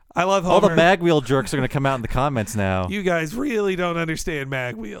say. I love Homer. All the mag wheel jerks are going to come out in the comments now. You guys really don't understand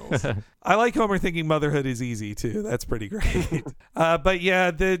mag wheels. I like Homer thinking motherhood is easy too. That's pretty great. But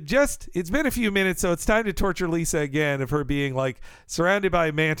yeah, it's been a few minutes, so it's time to torture Lisa again of her being like surrounded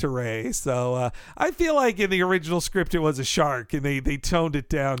by manta ray. So I feel like in the original script it was a shark, and they toned it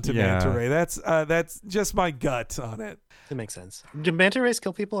down to manta ray. That's just my gut on it. That makes sense. Do manta rays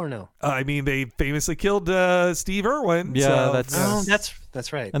kill people or no? I mean, they famously killed Steve Irwin. Yeah, so,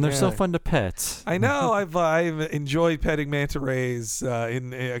 that's right. And they're so fun to pet. I know. I've enjoyed petting manta rays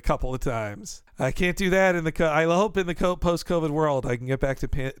in a couple of times. I can't do that I hope in the post-COVID world I can get back to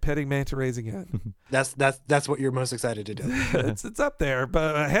petting manta rays again. That's what you're most excited to do. it's up there,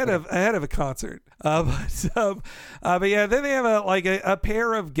 but ahead of a concert. But yeah, then they have a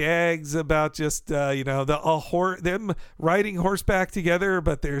pair of gags about just them riding horseback together,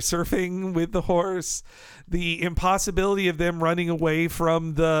 but they're surfing with the horse. The impossibility of them running away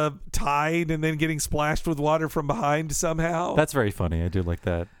from the tide and then getting splashed with water from behind somehow. That's very funny. I do like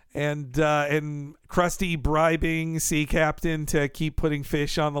that. And Krusty bribing Sea Captain to keep putting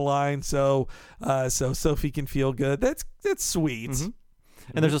fish on the line so Sophie can feel good. That's sweet. Mm-hmm.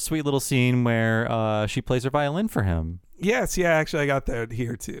 And there's a sweet little scene where she plays her violin for him. Yes, yeah, actually I got that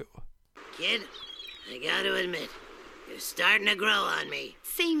here too. Kid, I gotta admit, you're starting to grow on me.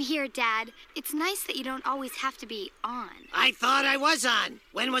 Same here, Dad. It's nice that you don't always have to be on. I thought I was on.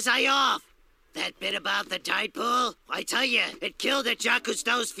 When was I off? That bit about the tide pool? I tell you, it killed at Jacques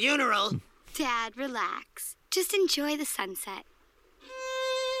Cousteau's funeral. Dad, relax. Just enjoy the sunset.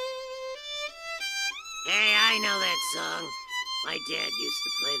 Hey, I know that song. My dad used to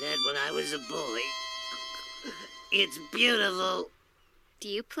play that when I was a boy. It's beautiful. Do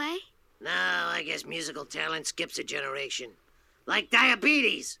you play? No, I guess musical talent skips a generation. Like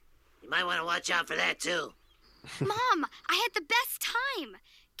diabetes. You might want to watch out for that, too. Mom, I had the best time.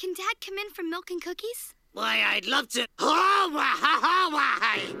 Can Dad come in for milk and cookies? Why, I'd love to. Oh,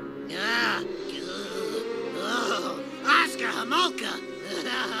 why? Oscar Homolka.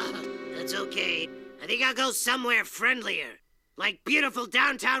 That's okay. I think I'll go somewhere friendlier. Like beautiful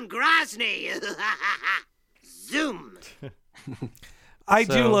downtown Grozny. Zoom. I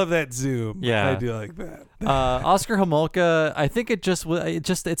do love that Zoom. Yeah, I do like that. Oscar Homolka, I think it's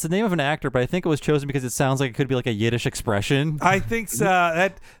the name of an actor, but I think it was chosen because it sounds like it could be like a Yiddish expression. I think so.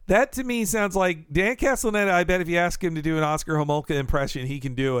 That to me sounds like Dan Castellaneta. I bet if you ask him to do an Oscar Homolka impression, he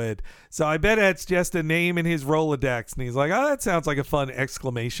can do it. So I bet it's just a name in his Rolodex, and he's like, "Oh, that sounds like a fun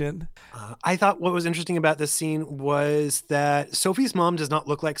exclamation." I thought what was interesting about this scene was that Sophie's mom does not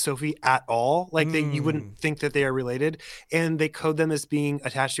look like Sophie at all. Like you wouldn't think that they are related, and they code them as being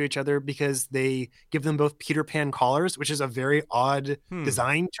attached to each other because they give them both Peter Pan collars, which is a very odd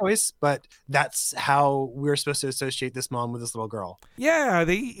design choice, but that's how we're supposed to associate this mom with this little girl. Yeah,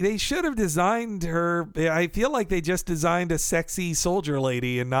 they should have designed her. I feel like they just designed a sexy soldier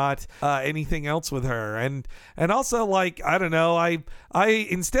lady and not anything else with her. And also, like, I don't know, I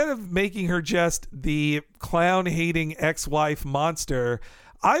instead of making her just the clown hating ex-wife monster,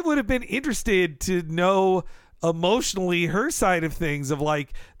 I would have been interested to know emotionally her side of things, of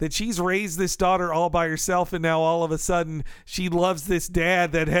like that she's raised this daughter all by herself, and now all of a sudden she loves this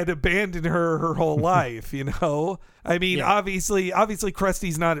dad that had abandoned her whole life, you know? I mean, obviously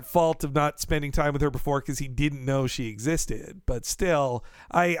Krusty's not at fault of not spending time with her before because he didn't know she existed. But still,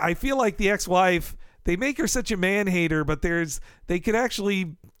 I feel like the ex-wife, they make her such a man-hater, but they could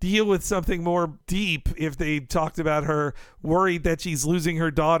actually deal with something more deep if they talked about her worried that she's losing her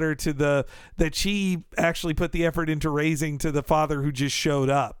daughter to that she actually put the effort into raising to the father who just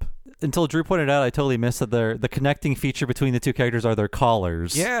showed up. Until Drew pointed out, I totally missed that the connecting feature between the two characters are their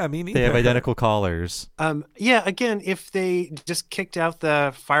collars. Yeah, me neither. They have identical collars. Again, if they just kicked out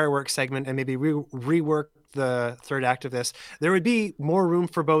the fireworks segment and maybe reworked the third act of this, there would be more room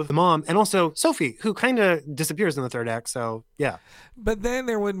for both the mom and also Sophie, who kind of disappears in the third act. So yeah. But then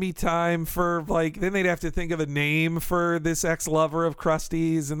there wouldn't be time for then they'd have to think of a name for this ex-lover of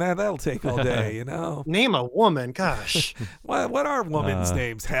Krusty's, and that'll take all day, you know. Name a woman, gosh. What are women's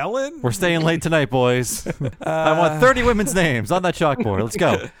names? Helen? We're staying late tonight, boys. I want 30 women's names on that chalkboard. Let's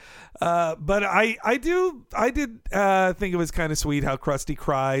go. But I did think it was kind of sweet how Krusty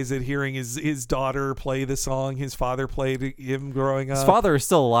cries at hearing his daughter play the song his father played him growing up. His father is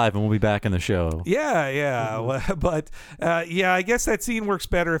still alive and will be back in the show. Yeah. But I guess that scene works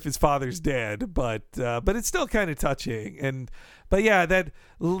better if his father's dead. But it's still kind of touching. But yeah,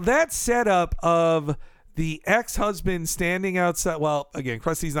 that setup of the ex-husband standing outside. Well, again,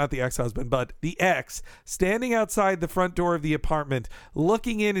 Krusty's not the ex-husband, but the ex standing outside the front door of the apartment,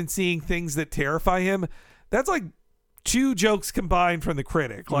 looking in and seeing things that terrify him. That's like two jokes combined from the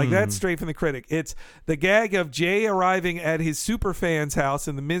critic. Like that's straight from the critic. It's the gag of Jay arriving at his superfan's house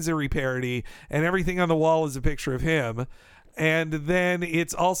in the Misery parody, and everything on the wall is a picture of him. And then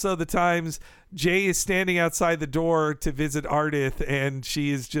it's also the times Jay is standing outside the door to visit Ardith, and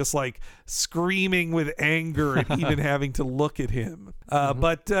she is just like screaming with anger at even having to look at him.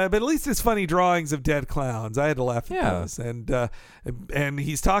 But at least it's funny drawings of dead clowns. I had to laugh at those. And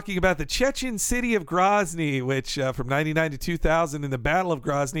he's talking about the Chechen city of Grozny, which from 99 to 2000 in the Battle of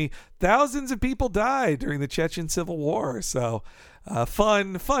Grozny, thousands of people died during the Chechen Civil War. So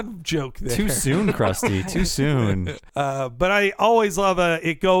fun joke there. Too soon, Krusty. Too soon. But I always love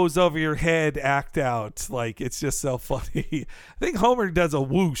it goes over your head act out. Like, it's just so funny. I think Homer does a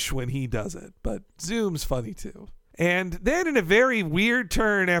whoosh when he does it, but Zoom's funny too. And then in a very weird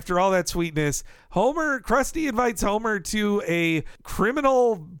turn after all that sweetness, Krusty invites Homer to a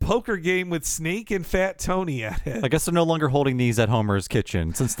criminal poker game with Snake and Fat Tony at it. I guess they're no longer holding these at Homer's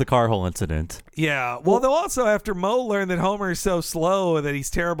kitchen since the car hole incident. Yeah. Well, though also after Moe learned that Homer is so slow that he's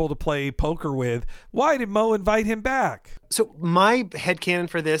terrible to play poker with, why did Moe invite him back? So my headcanon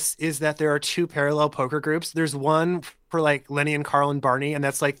for this is that there are two parallel poker groups. There's one for like Lenny and Carl and Barney, and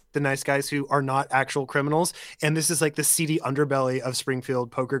that's like the nice guys who are not actual criminals. And this is like the seedy underbelly of Springfield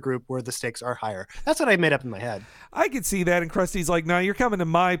poker group where the stakes are higher. That's what I made up in my head. I could see that. And Krusty's like, no, you're coming to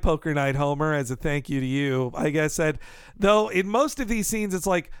my poker night, Homer, as a thank you to you. I guess that, though, in most of these scenes, it's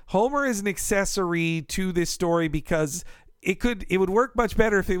like Homer is an accessory to this story because it would work much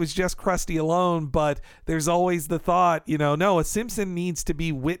better if it was just Krusty alone, but there's always the thought, no, a Simpson needs to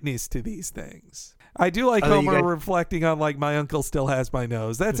be witness to these things. I do like Homer reflecting on like, my uncle still has my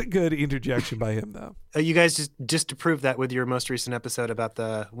nose. That's a good interjection by him, though. You guys just to prove that with your most recent episode about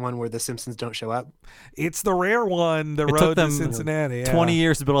the one where the Simpsons don't show up. It's the rare one, the road to Cincinnati. 20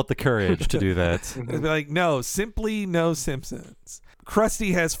 years to build up the courage to do that. It'd be like, no, simply no Simpsons.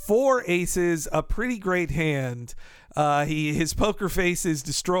 Krusty has 4 aces, a pretty great hand. His poker face is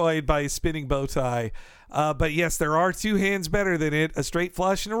destroyed by his spinning bow tie. But yes, there are 2 hands better than it, a straight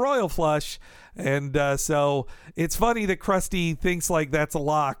flush and a royal flush. And so it's funny that Krusty thinks like that's a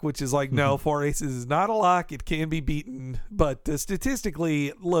lock, which is like, no, 4 aces is not a lock. It can be beaten, but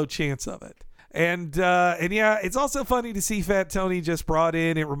statistically low chance of it. And yeah, it's also funny to see Fat Tony just brought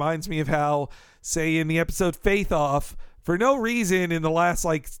in. It reminds me of how, say, in the episode Faith Off, for no reason in the last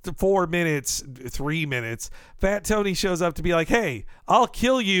like 3 minutes, Fat Tony shows up to be like, hey, I'll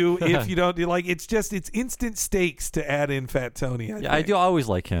kill you if you don't do like, it's instant stakes to add in Fat Tony. I do always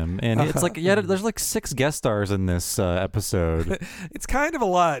like him. And it's like, there's like 6 guest stars in this episode. It's kind of a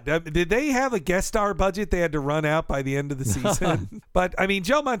lot. Did they have a guest star budget they had to run out by the end of the season? But I mean,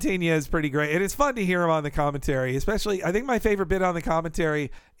 Joe Mantegna is pretty great. And it's fun to hear him on the commentary, especially I think my favorite bit on the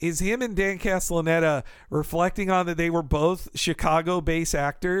commentary is him and Dan Castellaneta reflecting on that they were both Chicago-based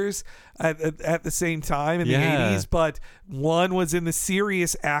actors at the same time in the 80s, but one was in the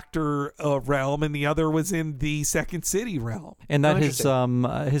serious actor realm and the other was in the Second City realm. And that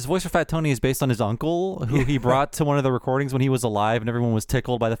his voice for Fat Tony is based on his uncle, who he brought to one of the recordings when he was alive, and everyone was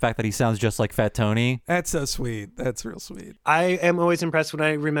tickled by the fact that he sounds just like Fat Tony. That's so sweet. That's real sweet. I am always impressed when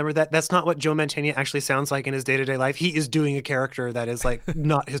I remember that. That's not what Joe Mantegna actually sounds like in his day-to-day life. He is doing a character that is like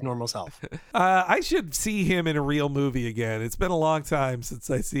not his normal self. I should see him in a real movie again. It's been a long time since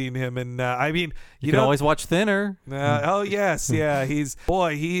I've seen him, and I mean, you can always watch Thinner. Oh yes, yeah. He is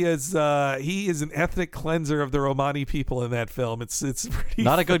an ethnic cleanser of the Romani people in that film. It's pretty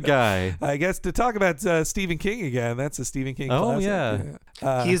not a good guy. I guess to talk about Stephen King again. That's a Stephen King. Oh classic.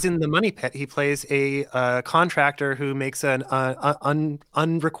 yeah. He's in The Money Pit. He plays a contractor who makes an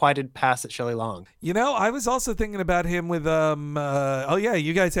unrequited pass at Shelley Long. You know, I was also thinking about him with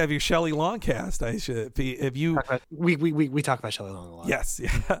you guys have your Shelley Long cast. We talk about Shelley Long a lot. Yes,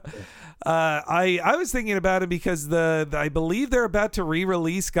 yeah. I was thinking about it because I believe they're about to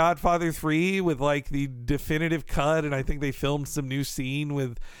re-release Godfather 3 with like the definitive cut, and I think they filmed some new scene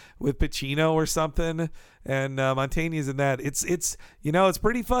with Pacino or something, and Mantegna's in that. It's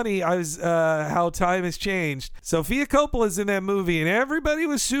pretty funny. How time has changed. Sofia Coppola's in that movie, and everybody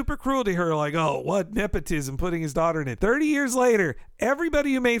was super cruel to her, like, oh, what nepotism, putting his daughter in it. 30 years later,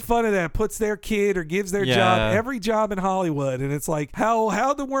 everybody who made fun of that puts their kid or gives their job, every job in Hollywood, and it's like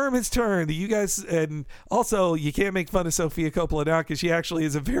how the worm has turned. You guys, and also you can't make fun of Sofia Coppola now because she actually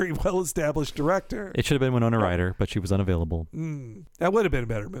is a very well-established director. It should have been Winona Ryder, but she was unavailable. That would have been a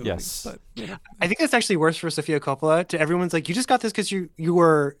better movie. Yes. But, yeah. I think it's actually worse for Sofia Coppola. To everyone's like, you just got this because you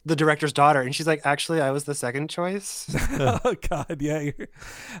were the director's daughter, and she's like, actually, I was the second choice. Oh God, yeah.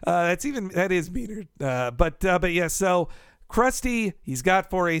 That is meaner. But yeah. So Krusty, he's got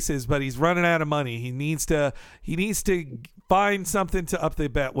 4 aces, but he's running out of money. He needs to find something to up the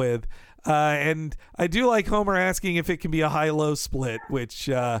bet with. And I do like Homer asking if it can be a high-low split, which.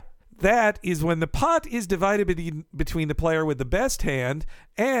 That is when the pot is divided between the player with the best hand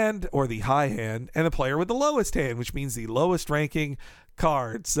or the high hand and the player with the lowest hand, which means the lowest ranking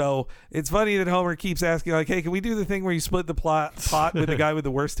card. So it's funny that Homer keeps asking, like, hey, can we do the thing where you split the pot with the guy with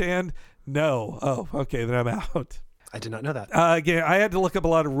the worst hand? No. Oh, okay, then I'm out. I did not know that. Again, I had to look up a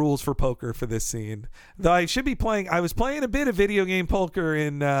lot of rules for poker for this scene. Though I was playing a bit of video game poker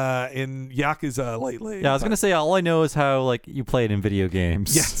in Yakuza lately. Yeah, I was gonna say all I know is how like you play it in video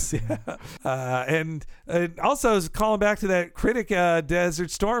games. Yes, yeah. And also calling back to that Critic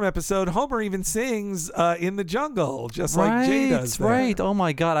Desert Storm episode, Homer even sings "In the Jungle" just like Jay does. There. Right. Oh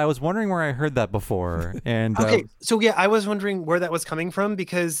my God, I was wondering where I heard that before. And okay, so yeah, I was wondering where that was coming from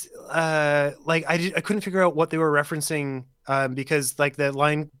because I couldn't figure out what they were referencing. Because like the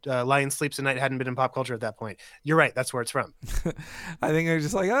Lion Sleeps at Night hadn't been in pop culture at that point. You're right, that's where it's from. I think they're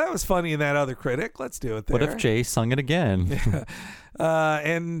just like, oh, that was funny in that other Critic. Let's do it there. What if Jay sung it again? Yeah.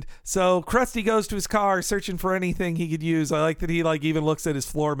 And so Krusty goes to his car searching for anything he could use. I like that he even looks at his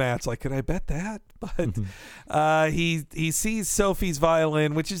floor mats like, could I bet that? But he sees Sophie's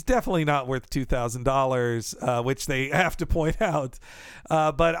violin, which is definitely not worth $2,000, which they have to point out.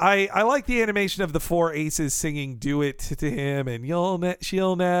 But I like the animation of the 4 aces singing "Do It" to him, and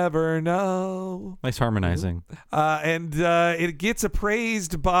she'll never know. Nice harmonizing. And it gets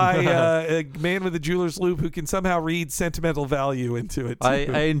appraised by a man with a jeweler's loop who can somehow read sentimental value into it too.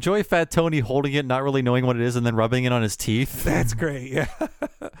 I enjoy Fat Tony holding it, not really knowing what it is, and then rubbing it on his teeth. That's great, yeah.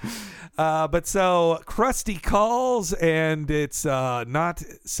 But so Krusty calls, and it's not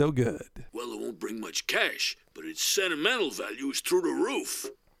so good. Well, it won't bring much cash, but its sentimental value is through the roof.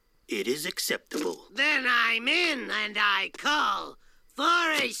 It is acceptable. Then I'm in, and I call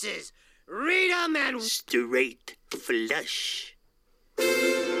 4 aces. Read 'em and straight flush.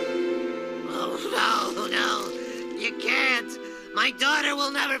 Oh, no. You can't. My daughter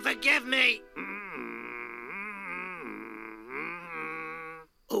will never forgive me.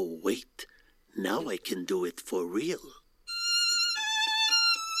 Oh, wait. Now I can do it for real.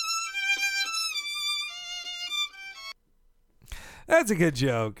 That's a good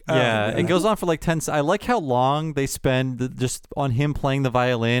joke. Yeah, it goes on for like 10 I like how long they spend just on him playing the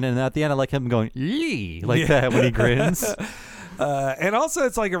violin, and at the end I like him going, "Yee!" like that when he grins. And also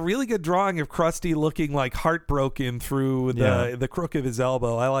it's like a really good drawing of Krusty looking like heartbroken through the crook of his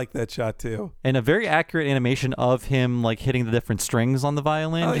elbow. I like that shot too. And a very accurate animation of him like hitting the different strings on the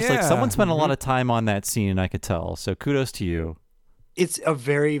violin. Like someone spent a lot of time on that scene, I could tell. So kudos to you. It's a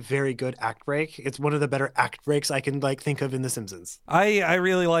very, very good act break. It's one of the better act breaks I can think of in The Simpsons. I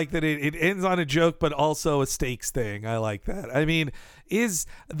really like that it ends on a joke, but also a stakes thing. I like that. I mean,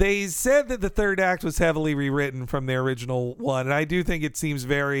 they said that the third act was heavily rewritten from the original one, and I do think it seems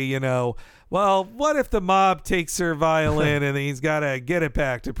very, well, what if the mob takes her violin and he's got to get it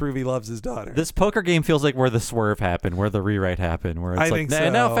back to prove he loves his daughter? This poker game feels like where the swerve happened, where the rewrite happened, where it's I like, think so.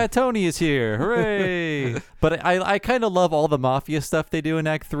 Now Fat Tony is here, hooray! But I kind of love all the mafia stuff they do in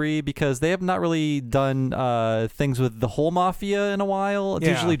Act 3 because they have not really done things with the whole mafia in a while. It's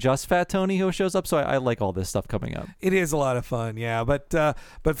usually just Fat Tony who shows up, so I like all this stuff coming up. It is a lot of fun, yeah. But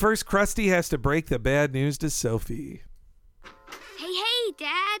first, Krusty has to break the bad news to Sophie. Hey,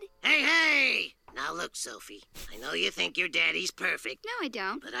 Dad. Hey! Now look, Sophie. I know you think your daddy's perfect. No, I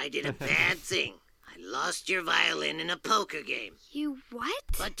don't. But I did a bad thing. I lost your violin in a poker game. You what?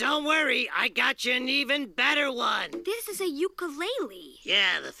 But don't worry, I got you an even better one. This is a ukulele.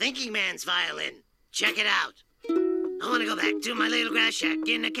 Yeah, the thinking man's violin. Check it out. I want to go back to my little grass shack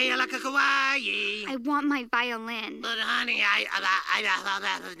in the Kealaka, Kauai. I want my violin. But honey,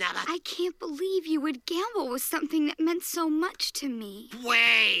 I can't believe you would gamble with something that meant so much to me.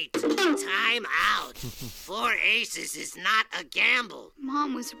 Wait! Time out. 4 aces is not a gamble.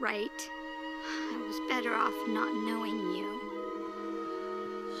 Mom was right. I was better off not knowing you.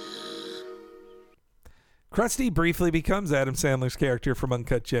 Krusty briefly becomes Adam Sandler's character from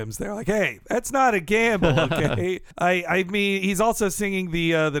Uncut Gems. They're like, hey, that's not a gamble, okay? I mean, he's also singing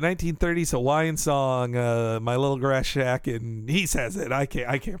the 1930s Hawaiian song, My Little Grass Shack, and he says it. I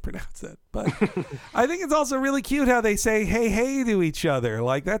can't pronounce it. But I think it's also really cute how they say hey to each other.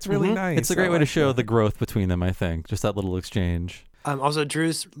 Like, that's really nice. It's a great way to show the growth between them, I think. Just that little exchange. Also,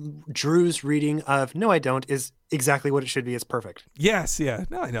 Drew's reading of "No, I Don't" is exactly what it should be. It's perfect. Yes, yeah.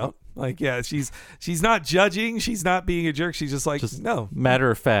 No, I know. Like, yeah, she's not judging. She's not being a jerk. She's just like, no.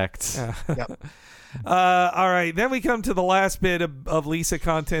 Matter of fact. Yeah. Yep. All right, then we come to the last bit of Lisa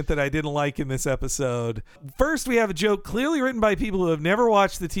content that I didn't like in this episode. First, we have a joke clearly written by people who have never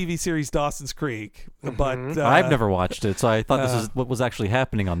watched the TV series Dawson's Creek. But I've never watched it, so I thought this is what was actually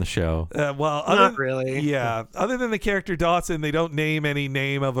happening on the show. Well, not really. Yeah, other than the character Dawson, they don't name any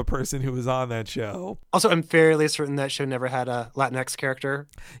name of a person who was on that show. Also, I'm fairly certain that show never had a Latinx character.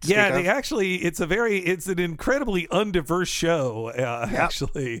 Yeah, they actually, it's an incredibly undiverse show.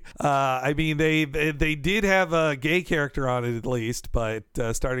 Actually, I mean, they did have a gay character on it at least, but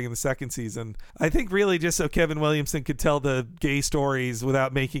starting in the second season, I think really just so Kevin Williamson could tell the gay stories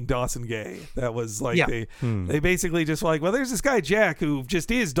without making Dawson gay. That was like they basically just were like, well, there's this guy Jack who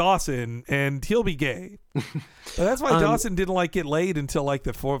just is Dawson and he'll be gay. But that's why Dawson didn't get laid until like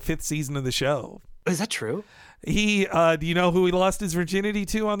the 5th season of the show. Is that true? He, do you know who he lost his virginity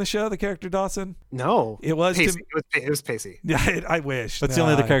to on the show? The character Dawson? No, it was Pacey. It was Pacey. Yeah, I wish. That's the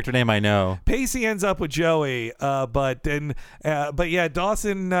only other character name I know. Pacey ends up with Joey, but yeah,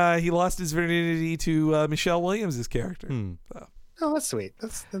 Dawson he lost his virginity to Michelle Williams' character. So. Oh, that's sweet.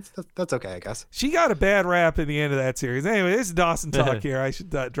 That's okay, I guess. She got a bad rap in the end of that series. Anyway, this is Dawson talk here. I should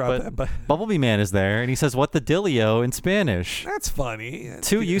drop that. But Bumblebee Man is there, and he says, "What the Dillio" in Spanish. That's funny. That's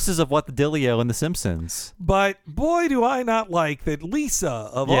 2 uses of "What the Dillio" in The Simpsons. But boy, do I not like that Lisa,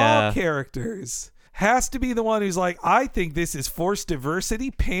 of all characters, has to be the one who's like, I think this is forced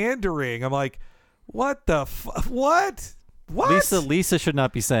diversity pandering. I'm like, what the what? What? Lisa should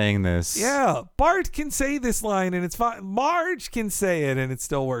not be saying this. Yeah, Bart can say this line and it's fine. Marge can say it and it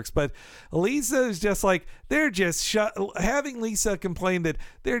still works. But Lisa is just like, they're just having Lisa complain that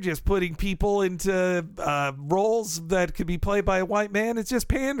they're just putting people into roles that could be played by a white man. It's just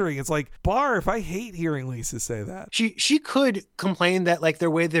pandering. It's like, barf. I hate hearing Lisa say that. She could complain that like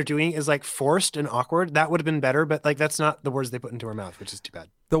their way they're doing is like forced and awkward. That would have been better, but like that's not the words they put into her mouth, which is too bad.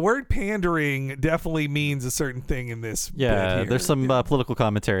 The word pandering definitely means a certain thing in this. Yeah, there's some political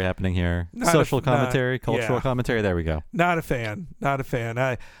commentary happening here. Social commentary, cultural commentary. There we go. Not a fan.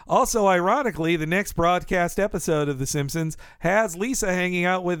 Also, ironically, the next broadcast episode of The Simpsons has Lisa hanging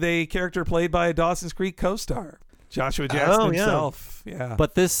out with a character played by a Dawson's Creek co-star, Joshua Jackson himself. Yeah.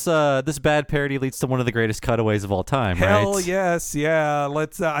 But this bad parody leads to one of the greatest cutaways of all time, Hell right? yes. Yeah.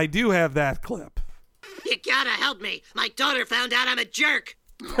 Let's. I do have that clip. You gotta help me. My daughter found out I'm a jerk.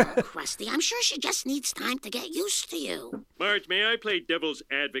 Oh, Krusty, I'm sure she just needs time to get used to you. Marge, may I play devil's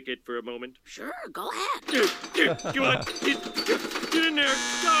advocate for a moment? Sure, go ahead. Come on, get in there.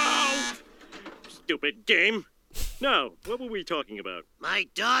 Go! Stupid game. Now, what were we talking about? My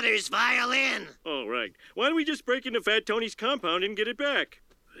daughter's violin. All right. Why don't we just break into Fat Tony's compound and get it back?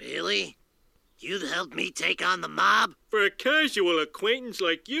 Really? You'd help me take on the mob? For a casual acquaintance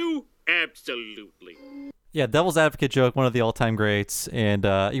like you? Absolutely. Yeah, Devil's Advocate joke, one of the all-time greats. And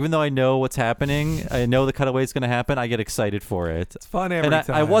even though I know what's happening, I know the cutaway is going to happen, I get excited for it. It's fun every time.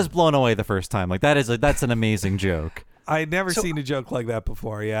 I was blown away the first time. Like, that's an amazing joke. I'd never seen a joke like that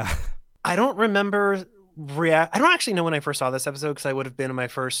before. Yeah. I don't remember I don't actually know when I first saw this episode because I would have been in my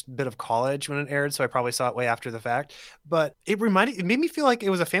first bit of college when it aired, so I probably saw it way after the fact. But it made me feel like it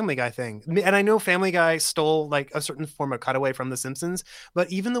was a Family Guy thing. And I know Family Guy stole like a certain form of cutaway from The Simpsons,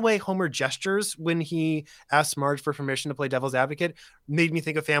 but even the way Homer gestures when he asks Marge for permission to play devil's advocate made me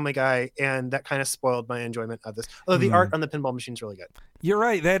think of Family Guy, and that kind of spoiled my enjoyment of this. Although the art on the pinball machine is really good. You're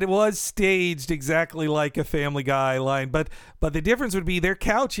right. That it was staged exactly like a Family Guy line, but the difference would be their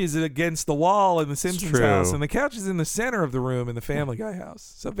couch is against the wall in the Simpsons house, and the couch is in the center of the room in the Family Guy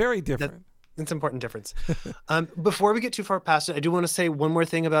house. So very different. It's an important difference. Before we get too far past it, I do want to say one more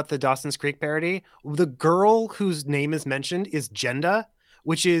thing about the Dawson's Creek parody. The girl whose name is mentioned is Jenda,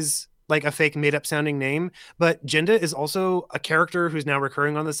 which is like a fake made-up sounding name. But Jenda is also a character who's now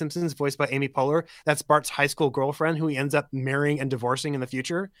recurring on The Simpsons, voiced by Amy Poehler. That's Bart's high school girlfriend who he ends up marrying and divorcing in the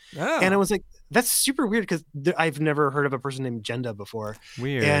future. Oh. And I was like, that's super weird because I've never heard of a person named Jenda before.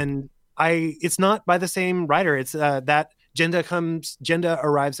 Weird. And it's not by the same writer. It's that Jenda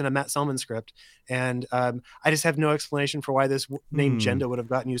arrives in a Matt Selman script, and I just have no explanation for why this name Jenda would have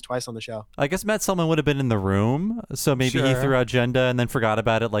gotten used twice on the show. I guess Matt Selman would have been in the room, so maybe he threw out Jenda and then forgot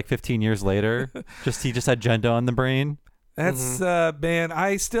about it like 15 years later. He just had Jenda on the brain. That's man,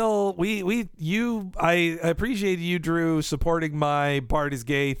 I appreciate you, Drew, supporting my Bart is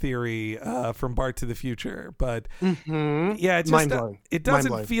gay theory from Bart to the Future, but yeah, it just it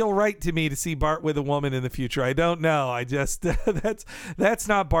doesn't feel right to me to see Bart with a woman in the future. I don't know. I just that's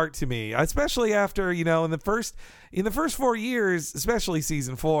not Bart to me, especially after, in the first 4 years, especially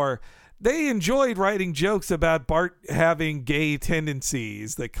season 4. They enjoyed writing jokes about Bart having gay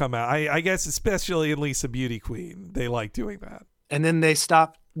tendencies that come out. I guess especially in Lisa Beauty Queen, they like doing that. And then they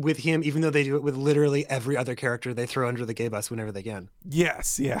stop with him, even though they do it with literally every other character they throw under the gay bus whenever they can.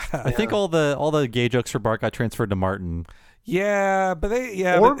 Yes, yeah. I think all the gay jokes for Bart got transferred to Martin. Yeah, but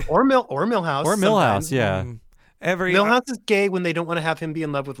or Milhouse. Or Milhouse, yeah. Milhouse is gay when they don't want to have him be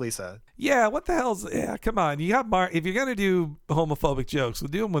in love with Lisa. Yeah, what the hell's... Yeah, come on. You got Martin. If you're going to do homophobic jokes, we'll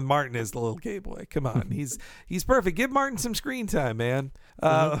do them with Martin as the little gay boy. Come on. He's perfect. Give Martin some screen time, man.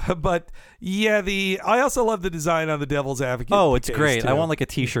 But, yeah, I also love the design on the Devil's Advocate. Oh, it's great. Too. I want like a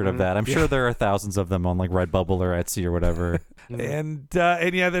t-shirt of that. I'm sure there are thousands of them on like Redbubble or Etsy or whatever. And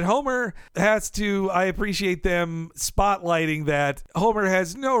yeah, that Homer has to... I appreciate them spotlighting that Homer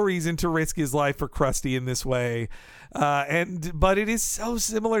has no reason to risk his life for Krusty in this way. But it is so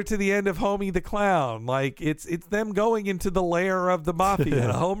similar to the end of Homie the Clown. Like it's them going into the lair of the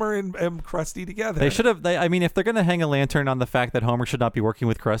mafia, Homer and Krusty together. They should have. I mean, if they're going to hang a lantern on the fact that Homer should not be working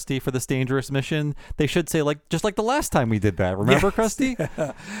with Krusty for this dangerous mission, they should say just like the last time we did that. Remember, Krusty?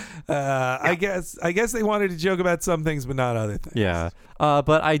 I guess they wanted to joke about some things, but not other things. Yeah.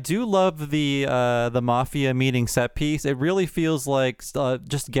 But I do love the mafia meeting set piece. It really feels like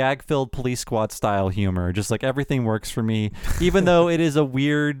just gag-filled Police Squad style humor. Just like everything works for me, even though it is a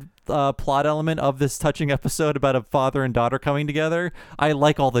weird plot element of this touching episode about a father and daughter coming together. I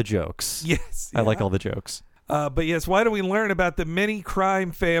like all the jokes. Yes, I like all the jokes. But yes, why don't we learn about the many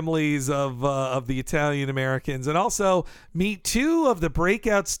crime families of the Italian Americans, and also meet two of the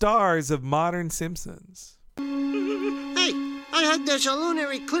breakout stars of modern Simpsons? Hey, I heard there's a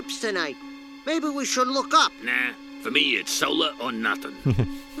lunar eclipse tonight. Maybe we should look up. Nah, for me it's solar or nothing.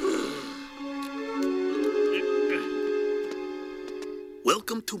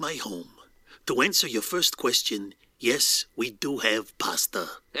 Welcome to my home. To answer your first question, yes, we do have pasta.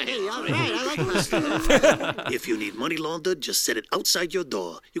 Hey, all right, I like pasta. If you need money laundered, just set it outside your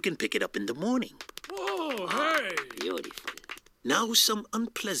door. You can pick it up in the morning. Oh, hey. Beautiful. Now some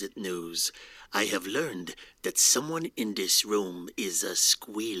unpleasant news. I have learned that someone in this room is a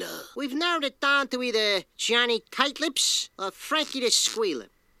squealer. We've narrowed it down to either Johnny Tightlips or Frankie the Squealer.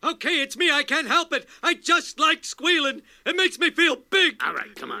 Okay, it's me. I can't help it. I just like squealing. It makes me feel big. All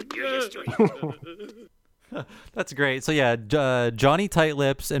right, come on. Your history. That's great. So yeah, Johnny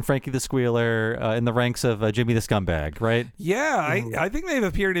Tightlips and Frankie the Squealer in the ranks of Jimmy the Scumbag, right? Yeah, I think they've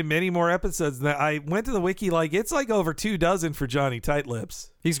appeared in many more episodes than that. I went to the wiki, it's like over 24 for Johnny Tightlips.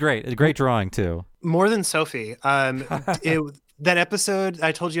 He's great. A great drawing too. More than Sophie. That episode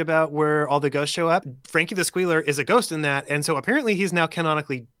I told you about where all the ghosts show up, Frankie the Squealer is a ghost in that, and so apparently he's now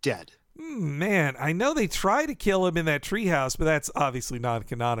canonically dead. Man, I know they try to kill him in that treehouse, but that's obviously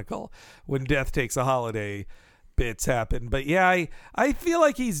non-canonical when Death Takes a Holiday bits happen. But yeah, I feel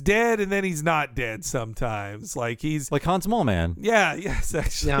like he's dead and then he's not dead sometimes. Like he's... Like Hans Moleman. Yeah, yes,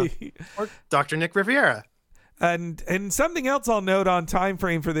 actually. Yeah. Or Dr. Nick Riviera. And something else I'll note on time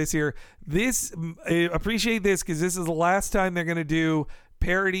frame for this here, appreciate this because this is the last time they're going to do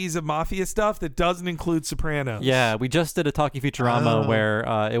parodies of mafia stuff that doesn't include Sopranos. Yeah, we just did a Talking Futurama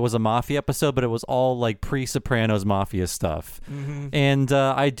where it was a mafia episode, but it was all like pre-Sopranos mafia stuff. Mm-hmm. And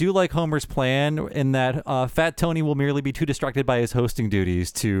I do like Homer's plan in that Fat Tony will merely be too distracted by his hosting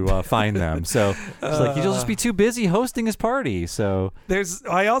duties to find them. So it's like he'll just be too busy hosting his party. So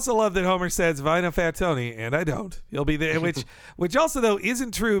I also love that Homer says, if I know Fat Tony, and I don't, he'll be there, which also, though,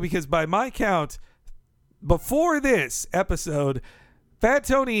 isn't true because by my count, before this episode, Fat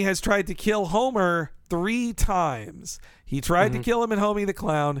Tony has tried to kill Homer 3 times. He tried to kill him in Homie the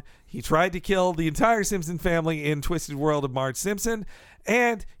Clown. He tried to kill the entire Simpson family in Twisted World of Marge Simpson.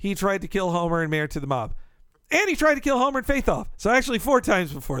 And he tried to kill Homer in Married to the Mob. And he tried to kill Homer in Faith Off. So actually 4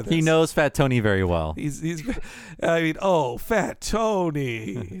 times before this. He knows Fat Tony very well. Fat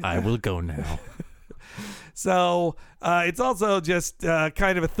Tony. I will go now. So it's also just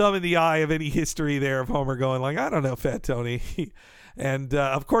kind of a thumb in the eye of any history there of Homer going like, I don't know, Fat Tony. And,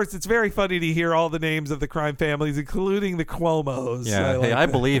 of course, it's very funny to hear all the names of the crime families, including the Cuomos. Yeah, I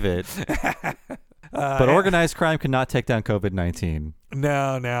believe it. But organized crime cannot take down COVID-19.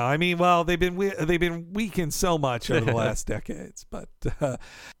 No. I mean, well, they've been weakened so much over the last decades. But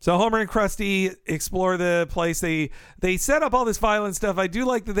so Homer and Krusty explore the place. They set up all this violent stuff. I do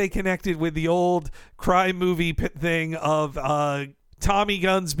like that they connected with the old crime movie thing of Tommy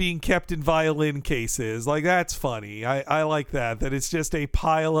guns being kept in violin cases. Like, that's funny. I like that it's just a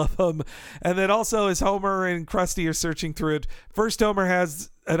pile of them. And then also as Homer and Krusty are searching through it, first Homer has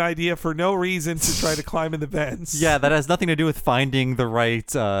an idea for no reason to try to climb in the vents. Yeah, that has nothing to do with finding the right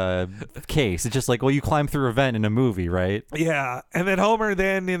case. It's just like, well, you climb through a vent in a movie, right? Yeah, and then Homer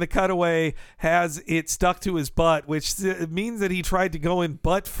then in the cutaway has it stuck to his butt, which means that he tried to go in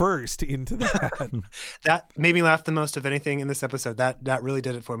butt first into that. That made me laugh the most of anything in this episode. That really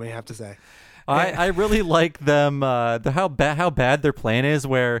did it for me, I have to say. I really like them, how bad their plan is,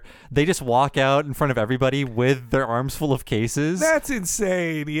 where they just walk out in front of everybody with their arms full of cases. That's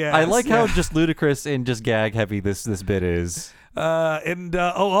insane, yes. I like how just ludicrous and just gag heavy this bit is.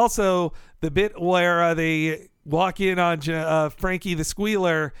 Also the bit where they walk in on Frankie the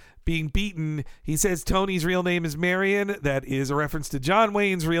Squealer being beaten. He says Tony's real name is Marion. That is a reference to John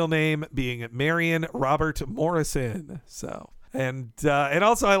Wayne's real name being Marion Robert Morrison. So... And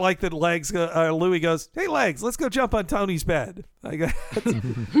also I like that Louie goes, hey, Legs, let's go jump on Tony's bed.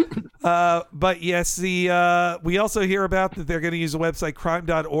 But yes, we also hear about that they're going to use the website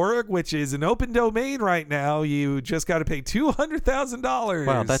crime.org, which is an open domain right now. You just got to pay $200,000.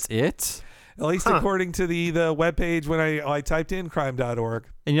 Wow, that's it? At least according to the webpage when I typed in crime.org.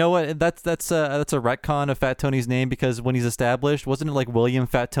 And you know what? That's a retcon of Fat Tony's name, because when he's established, wasn't it like William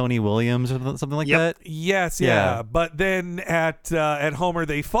Fat Tony Williams or something like that? Yes, yeah. But then at Homer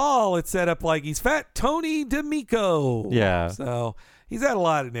They Fall, it's set up like he's Fat Tony D'Amico. Yeah. So he's had a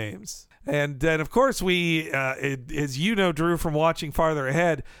lot of names. And then, of course, as you know, Drew, from watching farther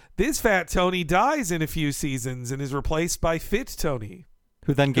ahead, this Fat Tony dies in a few seasons and is replaced by Fit Tony.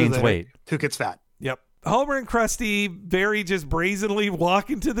 Who then gains weight. Who gets fat. Yep. Homer and Krusty very just brazenly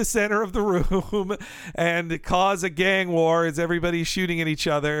walk into the center of the room and cause a gang war as everybody's shooting at each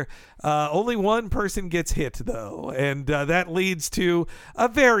other. Only one person gets hit, though, and that leads to a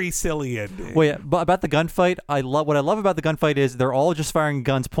very silly ending. Wait, but about the gunfight, what I love about the gunfight is they're all just firing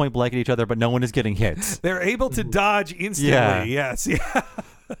guns point blank at each other, but no one is getting hit. They're able to dodge instantly. Yeah. Yes. Yeah.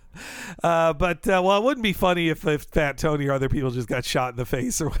 But it wouldn't be funny if Fat Tony or other people just got shot in the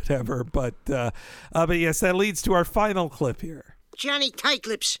face or whatever. But yes, that leads to our final clip here. Johnny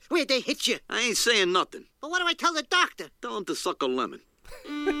Tightlips, where'd they hit you? I ain't saying nothing. But what do I tell the doctor? Tell him to suck a lemon.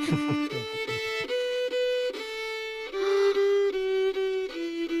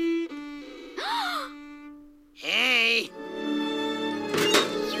 Hey!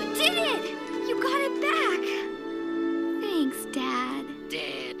 You did it! You got it back! Thanks, Dad.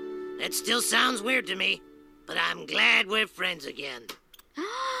 Dad, that still sounds weird to me, but I'm glad we're friends again.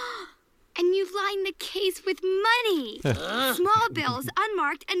 And you've lined the case with money. Small bills,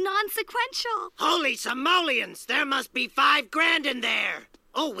 unmarked, and non-sequential. Holy simoleons! There must be $5,000 in there.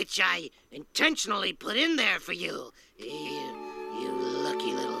 Oh, which I intentionally put in there for you. You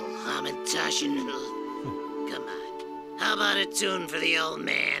lucky little Hamantashen. Come on. How about a tune for the old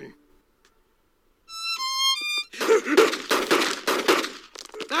man?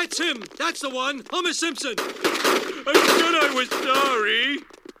 That's him. That's the one. Homer Simpson. I said I was sorry.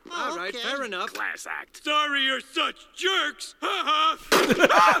 All right, fair enough. Class act. Sorry you're such jerks. Ha ha.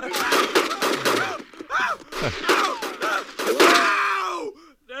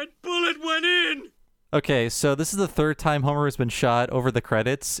 That bullet went in. Okay, so this is the third time Homer has been shot over the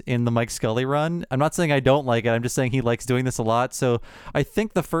credits in the Mike Scully run. I'm not saying I don't like it. I'm just saying he likes doing this a lot. So I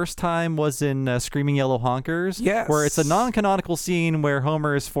think the first time was in Screaming Yellow Honkers, yes, where it's a non-canonical scene where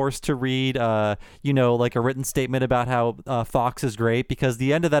Homer is forced to read, like a written statement about how Fox is great, because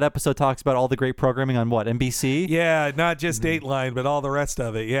the end of that episode talks about all the great programming on what, NBC? Yeah, not just Dateline, but all the rest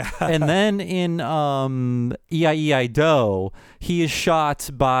of it. Yeah. And then in E.I.E.I.D.O., he is shot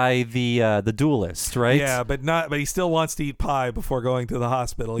by the duelist, right? Yeah, but he still wants to eat pie before going to the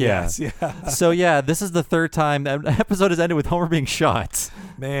hospital. Yeah. Yes, yeah. So yeah, this is the third time that episode has ended with Homer being shot.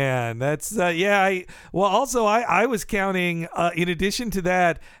 Man, that's I was counting in addition to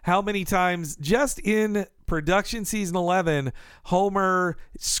that how many times just in production season 11 Homer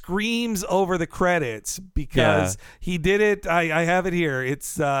screams over the credits because he did it. I have it here.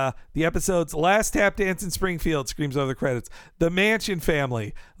 It's the episodes Last Tap Dance in Springfield, screams over the credits. The Mansion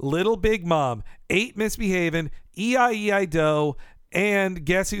Family, Little Big Mom, 8 Misbehavin', E.I.E.I.D.O., and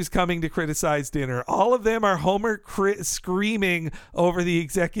Guess Who's Coming to Criticize Dinner. All of them are Homer screaming over the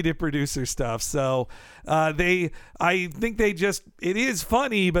executive producer stuff. So I think it is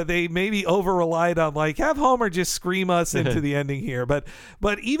funny, but they maybe over-relied on have Homer just scream us into the ending here. But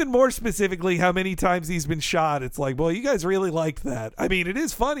even more specifically, how many times he's been shot, it's like, well, you guys really liked that. I mean, it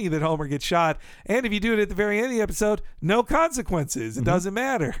is funny that Homer gets shot, and if you do it at the very end of the episode, no consequences. It doesn't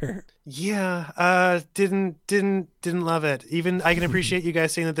matter. Yeah, didn't love it. Even I can appreciate you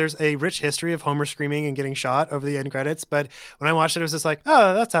guys saying that there's a rich history of Homer screaming and getting shot over the end credits, but when I watched it, it was just like,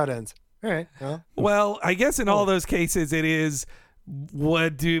 oh, that's how it ends. All right. Well, I guess in all those cases, it is,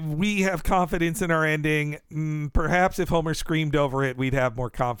 what do we have confidence in our ending? Perhaps if Homer screamed over it, we'd have more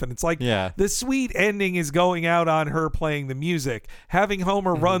confidence. The sweet ending is going out on her playing the music. Having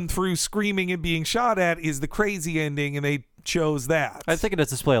Homer run through screaming and being shot at is the crazy ending, and they chose that. I think it does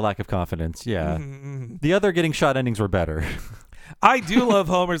display a lack of confidence. Yeah. The other getting shot endings were better. I do love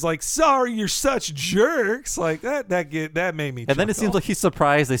Homer's sorry, you're such jerks. That made me chuckle. And then it seems like he's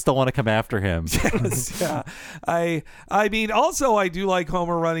surprised they still want to come after him. Yes, yeah. I mean, also I do like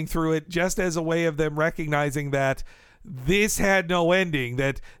Homer running through it just as a way of them recognizing that this had no ending,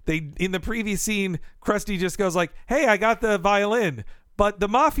 that they, in the previous scene, Krusty just goes hey, I got the violin. But the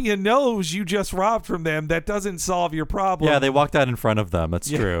mafia knows you just robbed from them. That doesn't solve your problem. Yeah, they walked out in front of them. That's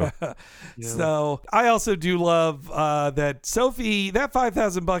true. Yeah. So I also do love that Sophie, that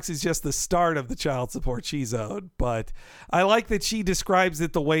 $5,000 is just the start of the child support she's owed. But I like that she describes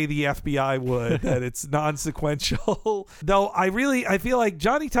it the way the FBI would, that it's non-sequential. Though I feel like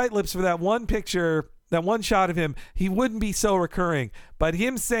Johnny Tightlips, for that one picture, that one shot of him, he wouldn't be so recurring. But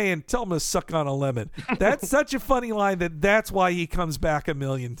him saying, tell him to suck on a lemon, that's such a funny line that's why he comes back a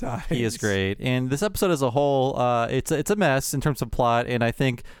million times. He is great. And this episode as a whole, it's a mess in terms of plot, and I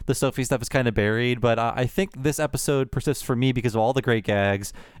think the Sophie stuff is kind of buried, but I think this episode persists for me because of all the great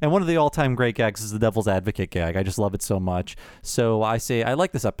gags. And one of the all-time great gags is the Devil's Advocate gag. I just love it so much. So I say I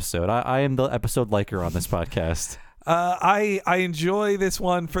like this episode. I am the episode liker on this podcast. I enjoy this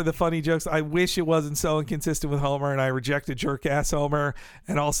one for the funny jokes. I wish it wasn't so inconsistent with Homer, and I rejected jerk-ass Homer,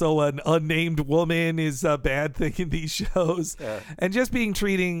 and also an unnamed woman is a bad thing in these shows. Yeah. And just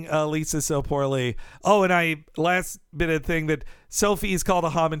treating Lisa so poorly. Oh, and last bit of thing that Sophie is called a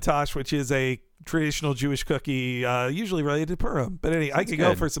Hamantash, which is a traditional Jewish cookie, usually related to Purim. But anyway, I could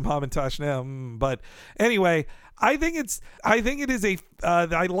go for some Hamantash now. But anyway, I think it is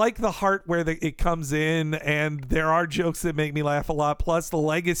I like the heart where it comes in, and there are jokes that make me laugh a lot. Plus, the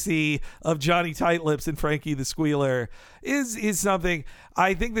legacy of Johnny Tightlips and Frankie the Squealer is something.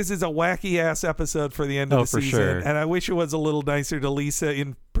 I think this is a wacky ass episode for the end of the season, sure. And I wish it was a little nicer to Lisa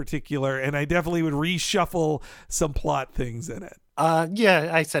in particular. And I definitely would reshuffle some plot things in it.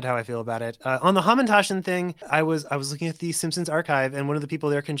 Yeah, I said how I feel about it. On the Hamantashen thing, I was looking at the Simpsons archive, and one of the people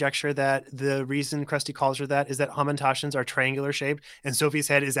there conjecture that the reason Krusty calls her that is that Hamantashens are triangular shaped, and Sophie's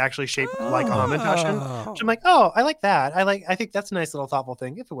head is actually shaped like a Hamantashen. Which I'm like, oh, I like that. I think that's a nice little thoughtful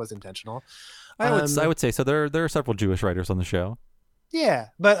thing if it was intentional. I would say so. There are several Jewish writers on the show. Yeah,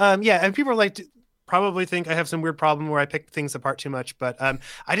 but and people are probably think I have some weird problem where I pick things apart too much, but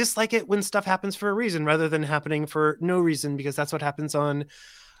I just like it when stuff happens for a reason rather than happening for no reason, because that's what happens on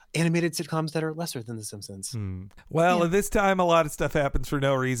animated sitcoms that are lesser than The Simpsons. Well, at this time, a lot of stuff happens for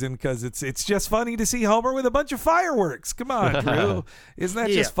no reason because it's just funny to see Homer with a bunch of fireworks. Come on, Drew. Isn't that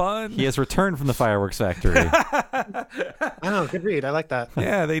just fun? He has returned from the fireworks factory. Oh, good read. I like that.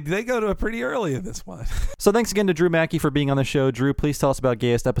 Yeah, they go to it pretty early in this one. So thanks again to Drew Mackey for being on the show. Drew, please tell us about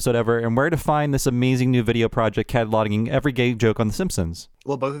Gayest Episode Ever and where to find this amazing new video project cataloging every gay joke on The Simpsons.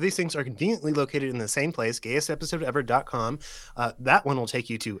 Well, both of these things are conveniently located in the same place, gayestepisodeever.com. That one will take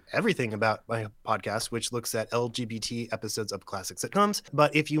you to everything about my podcast, which looks at LGBT episodes of classic sitcoms.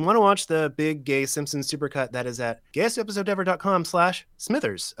 But if you want to watch the big gay Simpsons supercut, that is at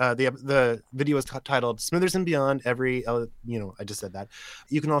gayestepisodeever.com/Smithers. The video is titled Smithers and Beyond. I just said that.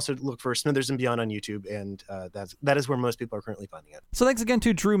 You can also look for Smithers and Beyond on YouTube, and that is where most people are currently finding it. So thanks again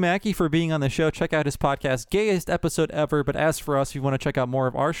to Drew Mackey for being on the show. Check out his podcast, Gayest Episode Ever. But as for us, if you want to check out more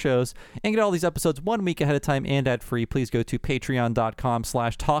of our shows and get all these episodes 1 week ahead of time and ad-free, please go to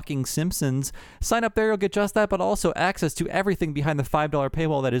patreon.com/TalkingSimpsons. Sign up there, you'll get just that, but also access to everything behind the $5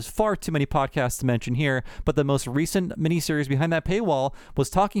 paywall. That is far too many podcasts to mention here, but the most recent miniseries behind that paywall was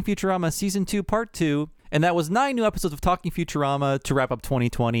Talking Futurama Season 2 Part 2. And that was 9 new episodes of Talking Futurama to wrap up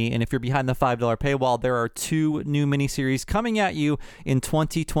 2020. And if you're behind the $5 paywall, there are 2 new miniseries coming at you in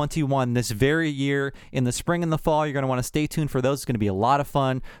 2021, this very year. In the spring and the fall, you're going to want to stay tuned for those. It's going to be a lot of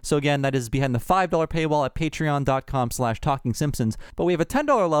fun. So again, that is behind the $5 paywall at patreon.com/TalkingSimpsons. But we have a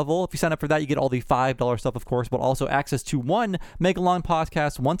 $10 level. If you sign up for that, you get all the $5 stuff, of course, but also access to 1 mega-long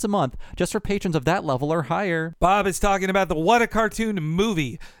podcast once a month just for patrons of that level or higher. Bob is talking about the What a Cartoon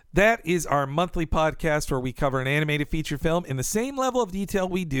movie. That is our monthly podcast where we cover an animated feature film in the same level of detail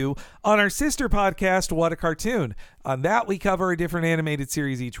we do on our sister podcast, What a Cartoon. On that, we cover a different animated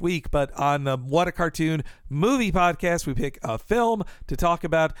series each week, but on the What a Cartoon movie podcast, we pick a film to talk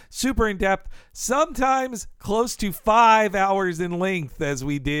about super in-depth, sometimes close to 5 hours in length, as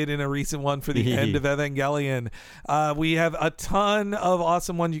we did in a recent one for the end of Evangelion. We have a ton of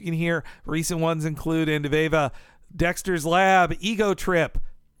awesome ones you can hear. Recent ones include End of Eva, Dexter's Lab, Ego Trip,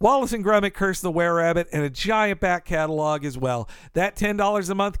 Wallace and Gromit, Curse the Were-Rabbit, and a giant back catalog as well. That $10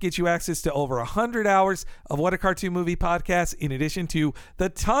 a month gets you access to over 100 hours of What a Cartoon Movie podcasts, in addition to the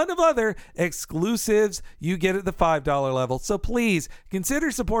ton of other exclusives you get at the $5 level. So please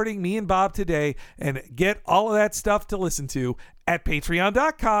consider supporting me and Bob today and get all of that stuff to listen to at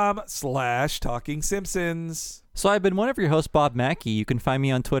patreon.com/TalkingSimpsons. So I've been one of your hosts, Bob Mackey. You can find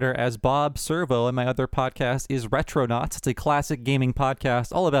me on Twitter as Bob Servo, and my other podcast is Retronauts. It's a classic gaming podcast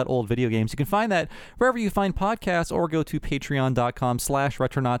all about old video games. You can find that wherever you find podcasts, or go to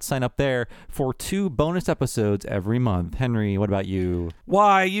patreon.com/Retronauts. Sign up there for 2 bonus episodes every month. Henry, what about you?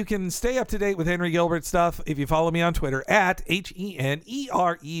 Why, you can stay up to date with Henry Gilbert stuff if you follow me on Twitter at HENEREYG.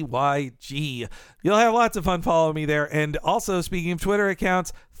 You'll have lots of fun following me there. And also, speaking of Twitter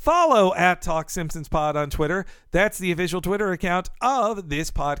accounts, follow at Talk Simpsons Pod on Twitter. That's the official Twitter account of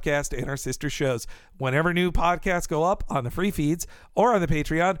this podcast and our sister shows. Whenever new podcasts go up on the free feeds or on the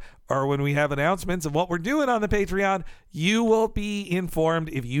Patreon, or when we have announcements of what we're doing on the Patreon, you will be informed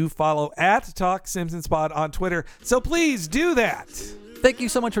if you follow at Talk Simpsons Pod on Twitter. So please do that. Thank you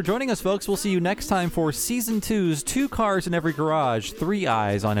so much for joining us, folks. We'll see you next time for Season 2's 2 Cars in Every Garage, 3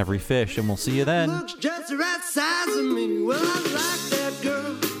 Eyes on Every Fish, and we'll see you then. Looks just the right size of me. Well, I like that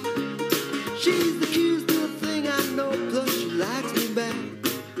girl. She's the cutest little thing I know, plus she likes me back.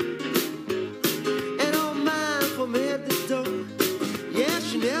 And don't mind from head to toe. Yeah,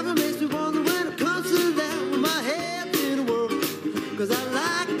 she never makes me wonder when it comes to that, with my head in the world. Cause I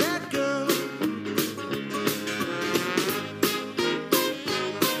like that girl.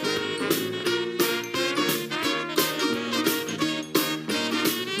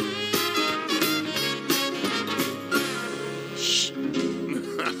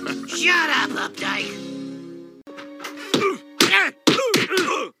 Shut up, Updike.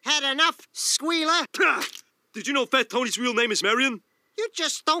 Had enough, squealer? Did you know Fat Tony's real name is Marion? You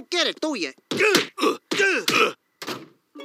just don't get it, do you?